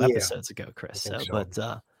a couple Yeah, episodes ago, I Chris. think So, so.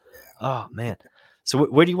 but oh man. So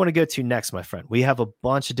where do you want to go to next, my friend? We have a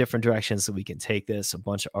bunch of different directions that we can take this, a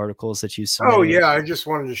bunch of articles that you Oh, submitted. yeah, I just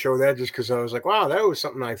wanted to show that just because I was like, "Wow, that was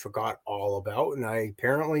something I forgot all about," and I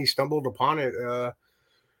apparently stumbled upon it,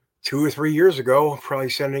 2 or 3 years ago,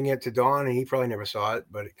 probably sending it to Don, and he probably never saw it,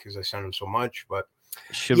 but because I sent him so much, but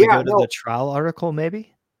Should we yeah, go to no. the trial article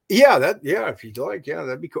maybe? Yeah, if you'd like, yeah,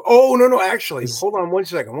 that'd be cool. Oh, no, no, actually, Is hold on one all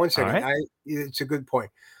second, right. it's a good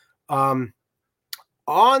point. Um,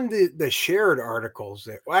 on the shared articles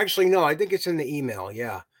that well, actually, no, I think it's in the email,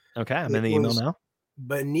 yeah. Okay, I'm It in the email was now.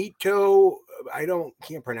 Benito I don't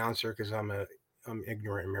can't pronounce her because I'm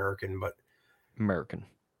ignorant American, but American.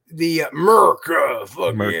 the Merca, fuck yeah.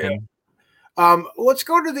 American. Let's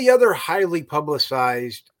go to the other highly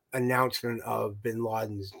publicized announcement of bin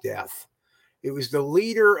Laden's death. It was the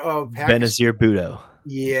leader of Pakistan. Benazir Bhutto.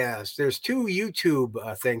 Yes, there's 2 YouTube,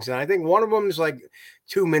 things, and I think one of them is, like,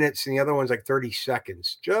 2 minutes and the other one's, like, 30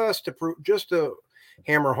 seconds, just to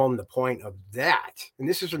hammer home the point of that, and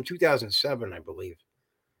this is from 2007, I believe.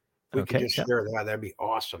 If we could Okay. just Yep. share that, that'd be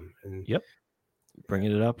awesome, and Yep.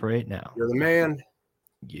 Bringing it up right now. you're the All right. man.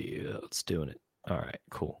 Yeah, let's doing it. All right,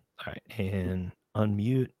 cool. All right, and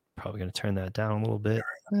unmute. Probably gonna turn that down a little bit.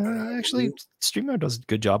 Actually, You StreamYard does a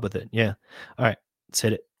good job with it. Yeah. All right, let's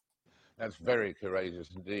hit it. That's very courageous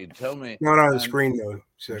indeed. Tell me, not on the screen, though, do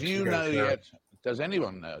 6, we you gotta know share it. yet, does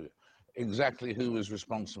anyone know exactly who was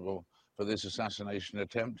responsible for this assassination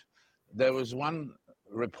attempt? There was one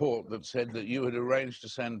report that said that you had arranged to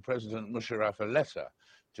send President Musharraf a letter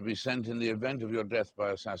to be sent in the event of your death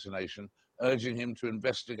by assassination, urging him to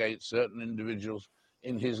investigate certain individuals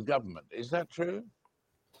in his government. Is that true?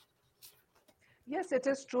 Yes, it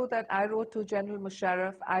is true that I wrote to General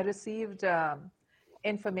Musharraf. I received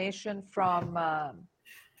information from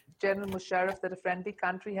General Musharraf that a friendly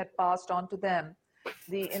country had passed on to them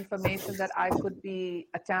the information that I could be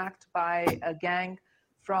attacked by a gang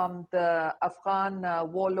from the Afghan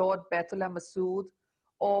warlord Baitullah Masood,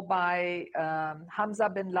 or by Hamza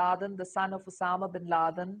bin Laden, the son of Osama bin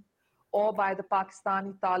Laden, or by the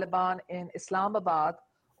Pakistani Taliban in Islamabad,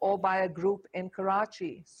 or by a group in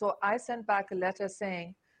Karachi. So I sent back a letter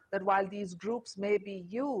saying that while these groups may be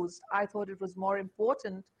used, I thought it was more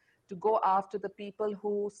important to go after the people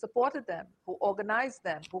who supported them, who organized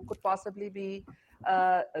them, who could possibly be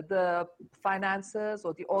the financiers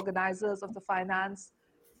or the organizers of the finance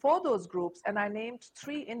for those groups. And I named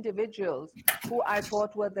 3 individuals who I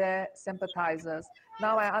thought were their sympathizers.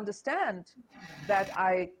 Now I understand that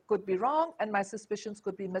I could be wrong and my suspicions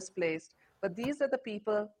could be misplaced. But these are the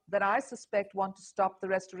people that I suspect want to stop the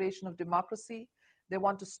restoration of democracy. They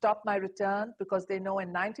want to stop my return because they know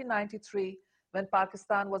in 1993, when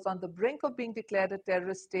Pakistan was on the brink of being declared a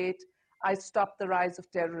terrorist state, I stopped the rise of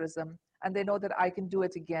terrorism. And they know that I can do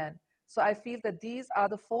it again. So I feel that these are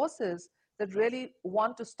the forces that really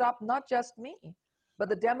want to stop not just me, but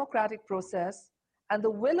the democratic process and the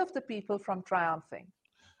will of the people from triumphing.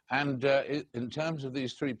 And in terms of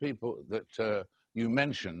these 3 people that you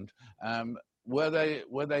mentioned, were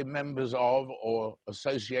they members of or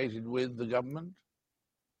associated with the government?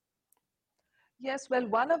 Yes, well,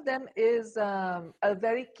 one of them is a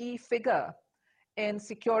very key figure in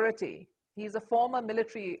security. He's a former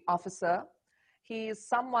military officer. He is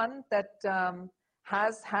someone that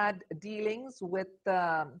has had dealings with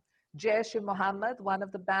Jaish-e-Mohammed, one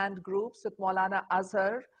of the banned groups, with Maulana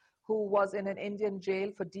Azhar, who was in an Indian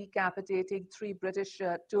jail for decapitating 3 British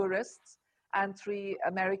tourists and 3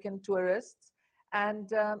 American tourists.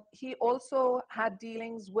 And he also had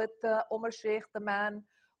dealings with Omar Sheikh, the man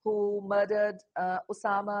who murdered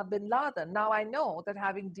Osama bin Laden. Now, I know that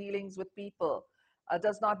having dealings with people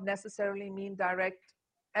does not necessarily mean direct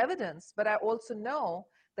evidence, but I also know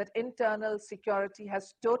that internal security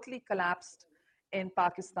has totally collapsed in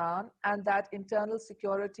Pakistan, and that internal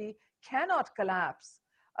security cannot collapse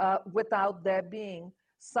without there being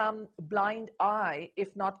some blind eye,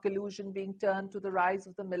 if not collusion, being turned to the rise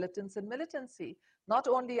of the militants and militancy. Not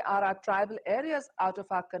only are our tribal areas out of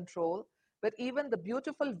our control, but even the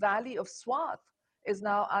beautiful valley of Swat is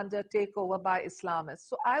now under takeover by Islamists.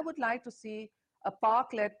 So I would like to see a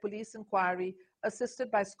park-led police inquiry assisted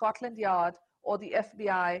by Scotland Yard or the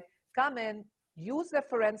FBI come in, use their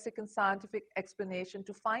forensic and scientific explanation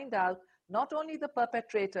to find out not only the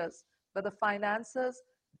perpetrators, but the financiers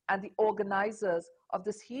and the organizers of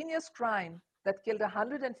this heinous crime that killed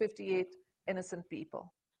 158 innocent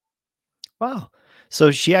people. Wow. So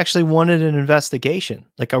she actually wanted an investigation,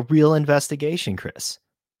 like a real investigation, Chris.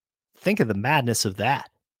 Think of the madness of that.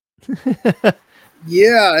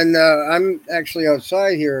 Yeah, and I'm actually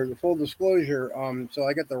outside here. Full disclosure. So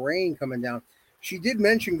I got the rain coming down. She did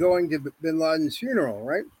mention going to Bin Laden's funeral,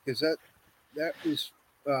 right? Because that was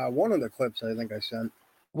one of the clips I think I sent.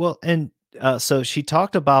 Well, and so she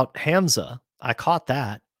talked about Hamza. I caught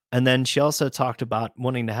that. And then she also talked about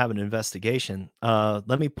wanting to have an investigation.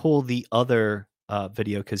 Let me pull the other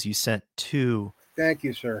video because you sent two. Thank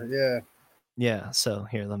you, sir. Yeah. Yeah. So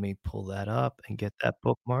here, let me pull that up and get that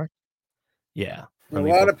bookmark. Yeah. A Let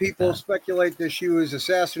me lot of bookmark people that. speculate that she was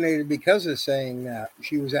assassinated because of saying that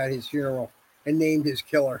she was at his funeral and named his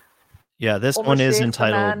killer. Yeah, this Omar one is Sheikh, the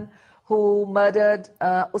entitled man who murdered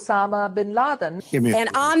Osama bin Laden. And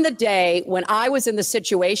on the day when I was in the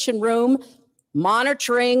Situation Room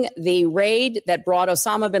monitoring the raid that brought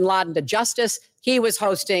Osama bin Laden to justice, he was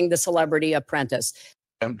hosting the Celebrity Apprentice.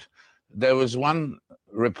 There was one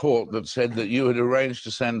report that said that you had arranged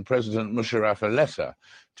to send President Musharraf a letter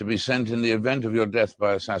to be sent in the event of your death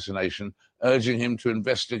by assassination, urging him to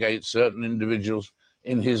investigate certain individuals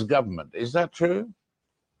in his government. Is that true?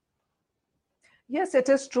 Yes, it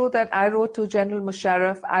is true that I wrote to General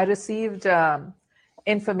Musharraf. I received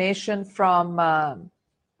information from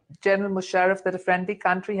General Musharraf that a friendly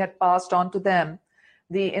country had passed on to them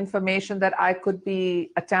the information that I could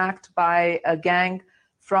be attacked by a gang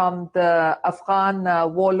from the Afghan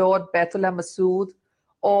warlord Baitullah Masood,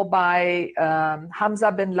 or by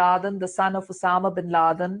Hamza bin Laden, the son of Osama bin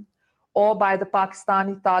Laden, or by the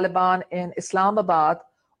Pakistani Taliban in Islamabad,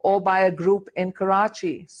 or by a group in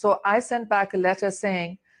Karachi. So I sent back a letter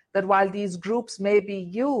saying that while these groups may be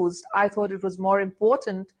used, I thought it was more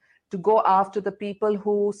important to go after the people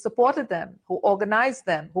who supported them, who organized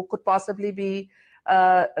them, who could possibly be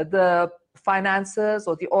the financiers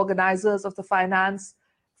or the organizers of the finance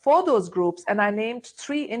for those groups. And I named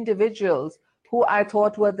 3 individuals who I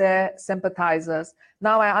thought were their sympathizers.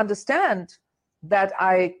 Now I understand that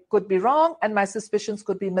I could be wrong and my suspicions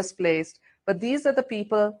could be misplaced. But these are the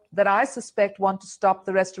people that I suspect want to stop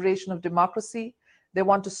the restoration of democracy. They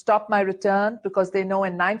want to stop my return because they know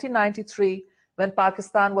in 1993, when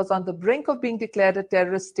Pakistan was on the brink of being declared a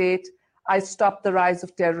terrorist state, I stopped the rise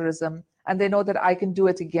of terrorism. And they know that I can do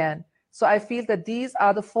it again. So I feel that these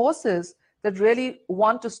are the forces that really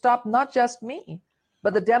want to stop not just me,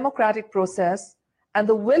 but the democratic process and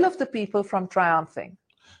the will of the people from triumphing.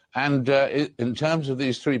 And in terms of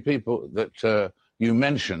these 3 people that you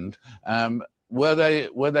mentioned, were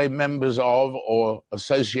they members of or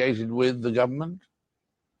associated with the government?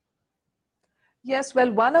 Yes,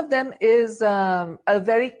 well, one of them is a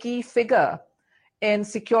very key figure in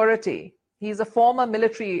security. He's a former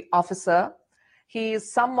military officer.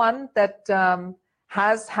 He's someone that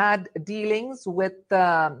has had dealings with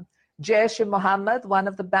Jaish-e-Mohammed, one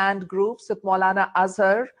of the banned groups with Maulana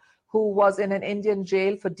Azhar, who was in an Indian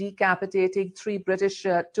jail for decapitating 3 British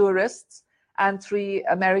tourists and 3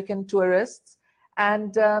 American tourists.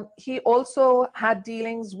 And he also had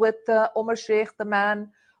dealings with Omar Sheikh, the man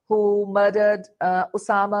who murdered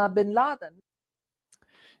Osama bin Laden.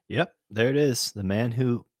 Yep, there it is. The man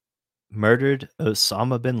who murdered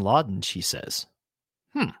Osama bin Laden, she says.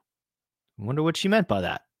 I wonder what she meant by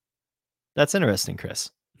that. That's interesting, Chris.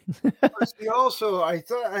 She also, I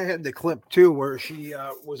thought I had the clip too, where she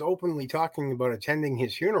was openly talking about attending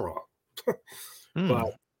his funeral.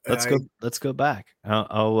 But let's go back.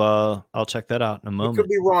 I'll check that out in a moment. I could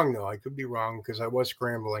be wrong though. I could be wrong because I was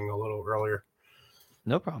scrambling a little earlier.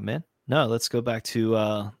 No problem, man. No, let's go back to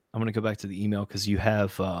I'm going to go back to the email because you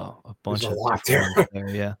have a bunch of lot there.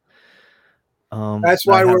 Yeah. That's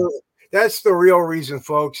why that's the real reason,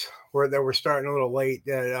 folks, that we're starting a little late.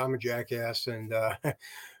 That I'm a jackass and I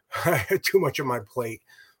had too much on my plate.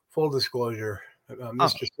 Full disclosure,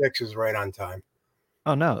 Mr. Six is right on time.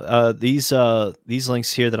 Oh no, these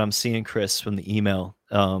links here that I'm seeing, Chris, from the email,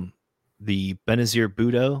 the Benazir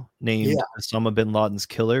Bhutto named Osama bin Laden's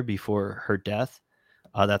killer before her death.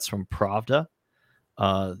 That's from Pravda.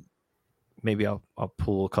 Maybe I'll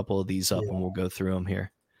pull a couple of these up and we'll go through them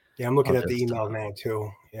here. Yeah, I'm looking at the email now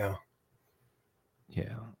too.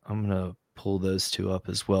 Yeah, I'm gonna pull those 2 up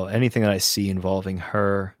as well. Anything that I see involving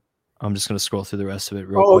her, I'm just gonna scroll through the rest of it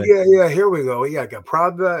real quick. Yeah. Here we go. Yeah, I got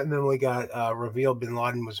Pravda, and then we got revealed bin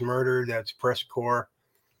Laden was murdered. That's press corps.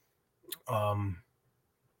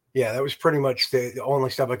 Yeah, that was pretty much the only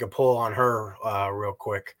stuff I could pull on her real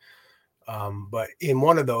quick. But in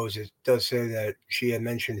one of those, it does say that she had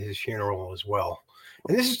mentioned his funeral as well.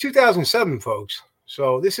 And this is 2007, folks.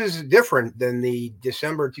 So this is different than the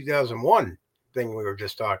December 2001 thing we were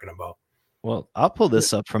just talking about. Well, I'll pull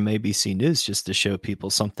this up from ABC News just to show people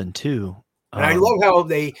something too. And I love how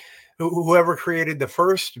whoever created the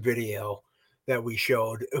first video that we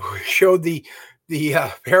showed the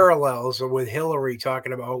parallels with Hillary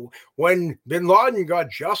talking about when Bin Laden got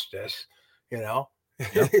justice, you know.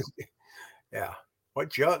 Yeah. Yeah.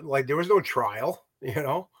 Like there was no trial, you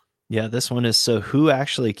know. Yeah, this one is so who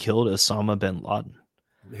actually killed Osama bin Laden?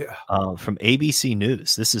 Yeah. From ABC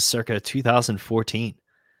News. This is circa 2014.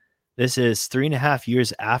 This is 3.5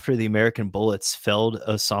 years after the American bullets felled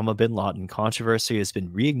Osama bin Laden. Controversy has been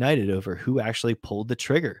reignited over who actually pulled the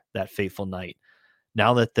trigger that fateful night.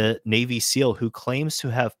 Now that the Navy SEAL who claims to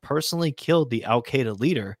have personally killed the Al Qaeda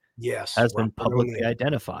leader Yes, has been Robert publicly O'Neill.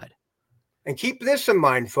 identified. And keep this in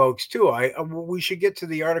mind, folks, too. We should get to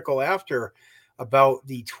the article after about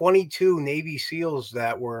the 22 Navy SEALs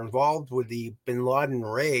that were involved with the bin Laden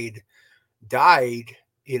raid died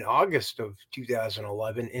in August of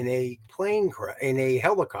 2011 in a in a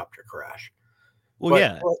helicopter crash. Well,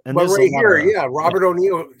 yeah, and but there's a right lot here, of yeah, Robert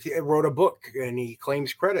O'Neill wrote a book and he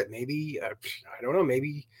claims credit. Maybe I don't know.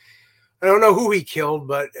 Maybe I don't know who he killed,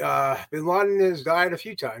 but bin Laden has died a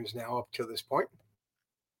few times now up to this point.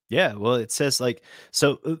 Yeah, well, it says like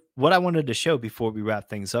so. What I wanted to show before we wrap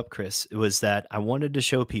things up, Chris, was that I wanted to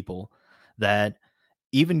show people that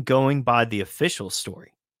even going by the official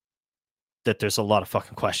story, that there's a lot of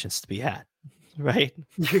fucking questions to be had, right?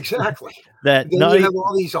 Exactly. That Then not you have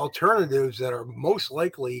all these alternatives that are most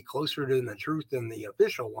likely closer to the truth than the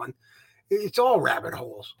official one. It's all rabbit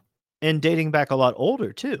holes. and dating back a lot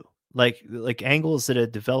older too. Like angles that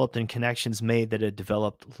had developed and connections made that had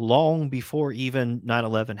developed long before even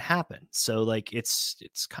 9/11 happened. So like it's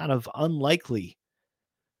kind of unlikely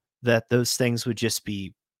that those things would just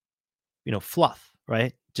be, fluff,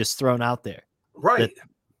 right? Just thrown out there. That Right.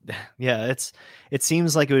 yeah, it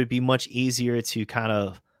seems like it would be much easier to kind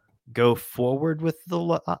of go forward with the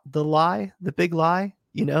lie, the big lie,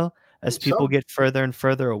 as people Some get further and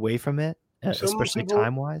further away from it, some especially people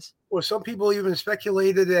time-wise. Well, some people even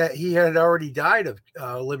speculated that he had already died of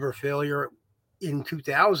liver failure in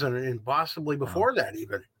 2000 and possibly Wow. before that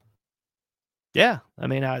even. Yeah, I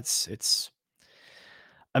mean,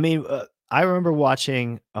 I remember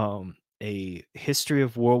watching a history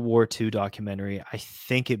of World War II documentary. I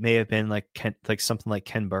think it may have been like something like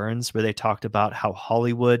Ken Burns, where they talked about how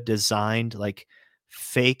Hollywood designed like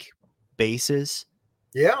fake bases.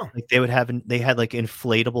 Yeah. Like they had like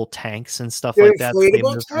inflatable tanks and stuff The like that they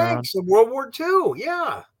inflatable moved around. tanks of World War II.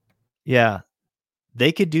 Yeah. Yeah,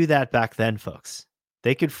 they could do that back then, folks.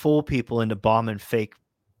 They could fool people into bombing fake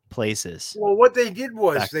places Well, what they did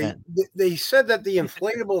was back then. they said that the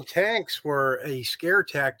inflatable tanks were a scare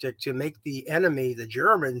tactic to make the enemy, the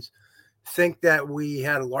Germans, think that we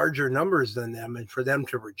had larger numbers than them and for them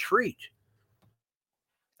to retreat.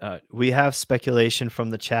 We have speculation from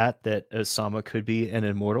the chat that Osama could be an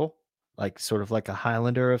immortal, like sort of like a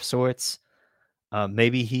Highlander of sorts.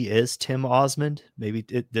 Maybe he is Tim Osmond. Maybe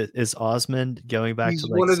is Osmond going back to He's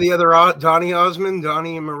like one of the other Donnie Osmond,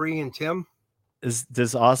 Donnie and Marie and Tim.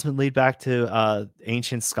 does Osmond lead back to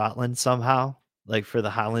ancient Scotland somehow, like for the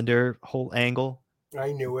Highlander whole angle?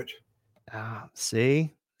 I knew it.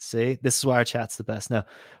 See, this is why our chat's the best. No,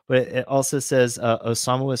 but it also says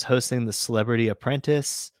Osama was hosting the Celebrity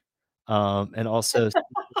Apprentice, and also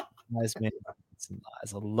Lies, man,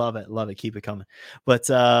 lies. I love it. Keep it coming. But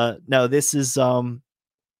no, this is also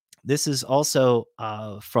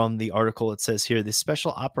from the article. It says here the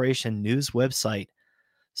Special Operation News website,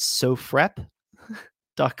 sofrep.com.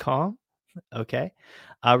 Okay,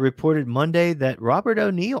 reported Monday that Robert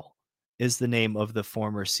O'Neill is the name of the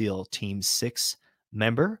former SEAL Team 6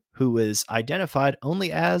 member who is identified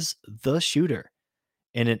only as the shooter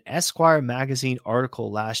in an Esquire magazine article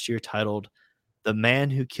last year titled "The Man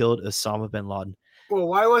Who Killed Osama bin Laden." Well,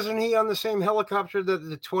 why wasn't he on the same helicopter that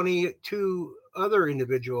the 22 other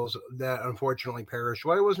individuals that unfortunately perished?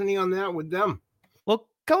 Why wasn't he on that with them? Well,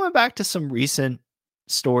 going back to some recent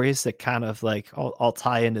stories that kind of like I'll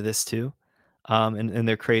tie into this too, in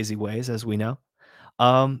their crazy ways, as we know.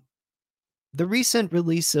 The recent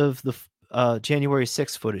release of the January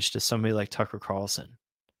 6th footage to somebody like Tucker Carlson.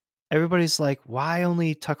 Everybody's like, why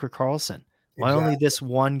only Tucker Carlson? Why only Exactly. this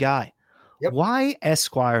one guy? Yep. Why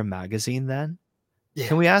Esquire magazine then? Yeah.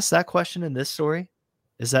 Can we ask that question in this story?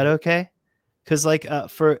 Is that okay? Because like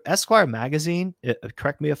for Esquire magazine,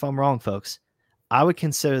 correct me if I'm wrong, folks, I would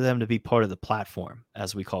consider them to be part of the platform,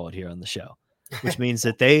 as we call it here on the show, which means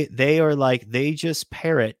that they are like they just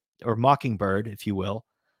parrot or mockingbird, if you will,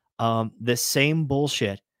 the same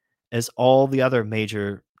bullshit as all the other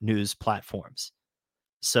major news platforms.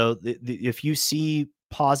 So if you see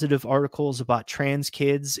positive articles about trans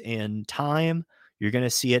kids in Time, you're going to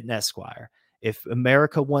see it in Esquire. If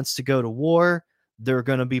America wants to go to war, they're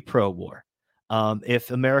going to be pro-war.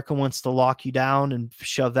 If America wants to lock you down and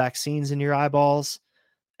shove vaccines in your eyeballs,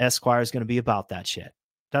 Esquire is going to be about that shit.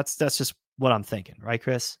 That's just what I'm thinking, right,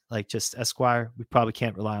 Chris? Like, just Esquire, we probably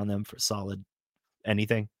can't rely on them for solid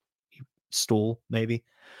anything. Stool, maybe.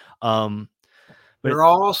 But They're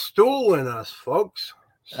all stooling us, folks.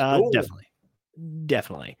 Definitely.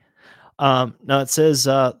 Now it says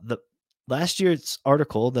the last year's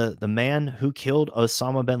article, the man who killed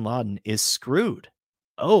Osama bin Laden is screwed.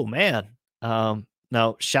 Oh man.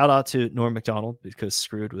 Now shout out to Norm Macdonald, because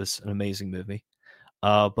Screwed was an amazing movie.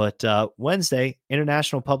 But Wednesday,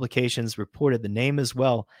 international publications reported the name as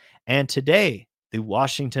well. And today, the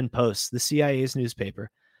Washington Post, the CIA's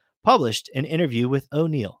newspaper, published an interview with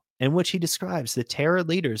O'Neill in which he describes the terror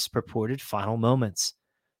leader's purported final moments.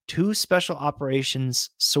 Two special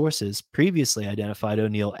operations sources previously identified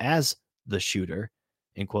O'Neill as the shooter,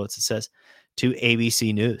 in quotes it says, to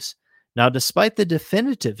ABC News. Now, despite the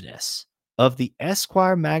definitiveness of the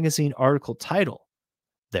Esquire magazine article title,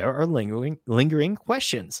 there are lingering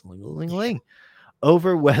questions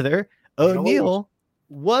over whether O'Neill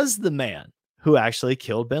was the man who actually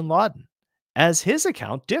killed bin Laden, as his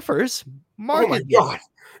account differs markedly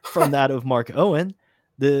from that of Mark Owen,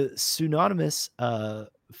 the pseudonymous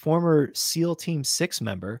former SEAL Team 6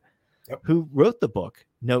 member who wrote the book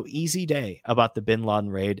No Easy Day about the bin Laden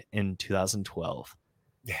raid in 2012.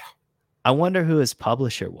 Yeah. I wonder who his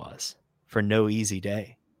publisher was for No Easy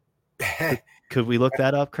Day. Could we look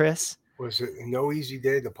that up, Chris? Was it No Easy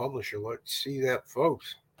Day, the publisher? Let's see that,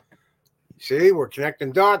 folks. See, we're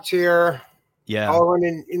connecting dots here. Yeah.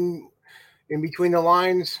 Coloring in between the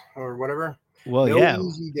lines or whatever. Well, No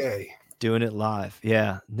Easy Day. Doing it live.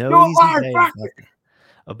 Yeah. No Easy Day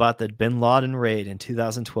about the bin Laden raid in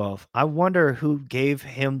 2012. I wonder who gave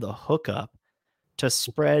him the hookup to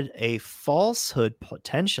spread a falsehood,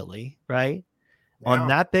 potentially, right? On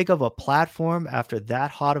that big of a platform after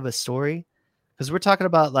that hot of a story. Because we're talking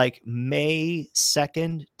about like May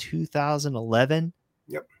 2nd, 2011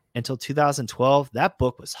 until 2012. That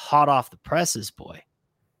book was hot off the presses, boy.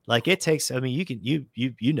 Like, it takes, I mean,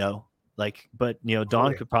 you know, like, but you know,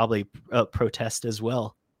 Don could probably protest as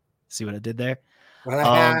well. See what I did there?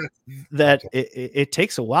 That it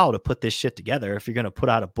takes a while to put this shit together if you're going to put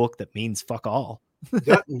out a book that means fuck all.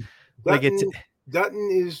 Dutton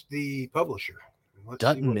is the publisher.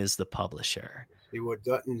 Dutton is the publisher. See what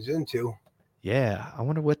Dutton's into. Yeah, I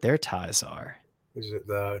wonder what their ties are. Is it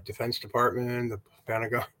the Defense Department, the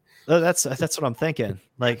Pentagon? Oh, that's what I'm thinking.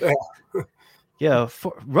 Like,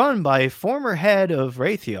 run by former head of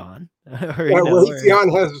Raytheon.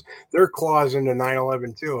 Raytheon has their claws into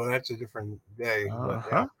 9/11 too. That's a different day.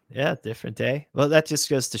 Yeah, different day. Well, that just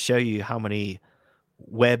goes to show you how many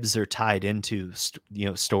webs are tied into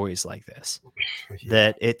stories like this.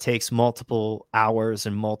 That it takes multiple hours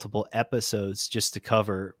and multiple episodes just to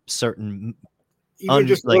cover certain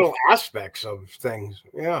just little aspects of things.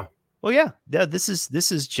 Yeah. Well, yeah. This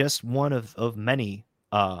is just one of many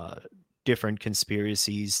different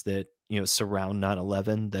conspiracies that surround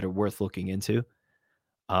 9/11 that are worth looking into.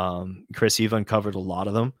 Chris, you've uncovered a lot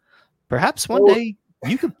of them. Perhaps one day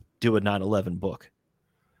you could do a 9/11 book.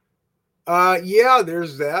 Yeah,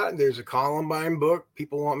 there's that. There's a Columbine book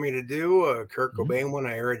people want me to do. A Kurt Cobain one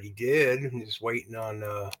I already did. I'm just waiting on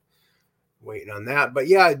that. But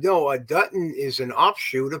yeah, no, Dutton is an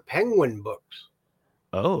offshoot of Penguin books.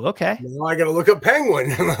 Oh, okay. Now I got to look up Penguin.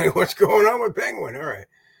 Like, what's going on with Penguin? All right.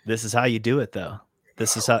 This is how you do it, though.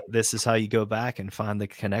 This is how you go back and find the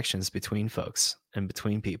connections between folks and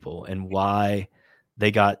between people and why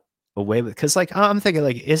they got away with. Because, like, I'm thinking,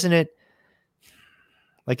 like, isn't it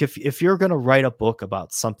like if you're going to write a book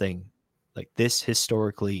about something like this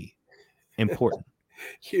historically important,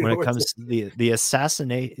 when it comes to the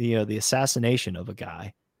assassination of a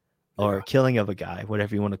guy or killing of a guy,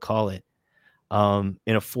 whatever you want to call it,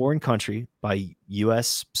 in a foreign country by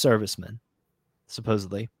U.S. servicemen,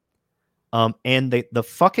 supposedly, and the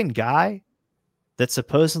fucking guy that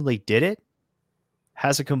supposedly did it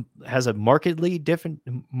has a markedly different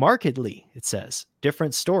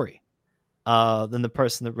story than the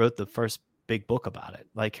person that wrote the first big book about it.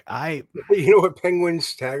 Like, you know what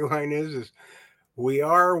Penguin's tagline is we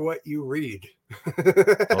are what you read.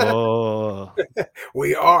 Oh,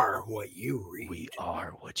 we are what you read. We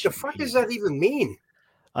are what you read. The fuck does that even mean?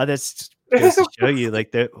 That's just to show you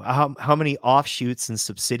like how many offshoots and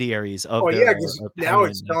subsidiaries of because now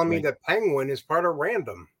it's telling me that Penguin is part of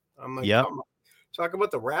Random. I'm like, talk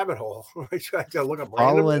about the rabbit hole. I try to look up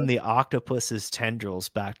following the octopus's tendrils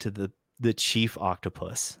back to the chief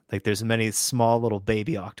octopus. Like, there's many small little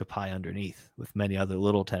baby octopi underneath with many other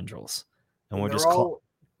little tendrils. And we're just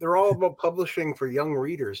they're all about publishing for young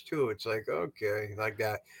readers too. It's like, okay, like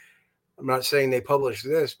that. I'm not saying they published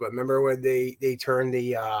this, but remember when they turned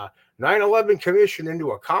the 9/11 Commission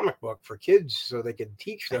into a comic book for kids so they could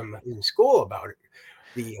teach them in school about it,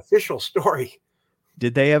 the official story.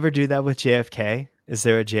 Did they ever do that with JFK? Is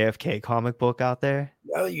there a JFK comic book out there?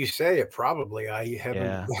 Now that you say it, probably I haven't.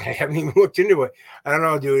 Yeah. I haven't even looked into it. I don't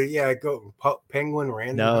know, dude. Yeah, go Penguin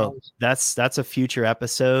Random No, House. that's a future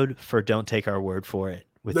episode for Don't Take Our Word for It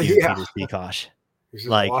with you, Yeah. Peter Seakosh. There's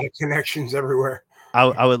Like, a lot of connections everywhere.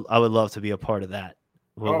 I would love to be a part of that.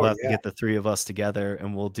 We'll have to yeah. get the three of us together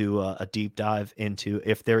and we'll do a deep dive into,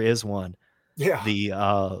 if there is one. Yeah.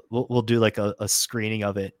 The we'll do like a screening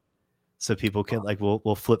of it so people can like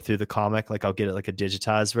we'll flip through the comic, like I'll get it like a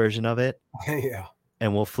digitized version of it. Yeah.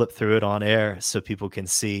 And we'll flip through it on air so people can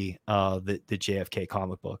see the JFK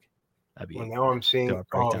comic book. That'd be Well, now I'm seeing a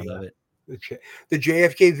breakdown of it. The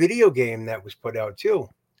JFK video game that was put out too.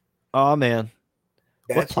 Oh man.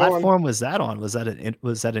 What That's platform was that on? Was that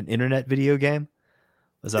an internet video game?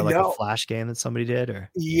 Was that like a Flash game that somebody did? Or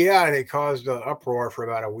yeah, and it caused an uproar for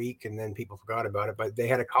about a week, and then people forgot about it. But they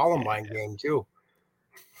had a Columbine game too.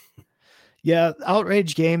 Yeah,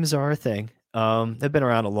 outrage games are a thing. They've been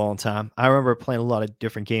around a long time. I remember playing a lot of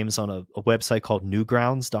different games on a website called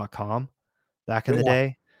newgrounds.com back in the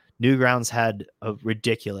day. Newgrounds had a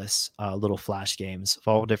ridiculous little Flash games of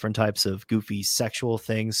all different types of goofy sexual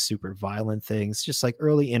things, super violent things, just like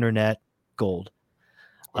early internet gold.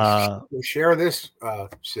 We share this,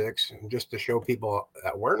 Six, just to show people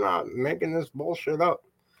that we're not making this bullshit up.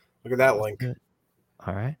 Look at that link.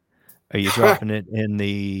 All right. Are you dropping it in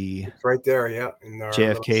the... It's right there, yeah. In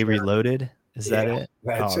JFK Reloaded? Is that it?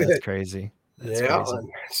 That's That's crazy. That's crazy.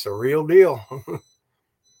 It's the real deal.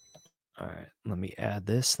 All right, let me add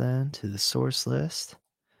this then to the source list.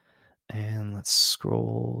 And let's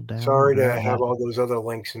scroll down. Sorry to have all those other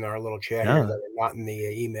links in our little chat here that are not in the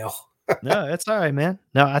email. No, it's all right, man.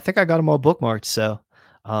 No, I think I got them all bookmarked. So,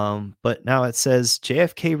 but now it says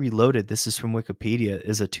JFK Reloaded. This is from Wikipedia.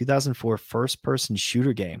 Is a 2004 first-person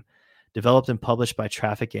shooter game developed and published by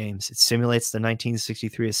Traffic Games. It simulates the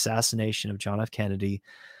 1963 assassination of John F. Kennedy,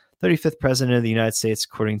 35th president of the United States,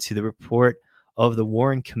 according to the report of the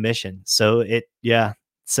Warren Commission. So it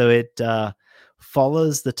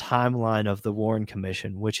follows the timeline of the Warren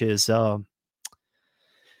Commission, which is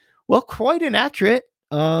quite inaccurate.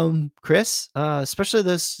 Chris, especially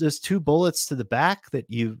those two bullets to the back that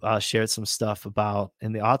you shared some stuff about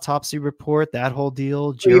in the autopsy report, that whole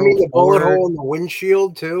deal. You mean the bullet hole in the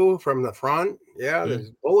windshield too from the front? Yeah, there's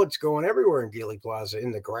bullets going everywhere in Dealey Plaza,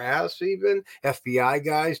 in the grass, even FBI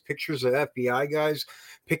guys, pictures of FBI guys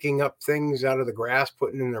picking up things out of the grass,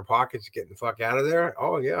 putting in their pockets, getting the fuck out of there.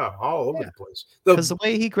 Oh yeah, all over the place. Because the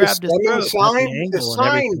way he grabbed his throat, the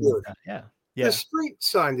sign, dude. Yeah. The street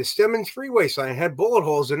sign, the Stemmons Freeway sign had bullet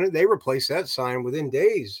holes in it. They replaced that sign within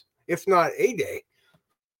days, if not a day.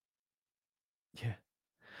 Yeah.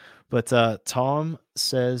 But Tom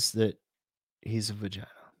says that he's a vagina.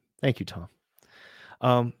 Thank you, Tom.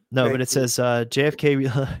 But it says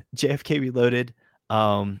JFK Reloaded.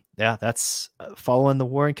 Yeah, that's following the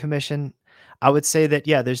Warren Commission. I would say that,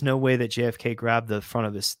 yeah, there's no way that JFK grabbed the front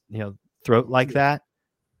of his throat like that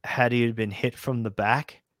had he been hit from the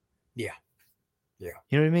back. Yeah. Yeah.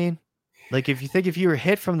 You know what I mean? Like if you were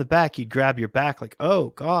hit from the back, you'd grab your back like, oh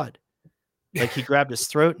God. Like he grabbed his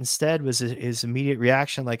throat instead was his immediate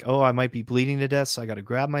reaction. Like, oh, I might be bleeding to death. So I got to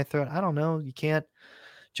grab my throat. I don't know. You can't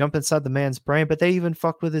jump inside the man's brain, but they even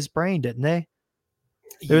fucked with his brain, didn't they?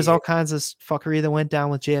 There's all kinds of fuckery that went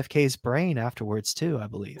down with JFK's brain afterwards too, I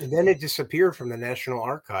believe. And then it disappeared from the National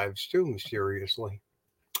Archives too, mysteriously.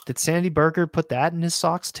 Did Sandy Berger put that in his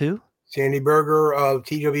socks too? Sandy Berger of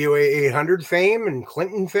TWA 800 fame and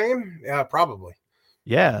Clinton fame? Yeah, probably.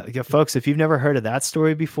 Yeah, folks, if you've never heard of that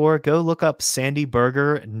story before, go look up Sandy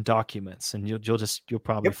Berger and documents, and you'll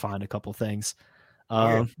probably find a couple things.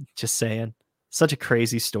 Just saying, such a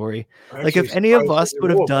crazy story. Like if any of us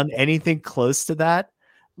would have done anything close to that,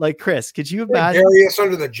 like Chris, could you imagine? Bury us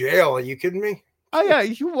under the jail? Are you kidding me? Oh yeah,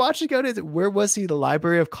 you watch it go to where was he? The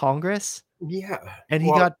Library of Congress. Yeah, and he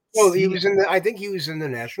got. Well, he was in the. I think he was in the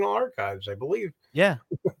National Archives, I believe. Yeah,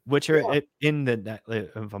 which are in the.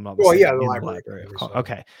 If I'm not mistaken, well, yeah, the Library of Congress.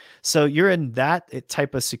 Okay, so you're in that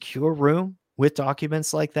type of secure room with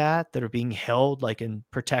documents like that are being held like and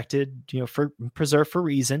protected, for preserved for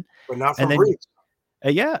reason, but not for briefs.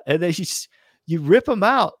 Yeah, and then you rip them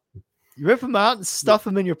out. You rip them out and stuff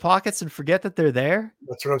them in your pockets and forget that they're there.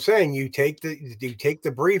 That's what I'm saying. You take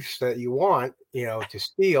the briefs that you want, to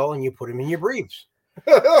steal, and you put them in your briefs.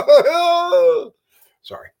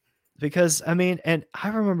 Sorry. Because I mean, and I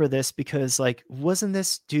remember this because like, wasn't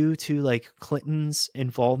this due to like Clinton's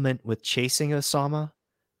involvement with chasing Osama,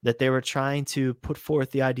 that they were trying to put forth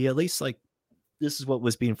the idea, at least like this is what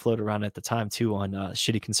was being floated around at the time too on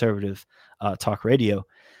shitty conservative talk radio,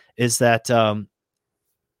 is that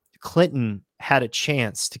Clinton had a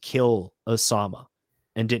chance to kill Osama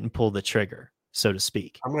and didn't pull the trigger, so to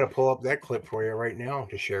speak. I'm going to pull up that clip for you right now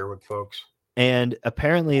to share with folks. And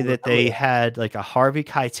apparently that they had like a Harvey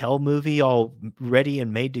Keitel movie all ready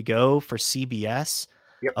and made to go for CBS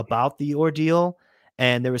about the ordeal.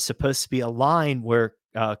 And there was supposed to be a line where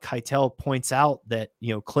Keitel points out that,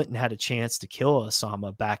 you know, Clinton had a chance to kill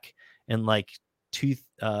Osama back in like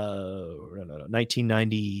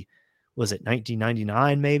 1990, was it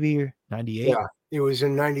 1999 maybe, or 98? Yeah, it was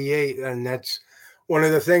in 98. And that's one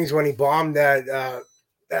of the things when he bombed that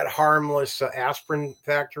harmless aspirin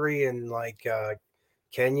factory in like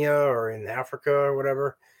Kenya or in Africa or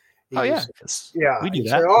whatever. We do that.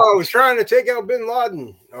 Said, I was trying to take out bin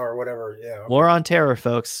Laden or whatever. Yeah. Okay. War on terror,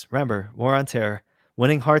 folks. Remember, war on terror.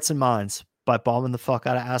 Winning hearts and minds by bombing the fuck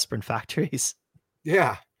out of aspirin factories.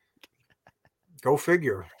 Yeah. Go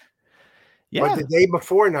figure. Yeah. But the day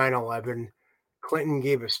before 9/11, Clinton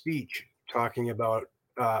gave a speech talking about,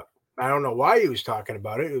 I don't know why he was talking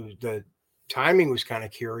about it. It was the timing was kind of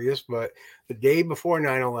curious, but the day before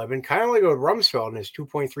 9/11, kind of like with Rumsfeld in his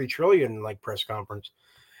 2.3 trillion like press conference,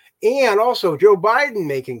 and also Joe Biden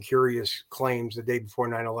making curious claims the day before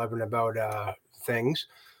 9/11 about things.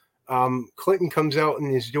 Clinton comes out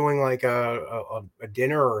and is doing like a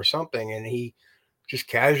dinner or something, and he just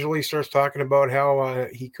casually starts talking about how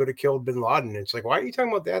he could have killed bin Laden. It's like, why are you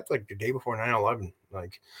talking about that like the day before 9/11?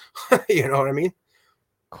 Like, you know what I mean?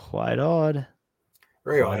 Quite odd.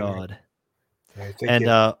 Very Quite odd. And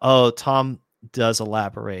Tom does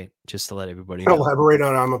elaborate, just to let everybody know. Elaborate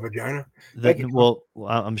on I'm a vagina. Well,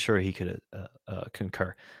 I'm sure he could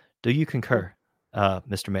concur. Do you concur,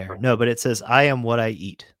 Mr. Mayor? No, but it says, I am what I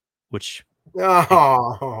eat, which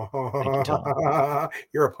oh, thank you, Tom.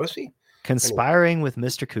 You're a pussy. Conspiring with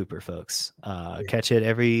Mr. Cooper, folks. Catch it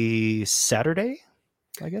every Saturday,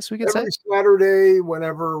 I guess we could say. Every Saturday,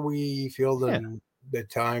 whenever we feel the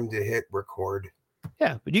time to hit record.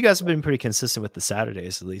 Yeah, but you guys have been pretty consistent with the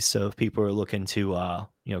Saturdays, at least. So if people are looking to,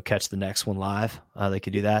 catch the next one live, they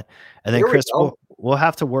could do that. And then, Chris, we'll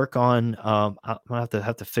have to work on. I'll have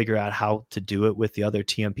to figure out how to do it with the other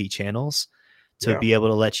TMP channels to be able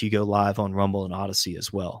to let you go live on Rumble and Odyssey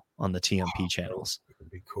as well on the TMP channels. That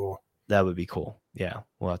would be cool. That would be cool. Yeah,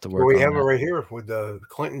 we'll have to work. We have it right here with the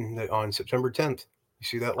Clinton on September 10th. You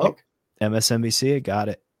see that link? MSNBC, I got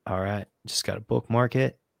it. All right, just got to bookmark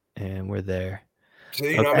it, and we're there. So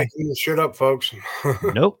you're not making this shit up, folks.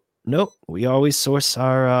 Nope. We always source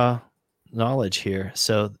our knowledge here.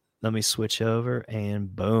 So let me switch over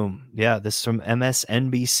and boom. Yeah, this is from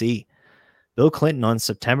MSNBC. Bill Clinton on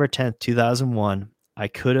September 10th, 2001. I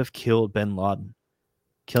could have killed bin Laden.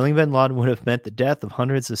 Killing bin Laden would have meant the death of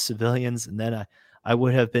hundreds of civilians, and then I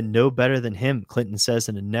would have been no better than him, Clinton says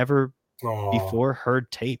in a never before heard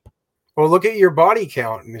tape. Well, look at your body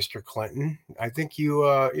count, Mr. Clinton. I think you,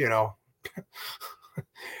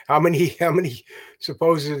 how many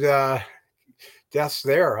supposed deaths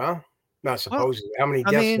there, huh? Not supposed. How many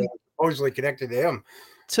deaths supposedly connected to him?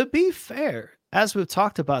 To be fair, as we've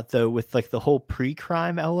talked about though, with like the whole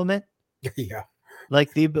pre-crime element, yeah,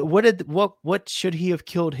 like what should he have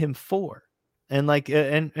killed him for? And like,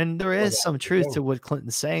 and there is some truth to what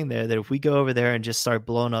Clinton's saying there, that if we go over there and just start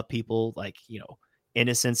blowing up people, like,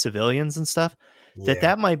 innocent civilians and stuff,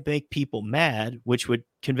 that might make people mad, which would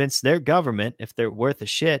convince their government, if they're worth a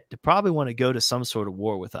shit, to probably want to go to some sort of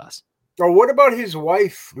war with us. Or what about his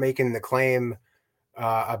wife making the claim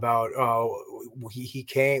about, he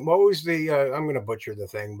came, what was the, I'm going to butcher the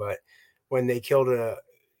thing, but when they killed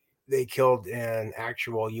an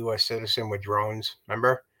actual U.S. citizen with drones,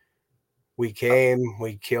 remember? We came,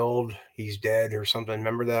 we killed, he's dead or something.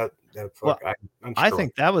 Remember that? I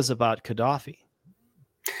think that was about Gaddafi.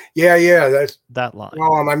 Yeah, that's that line.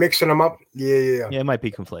 Well, am I mixing them up? Yeah, it might be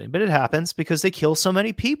conflating, but it happens because they kill so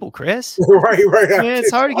many people, Chris. right. I mean,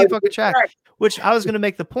 it's hard to keep fucking track. Which I was going to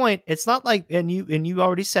make the point. It's not like, and you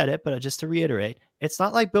already said it, but just to reiterate, it's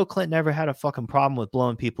not like Bill Clinton ever had a fucking problem with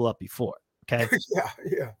blowing people up before. Okay.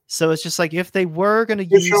 Yeah. So it's just like if they were going to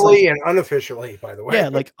use officially and unofficially, by the way. Yeah,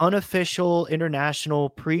 like unofficial international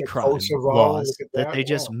pre-crime laws that they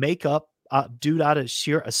just make up due out of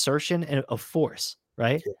sheer assertion and of force,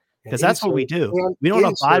 right? Because that's what we do. We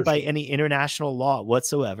don't abide by any international law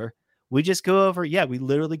whatsoever. We just go over. Yeah, we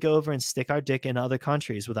literally go over and stick our dick in other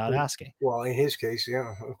countries without asking. Well, in his case,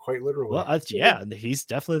 yeah, quite literally. Well, yeah, he's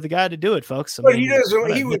definitely the guy to do it, folks. I But mean, he doesn't.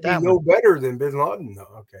 He admit would be that no one. better than Bin Laden,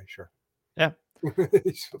 though. Okay, sure. Yeah.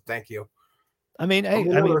 So thank you. I mean, hey,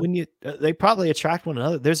 I mean, when you they probably attract one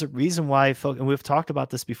another. There's a reason why folks, and we've talked about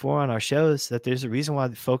this before on our shows, that there's a reason why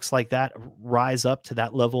folks like that rise up to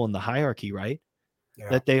that level in the hierarchy, right? Yeah.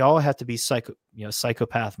 That they all have to be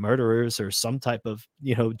psychopath murderers or some type of,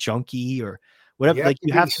 junkie or whatever. Like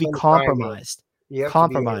you have to be compromised,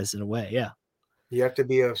 compromised in a way. Yeah. You have to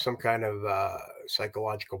be of some kind of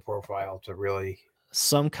psychological profile to really.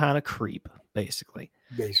 Some kind of creep, basically.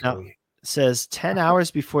 Basically. Now, says 10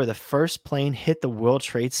 hours before the first plane hit the World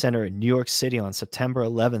Trade Center in New York City on September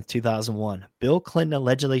 11th, 2001, Bill Clinton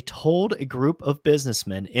allegedly told a group of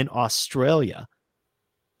businessmen in Australia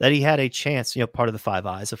that he had a chance, part of the Five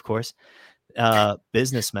Eyes, of course,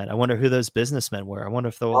 businessmen. I wonder who those businessmen were. I wonder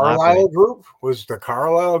if they'll Carlyle Group was the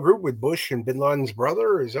Carlyle Group with Bush and Bin Laden's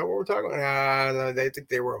brother. Is that what we're talking about? They think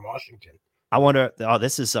they were in Washington. I wonder. Oh,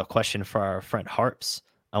 this is a question for our friend Harps.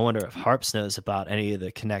 I wonder if Harps knows about any of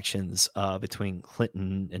the connections between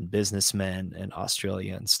Clinton and businessmen and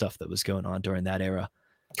Australia and stuff that was going on during that era.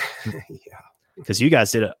 Yeah. Because you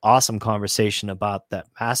guys did an awesome conversation about that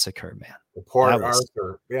massacre, man. The Port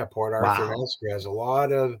Arthur. Yeah, Port Arthur massacre has a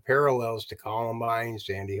lot of parallels to Columbine,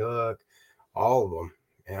 Sandy Hook, all of them.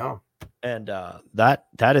 Yeah. And that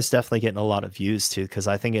is definitely getting a lot of views too, because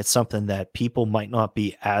I think it's something that people might not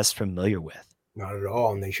be as familiar with. Not at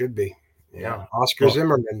all, and they should be. Yeah. Oscar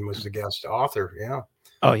Zimmerman was the guest author. Yeah.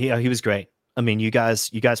 Oh, yeah, he was great. I mean, you guys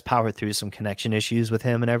powered through some connection issues with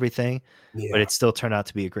him and everything, but it still turned out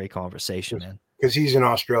to be a great conversation, man. Because he's in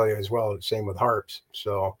Australia as well. Same with Harps.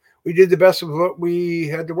 So we did the best of what we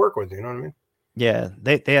had to work with. You know what I mean? Yeah,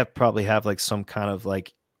 they probably have like some kind of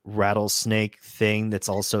like rattlesnake thing that's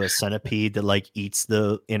also a centipede that like eats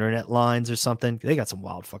the internet lines or something. They got some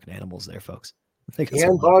wild fucking animals there, folks. They got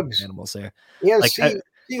some bugs, animals there. Yeah, like,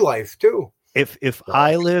 sea life too. If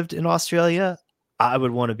I lived in Australia, I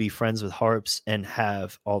would want to be friends with Harps and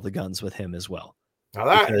have all the guns with him as well. Now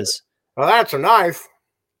that's a knife.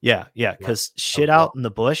 Yeah, because shit out in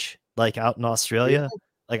the bush, like out in Australia,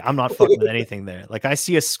 like I'm not fucking with anything there. Like I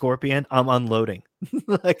see a scorpion, I'm unloading.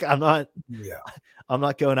 Like I'm not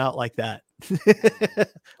going out like that.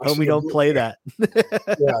 Hope we don't play that.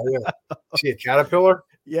 Yeah. See a caterpillar?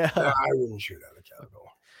 Yeah. No, I wouldn't shoot at a caterpillar.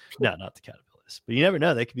 No, not the caterpillars. But you never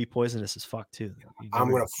know. They could be poisonous as fuck too. I'm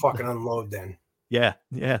going to fucking unload then. Yeah.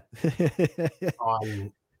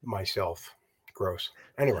 On myself. Gross.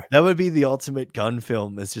 Anyway. That would be the ultimate gun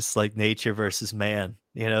film. It's just like nature versus man.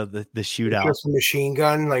 The shootout. Just a machine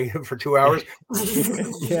gun like for 2 hours.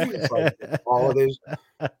 It's like all it is.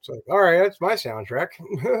 It's like, all right, that's my soundtrack.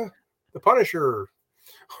 The Punisher.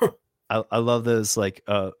 I love those like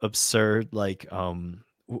absurd like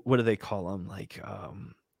what do they call them, like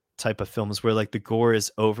type of films where like the gore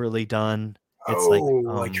is overly done. It's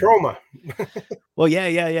like trauma. Well,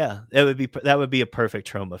 yeah. That would be a perfect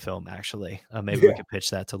trauma film, actually. Maybe we could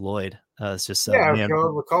pitch that to Lloyd. It's just if you'll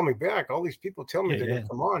ever call me back, all these people tell me they're gonna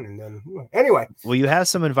come on, and then anyway. Well, you have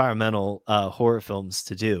some environmental horror films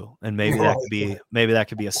to do, and maybe that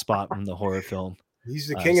could be a spot from the horror film. He's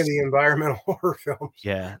the king of the environmental horror films.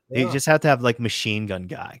 Yeah, you just have to have like Machine Gun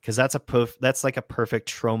Guy, because that's like a perfect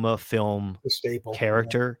trauma film staple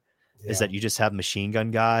character. Is that you just have Machine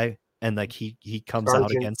Gun Guy. And like he comes out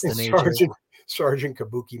against the nature. Sergeant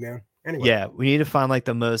Kabuki, man. Anyway. Yeah, we need to find like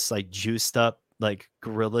the most like juiced up like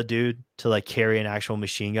gorilla dude to like carry an actual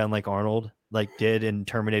machine gun like Arnold like did in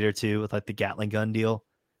Terminator 2 with like the Gatling gun deal.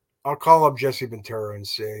 I'll call up Jesse Ventura and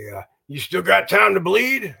say, you still got time to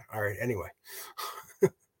bleed? All right, anyway.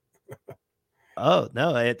 Oh,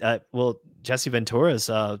 no. Well, Jesse Ventura's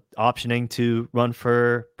optioning to run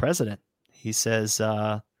for president. He says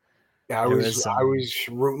I was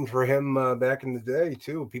rooting for him back in the day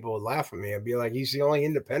too. People would laugh at me. I'd be like, he's the only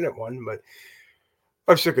independent one, but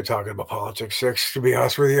I'm sick of talking about politics. To be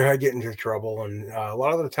honest with you, I get into trouble, and a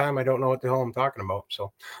lot of the time I don't know what the hell I'm talking about.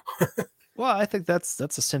 So, well, I think that's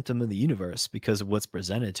a symptom of the universe because of what's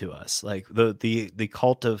presented to us. Like the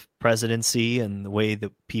cult of presidency and the way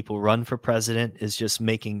that people run for president is just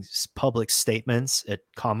making public statements at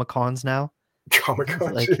Comic-Cons now.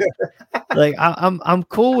 Comic-Cons, like I'm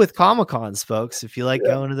cool with Comic-Cons, folks. If you like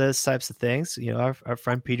going to those types of things, our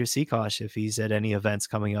friend Peter Seakosh, if he's at any events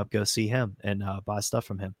coming up, go see him and buy stuff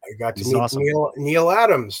from him. I got to meet awesome. Neil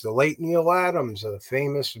Adams, the late Neil Adams, a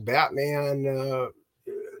famous Batman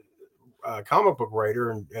comic book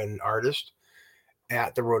writer and artist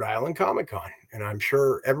at the Rhode Island Comic-Con. And I'm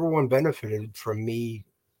sure everyone benefited from me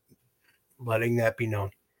letting that be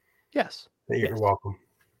known. Yes. You're welcome.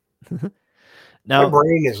 Now, my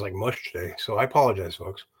brain is like mush today, so I apologize,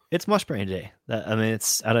 folks. It's Mush Brain Day. I mean,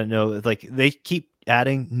 I don't know, like they keep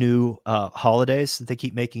adding new holidays that they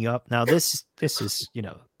keep making up. Now this is,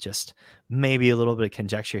 just maybe a little bit of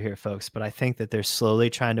conjecture here, folks, but I think that they're slowly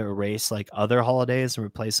trying to erase like other holidays and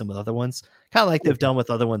replace them with other ones, kind of like they've done with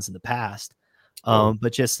other ones in the past.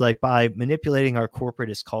 But just like by manipulating our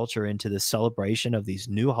corporatist culture into the celebration of these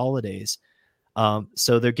new holidays.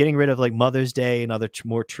 So they're getting rid of like Mother's Day and other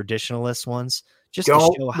more traditionalist ones just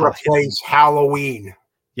Don't to show how replace Halloween.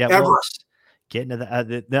 yeah, ever. well, get into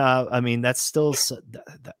that. No, I mean that's still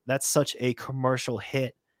that's such a commercial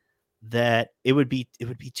hit that it would be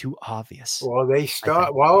too obvious. Well, they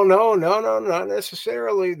start. Well, no, not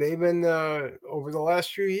necessarily. They've been over the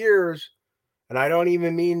last few years, and I don't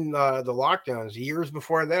even mean the lockdowns. Years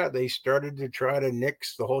before that, they started to try to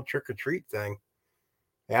nix the whole trick or treat thing.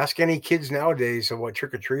 Ask any kids nowadays of what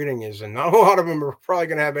trick or treating is, and not a lot of them are probably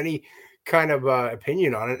going to have any kind of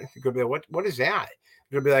opinion on it. They're going to be like, what is that?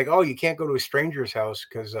 They'll be like, oh, you can't go to a stranger's house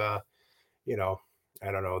because, I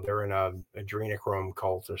don't know, they're in a adrenochrome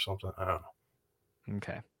cult or something. I don't know.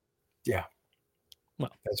 Okay. Yeah.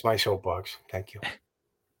 Well, that's my soapbox. Thank you.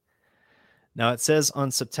 Now it says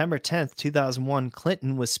on September 10th, 2001,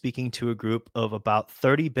 Clinton was speaking to a group of about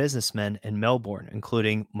 30 businessmen in Melbourne,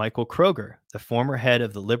 including Michael Kroger, the former head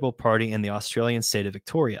of the Liberal Party in the Australian state of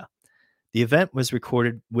Victoria. The event was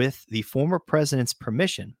recorded with the former president's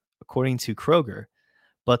permission, according to Kroger,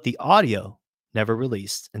 but the audio never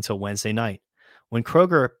released until Wednesday night, when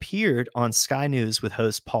Kroger appeared on Sky News with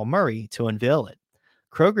host Paul Murray to unveil it.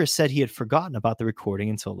 Kroger said he had forgotten about the recording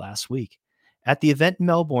until last week. At the event in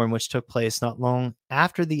Melbourne, which took place not long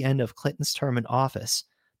after the end of Clinton's term in office,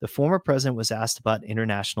 the former president was asked about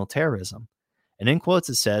international terrorism. And in quotes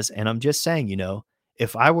it says, and I'm just saying,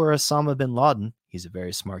 if I were Osama bin Laden, he's a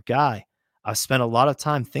very smart guy. I've spent a lot of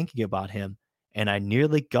time thinking about him, and I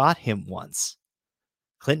nearly got him once.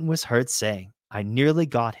 Clinton was heard saying, I nearly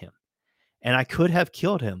got him, and I could have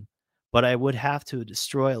killed him, but I would have to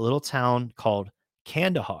destroy a little town called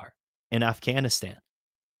Kandahar in Afghanistan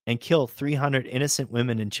and kill 300 innocent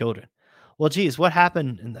women and children. Well, geez, what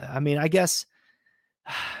happened? I mean, I guess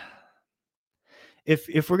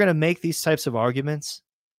if we're going to make these types of arguments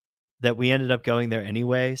that we ended up going there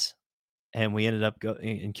anyways, and we ended up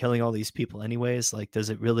going and killing all these people anyways, like, does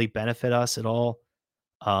it really benefit us at all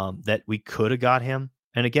that we could have got him?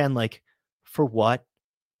 And again, like, for what?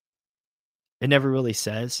 It never really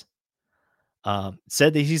says.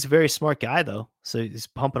 Said that he's a very smart guy, though, so he's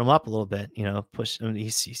pumping him up a little bit. Push. I mean,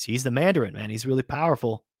 he's the Mandarin, man. He's really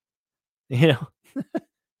powerful.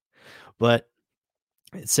 But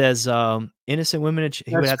it says innocent women.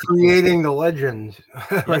 He would have to creating the legend,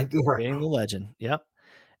 right there. Creating the legend. Yep.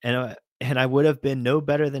 And I would have been no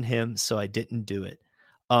better than him, so I didn't do it.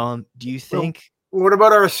 Do you think? What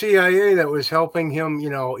about our CIA that was helping him,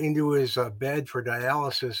 into his bed for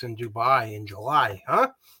dialysis in Dubai in July? Huh?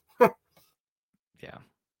 Yeah.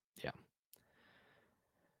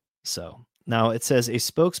 So now it says a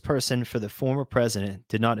spokesperson for the former president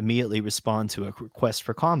did not immediately respond to a request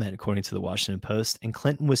for comment, according to the Washington Post, and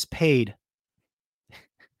Clinton was paid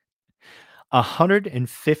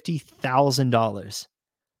 $150,000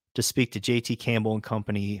 to speak to JT Campbell and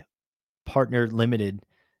Company Partner Limited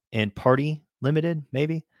and Party Limited,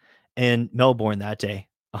 maybe, in Melbourne that day.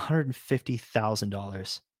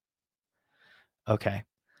 $150,000. Okay.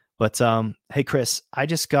 But hey, Chris, I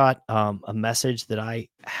just got a message that I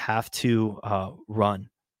have to run.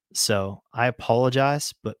 So I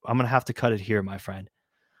apologize, but I'm going to have to cut it here, my friend.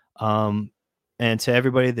 And to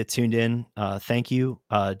everybody that tuned in, thank you.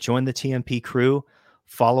 Join the TNP crew.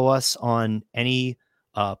 Follow us on any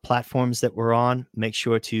platforms that we're on. Make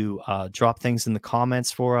sure to drop things in the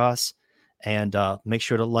comments for us, and make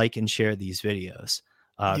sure to like and share these videos.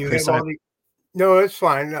 Chris, no, it's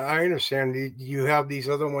fine. I understand. Do you have these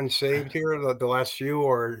other ones saved here, the last few,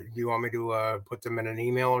 or do you want me to put them in an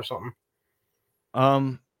email or something?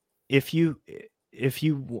 If you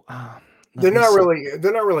they're not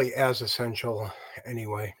really as essential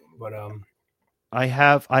anyway, but I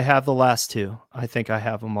have the last two. I think I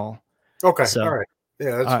have them all. Okay. So, all right.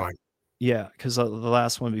 Yeah, that's fine. Yeah, because the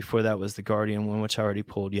last one before that was the Guardian one, which I already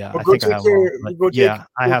pulled. Yeah, well, I think I have all.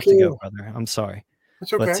 I have to go, brother. I'm sorry.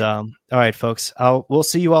 It's okay. But all right, folks. We'll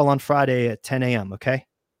see you all on Friday at 10 a.m. Okay.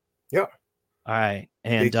 Yeah. All right.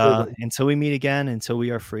 And until we meet again, until we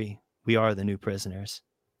are free, we are the new prisoners.